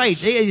only, right.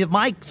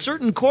 My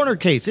certain corner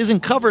case isn't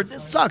covered.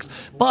 This sucks.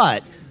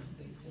 But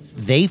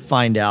they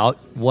find out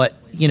what,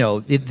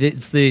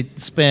 it's the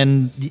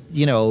spend,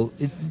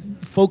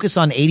 focus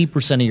on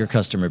 80% of your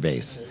customer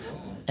base.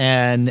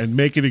 And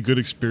make it a good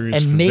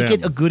experience and for make them.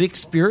 it a good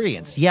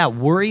experience. Yeah,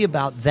 worry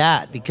about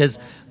that, because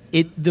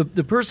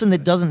the person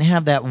that doesn't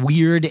have that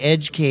weird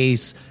edge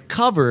case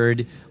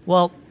covered,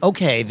 well,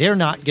 okay, they're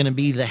not going to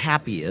be the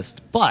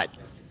happiest, but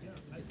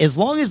as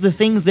long as the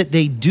things that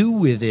they do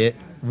with it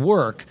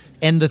work,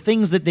 and the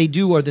things that they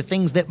do are the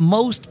things that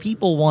most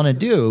people want to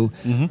do,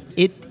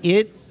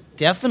 it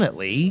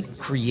definitely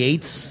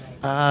creates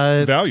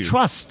value,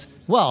 trust.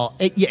 Well,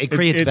 it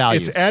creates value.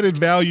 It's added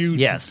value,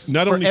 yes,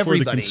 not for only for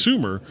everybody. the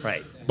consumer,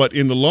 right, but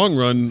in the long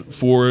run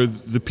for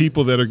the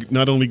people that are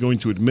not only going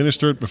to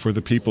administer it, but for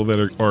the people that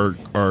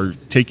are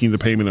taking the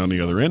payment on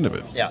the other end of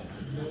it. Yeah.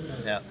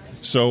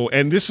 So,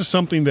 and this is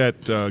something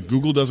that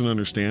Google doesn't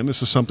understand.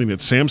 This is something that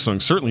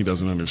Samsung certainly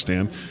doesn't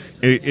understand.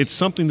 It's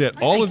something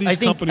that all of these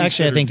companies.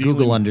 Actually, I think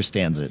Google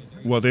understands it.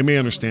 Well, they may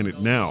understand it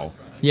now.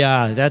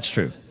 Yeah, that's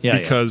true. Yeah,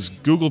 because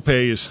Google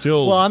Pay is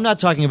still. Well, I'm not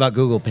talking about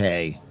Google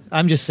Pay.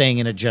 I'm just saying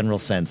in a general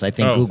sense. I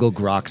think Google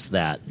groks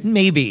that.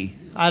 Maybe.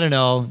 I don't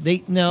know.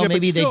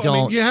 Maybe still, they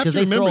don't, because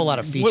they throw a lot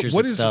of features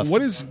and stuff.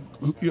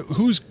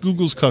 Who's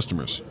Google's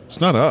customers?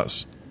 It's not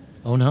us.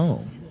 Oh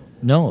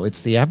no,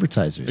 it's the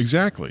advertisers.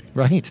 Exactly.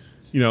 Right.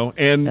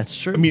 And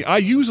that's true. I mean, I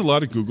use a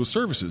lot of Google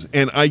services,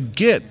 and I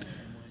get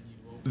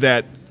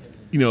that.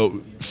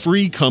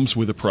 Free comes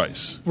with a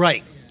price.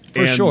 Right.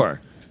 For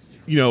sure.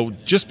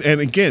 Just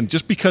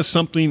because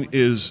something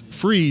is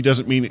free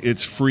doesn't mean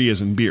it's free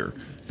as in beer.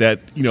 That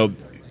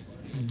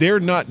they're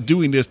not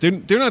doing this.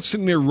 They're not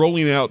sitting there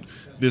rolling out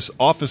this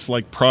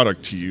Office-like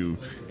product to you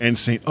and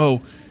saying,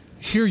 "Oh,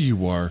 here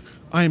you are.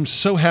 I am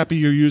so happy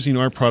you're using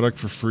our product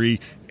for free,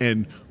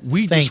 and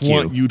we just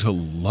want you to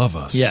love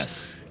us."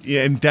 Yes.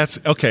 Yeah, and that's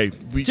okay.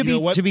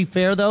 To be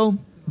fair, though,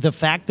 the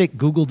fact that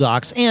Google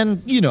Docs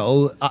and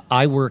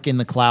I work in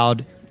the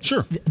cloud.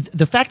 Sure.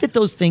 The fact that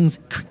those things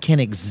can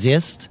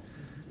exist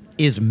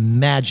is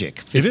magic.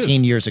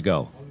 15 years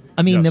ago.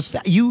 I mean, yes.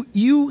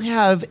 You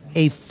have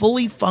a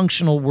fully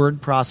functional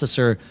word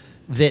processor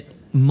that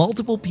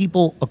multiple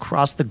people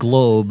across the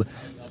globe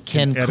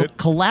can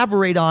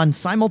collaborate on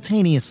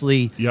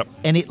simultaneously,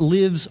 and it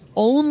lives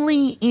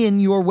only in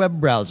your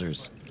web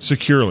browsers.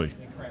 Securely.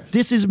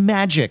 This is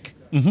magic.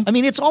 Mm-hmm. I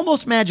mean, it's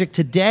almost magic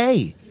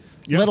today,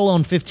 let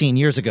alone 15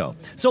 years ago.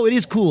 So it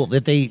is cool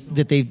that they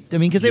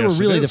because they were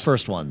really the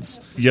first ones.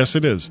 Yes,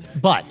 it is.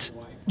 But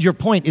your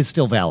point is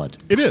still valid.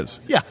 It is.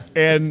 Yeah.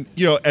 And,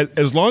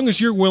 as long as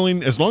you're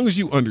willing, as long as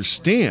you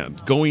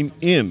understand going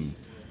in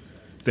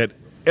that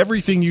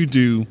everything you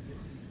do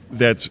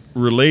that's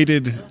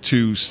related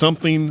to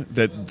something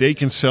that they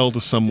can sell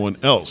to someone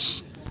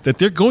else, that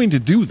they're going to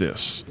do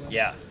this.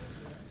 Yeah.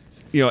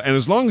 And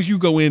as long as you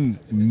go in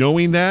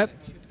knowing that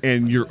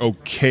and you're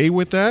okay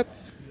with that,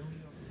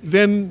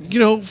 then,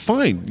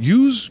 fine.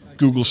 Use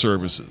Google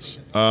services.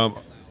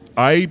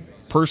 I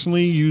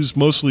personally use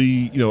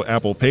mostly,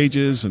 Apple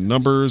Pages and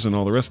Numbers and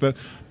all the rest of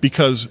that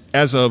because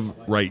as of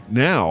right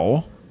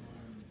now,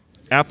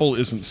 Apple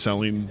isn't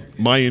selling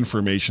my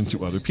information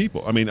to other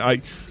people. I mean,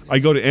 I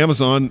go to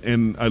Amazon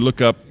and I look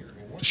up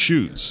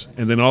shoes,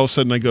 and then all of a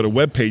sudden I go to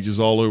web pages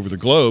all over the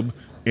globe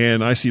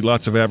and I see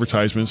lots of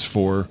advertisements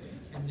for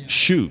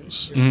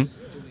shoes. Mm-hmm.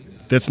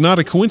 That's not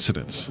a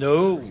coincidence.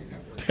 No.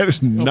 That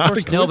is not a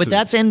coincidence. No, but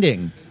that's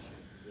ending.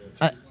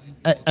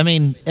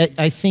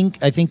 I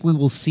think we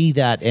will see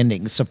that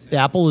ending. So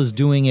Apple is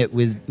doing it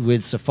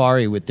with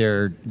Safari with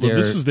their. Well,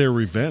 this is their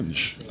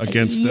revenge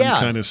against them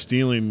kind of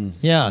stealing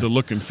the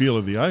look and feel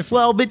of the iPhone.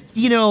 Well, but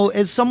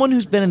as someone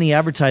who's been in the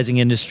advertising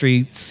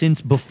industry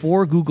since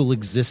before Google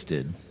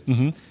existed,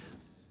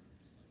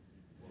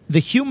 the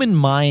human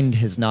mind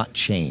has not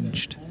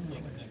changed.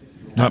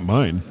 Not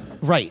mine.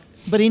 Right.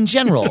 But in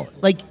general,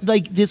 like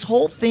this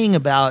whole thing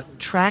about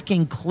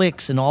tracking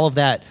clicks and all of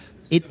that,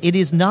 it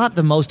is not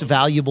the most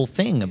valuable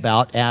thing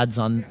about ads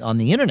on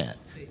the internet.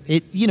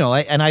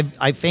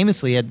 I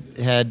famously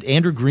had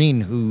Andrew Green,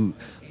 who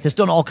has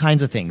done all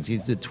kinds of things.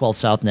 He's at 12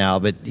 South now,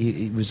 but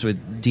he was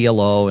with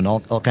DLO and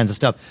all kinds of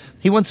stuff.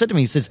 He once said to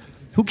me, he says,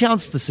 "Who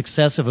counts the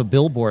success of a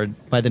billboard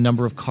by the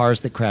number of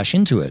cars that crash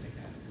into it?"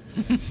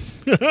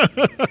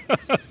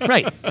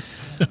 Right.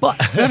 But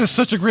that is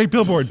such a great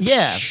billboard.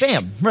 Yeah,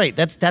 bam. Right.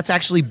 That's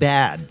actually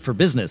bad for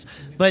business.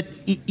 But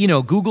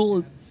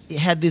Google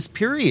had this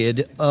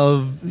period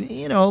of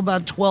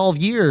about 12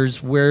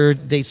 years where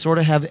they sort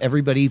of have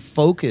everybody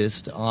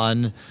focused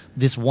on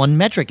this one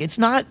metric. It's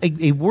not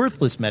a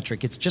worthless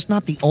metric. It's just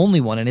not the only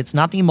one, and it's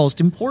not the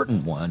most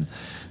important one.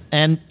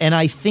 And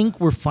I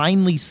think we're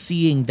finally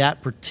seeing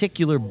that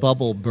particular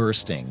bubble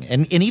bursting.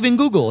 And even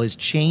Google is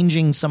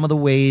changing some of the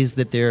ways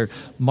that they're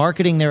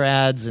marketing their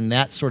ads and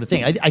that sort of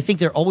thing. I think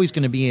they're always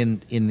going to be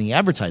in the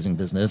advertising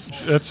business.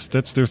 That's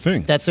their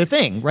thing. That's their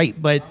thing, right.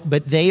 But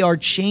they are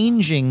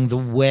changing the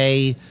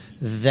way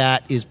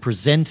that is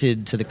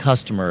presented to the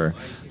customer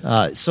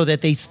so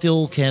that they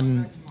still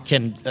can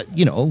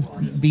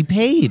be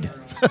paid.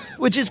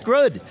 which is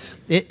good.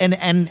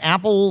 And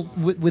Apple,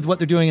 with what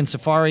they're doing in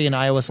Safari and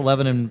iOS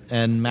 11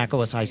 and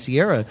macOS High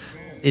Sierra,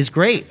 is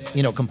great.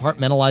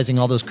 Compartmentalizing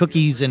all those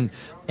cookies and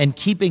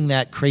keeping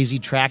that crazy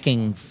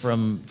tracking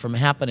from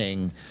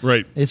happening.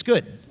 Right. It's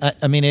good.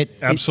 I mean,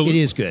 Absolutely.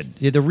 it is good.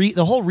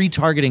 The whole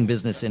retargeting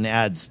business in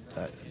ads,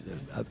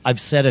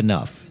 I've said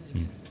enough.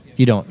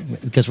 You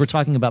don't, because we're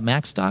talking about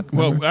Mac stock.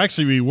 Remember? Well,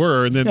 actually, we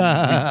were, and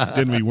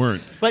then we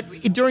weren't. But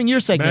during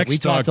your segment, Mac we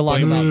talked a lot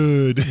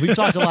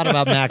stock,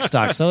 about Mac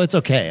stock, so it's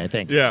okay, I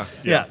think. Yeah.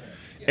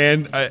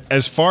 And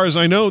as far as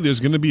I know, there's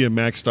going to be a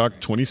Mac stock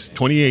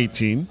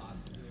 2018.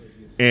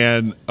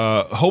 And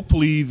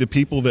hopefully the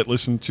people that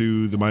listen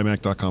to the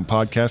MyMac.com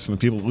podcast and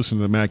the people that listen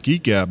to the Mac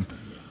Geek Gab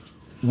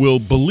will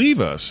believe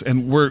us.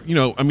 And we're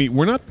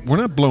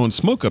not blowing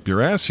smoke up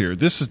your ass here.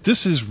 This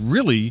is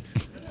really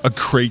a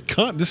great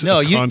concert. This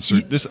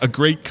is a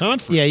great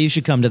conference. Yeah, you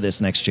should come to this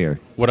next year.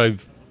 What I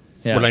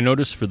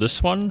noticed for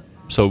this one,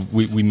 so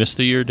we missed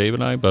a year, Dave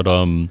and I, but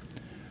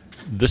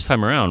this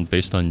time around,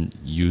 based on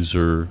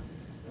user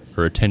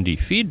or attendee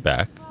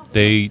feedback,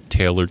 they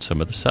tailored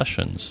some of the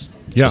sessions.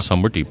 Yeah. So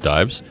some were deep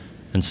dives,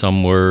 and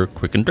some were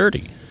quick and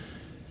dirty.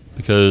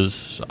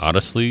 Because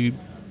honestly,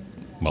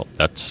 well,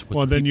 that's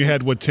what then you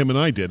had what Tim and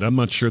I did. I'm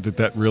not sure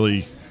that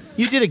really.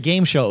 You did a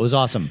game show. It was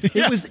awesome.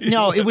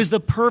 It was the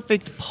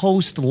perfect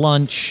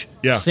post-lunch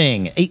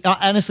thing.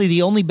 Honestly,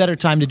 the only better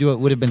time to do it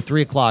would have been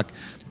 3:00,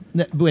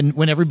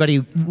 when everybody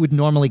would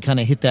normally kind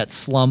of hit that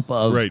slump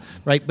of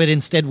right. But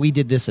instead, we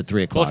did this at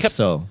 3:00. Well,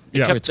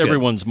 it kept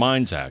everyone's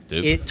minds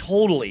active. It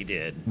totally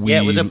did.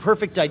 It was a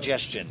perfect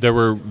digestion. There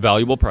were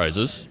valuable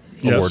prizes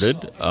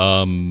awarded.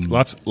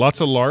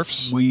 Lots of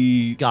larfs.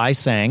 Guy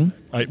sang.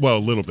 A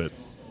little bit.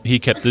 He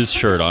kept his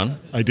shirt on.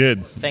 I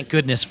did. Thank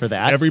goodness for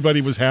that.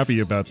 Everybody was happy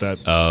about that.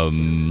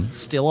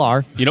 Still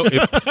are.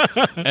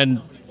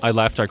 And I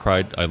laughed, I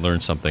cried, I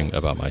learned something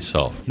about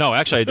myself. No,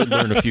 actually, I did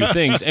learn a few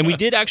things. And we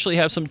did actually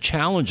have some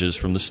challenges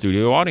from the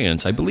studio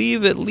audience. I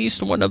believe at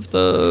least one of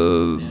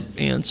the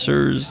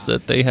answers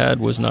that they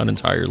had was not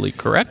entirely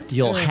correct.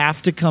 You'll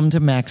have to come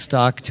to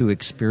MacStock to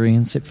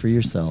experience it for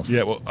yourself.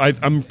 Yeah, well,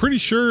 I'm pretty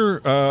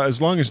sure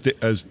as long as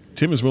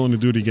Tim is willing to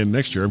do it again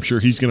next year, I'm sure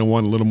he's going to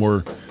want a little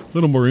more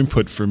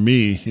input from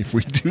me if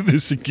we do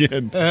this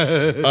again.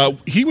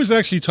 He was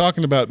actually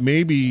talking about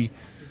maybe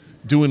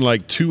doing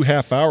like 2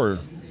 half-hour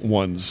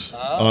ones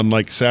on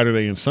like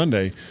Saturday and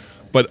Sunday,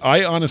 but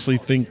I honestly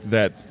think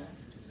that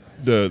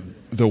the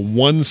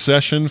one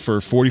session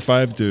for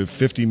 45 to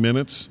 50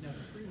 minutes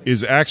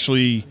is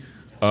actually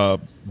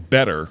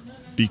better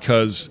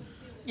because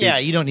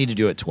you don't need to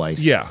do it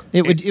twice. Yeah,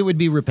 it would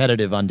be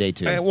repetitive on day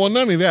 2. Well,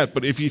 not only that,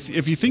 but if you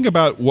think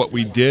about what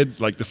we did,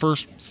 like the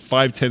first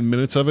 5-10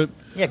 minutes of it.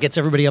 Yeah, it gets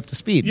everybody up to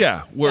speed.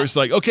 Yeah, where it's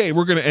like, okay,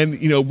 we're gonna, and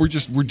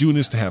we're doing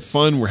this to have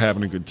fun. We're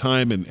having a good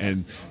time,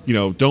 and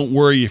don't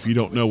worry if you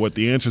don't know what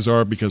the answers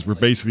are because we're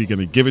basically going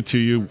to give it to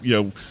you.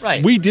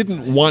 Right. We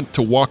didn't want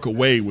to walk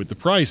away with the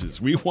prizes.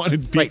 We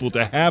wanted people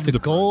to have the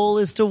goal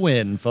is to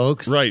win,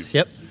 folks. Right.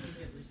 Yep.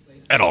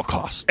 At all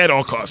costs. At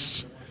all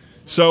costs.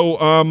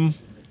 So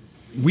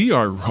we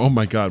are. Oh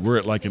my God, we're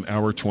at like an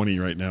hour 20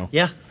 right now.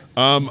 Yeah.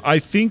 I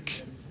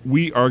think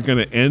we are going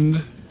to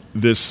end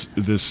this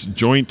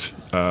joint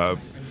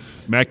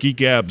Mac Geek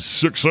Gab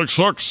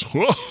 666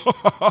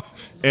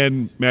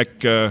 and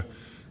Mac My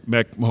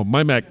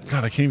Mac.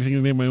 God, I can't even think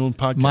of the name of my own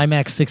podcast. My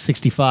Mac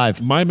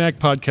 665. My Mac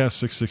Podcast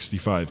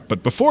 665.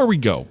 But before we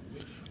go,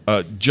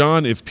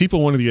 John, if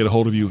people wanted to get a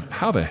hold of you,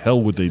 how the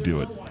hell would they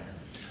do it?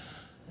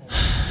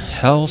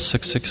 Hell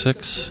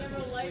 666.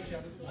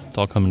 It's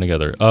all coming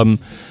together. I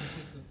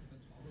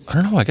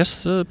don't know. I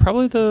guess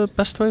probably the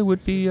best way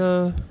would be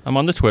I'm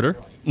on the Twitter,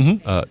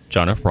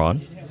 John F.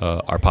 Braun.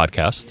 Our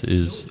podcast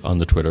is on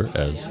the Twitter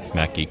as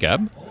Mac Geek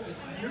Gab.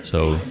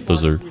 So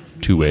those are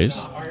 2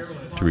 ways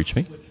to reach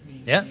me.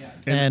 Yeah.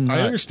 And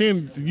I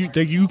understand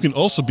that you can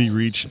also be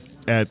reached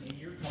at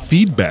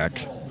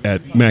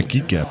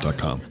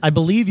feedback@macgeekgab.com. I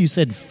believe you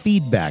said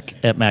feedback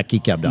at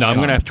macgeekgab.com. No, I'm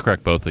going to have to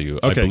correct both of you.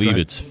 Okay, I believe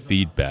it's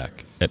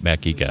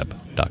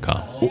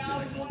feedback@macgeekgab.com.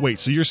 Wait,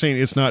 so you're saying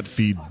it's not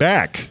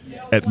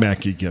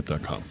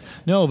feedback@macgeekgab.com?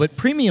 No, but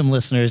premium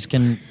listeners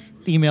can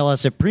email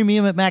us at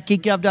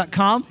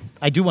premium@macgeekgab.com.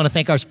 I do want to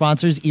thank our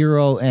sponsors,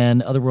 Eero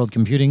and Otherworld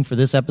Computing, for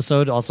this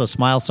episode. Also,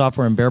 Smile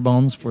Software and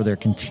Barebones for their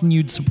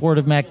continued support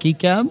of Mac Geek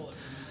Gab.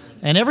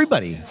 And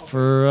everybody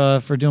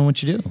for doing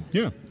what you do.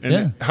 Yeah.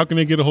 And how can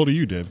they get a hold of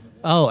you, Dave?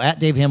 Oh, at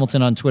Dave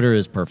Hamilton on Twitter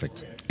is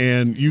perfect.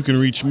 And you can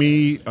reach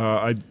me.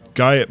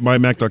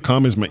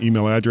 Guy@mymac.com is my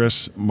email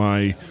address.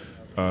 My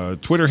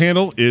Twitter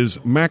handle is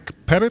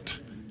MacPettit.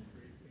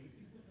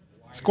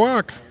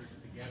 Squawk.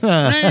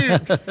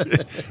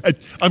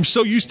 I'm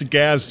so used to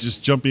Gaz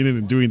just jumping in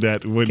and doing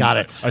that. When Got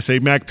it. I say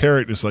Mac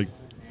Parrot, it's like,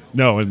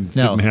 no, and it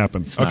didn't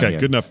happen. Okay,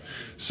 good enough.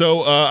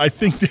 So I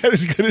think that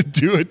is going to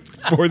do it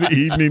for the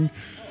evening.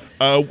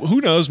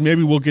 Who knows?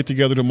 Maybe we'll get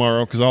together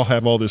tomorrow because I'll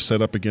have all this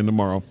set up again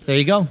tomorrow. There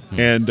you go.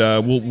 And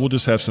we'll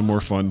just have some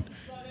more fun.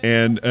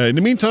 And in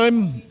the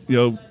meantime,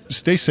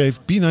 stay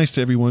safe, be nice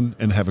to everyone,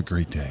 and have a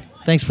great day.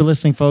 Thanks for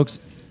listening, folks.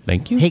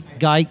 Thank you. Hey,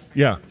 Guy,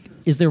 Yeah.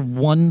 is there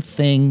one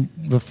thing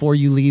before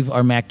you leave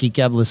our Mac Geek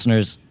Gab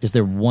listeners? Is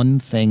there one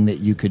thing that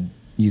you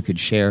could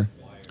share?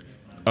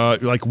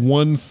 Like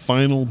one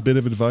final bit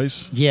of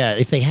advice? Yeah,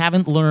 if they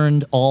haven't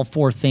learned all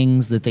 4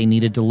 things that they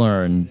needed to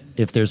learn,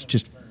 if there's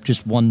just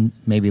one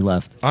maybe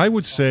left. I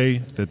would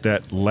say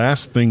that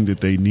last thing that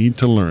they need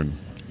to learn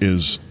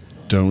is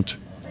don't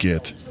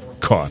get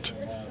caught.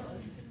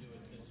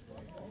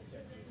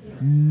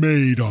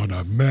 Made on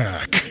a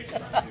Mac.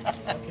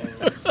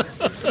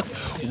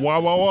 Wah,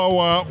 wah, wah,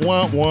 wah,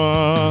 wah,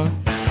 wah.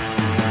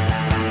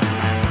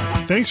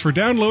 Thanks for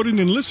downloading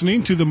and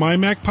listening to the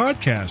MyMac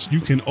Podcast. You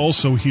can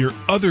also hear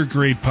other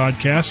great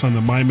podcasts on the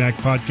MyMac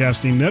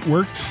Podcasting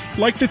Network,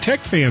 like the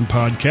Tech Fan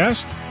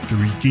Podcast,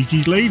 3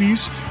 Geeky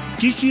Ladies,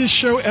 Geekiest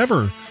Show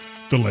Ever,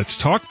 the Let's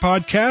Talk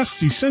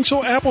Podcast,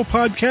 Essential Apple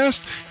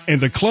Podcast, and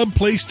the Club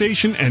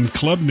PlayStation and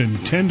Club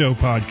Nintendo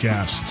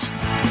Podcasts.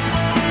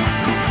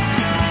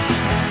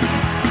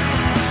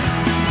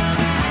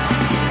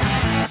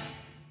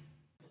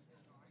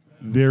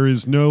 There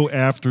is no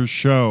after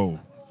show.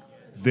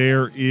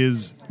 There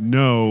is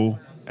no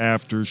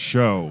after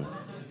show.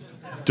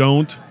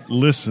 Don't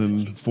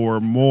listen for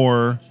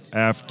more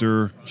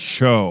after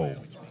show.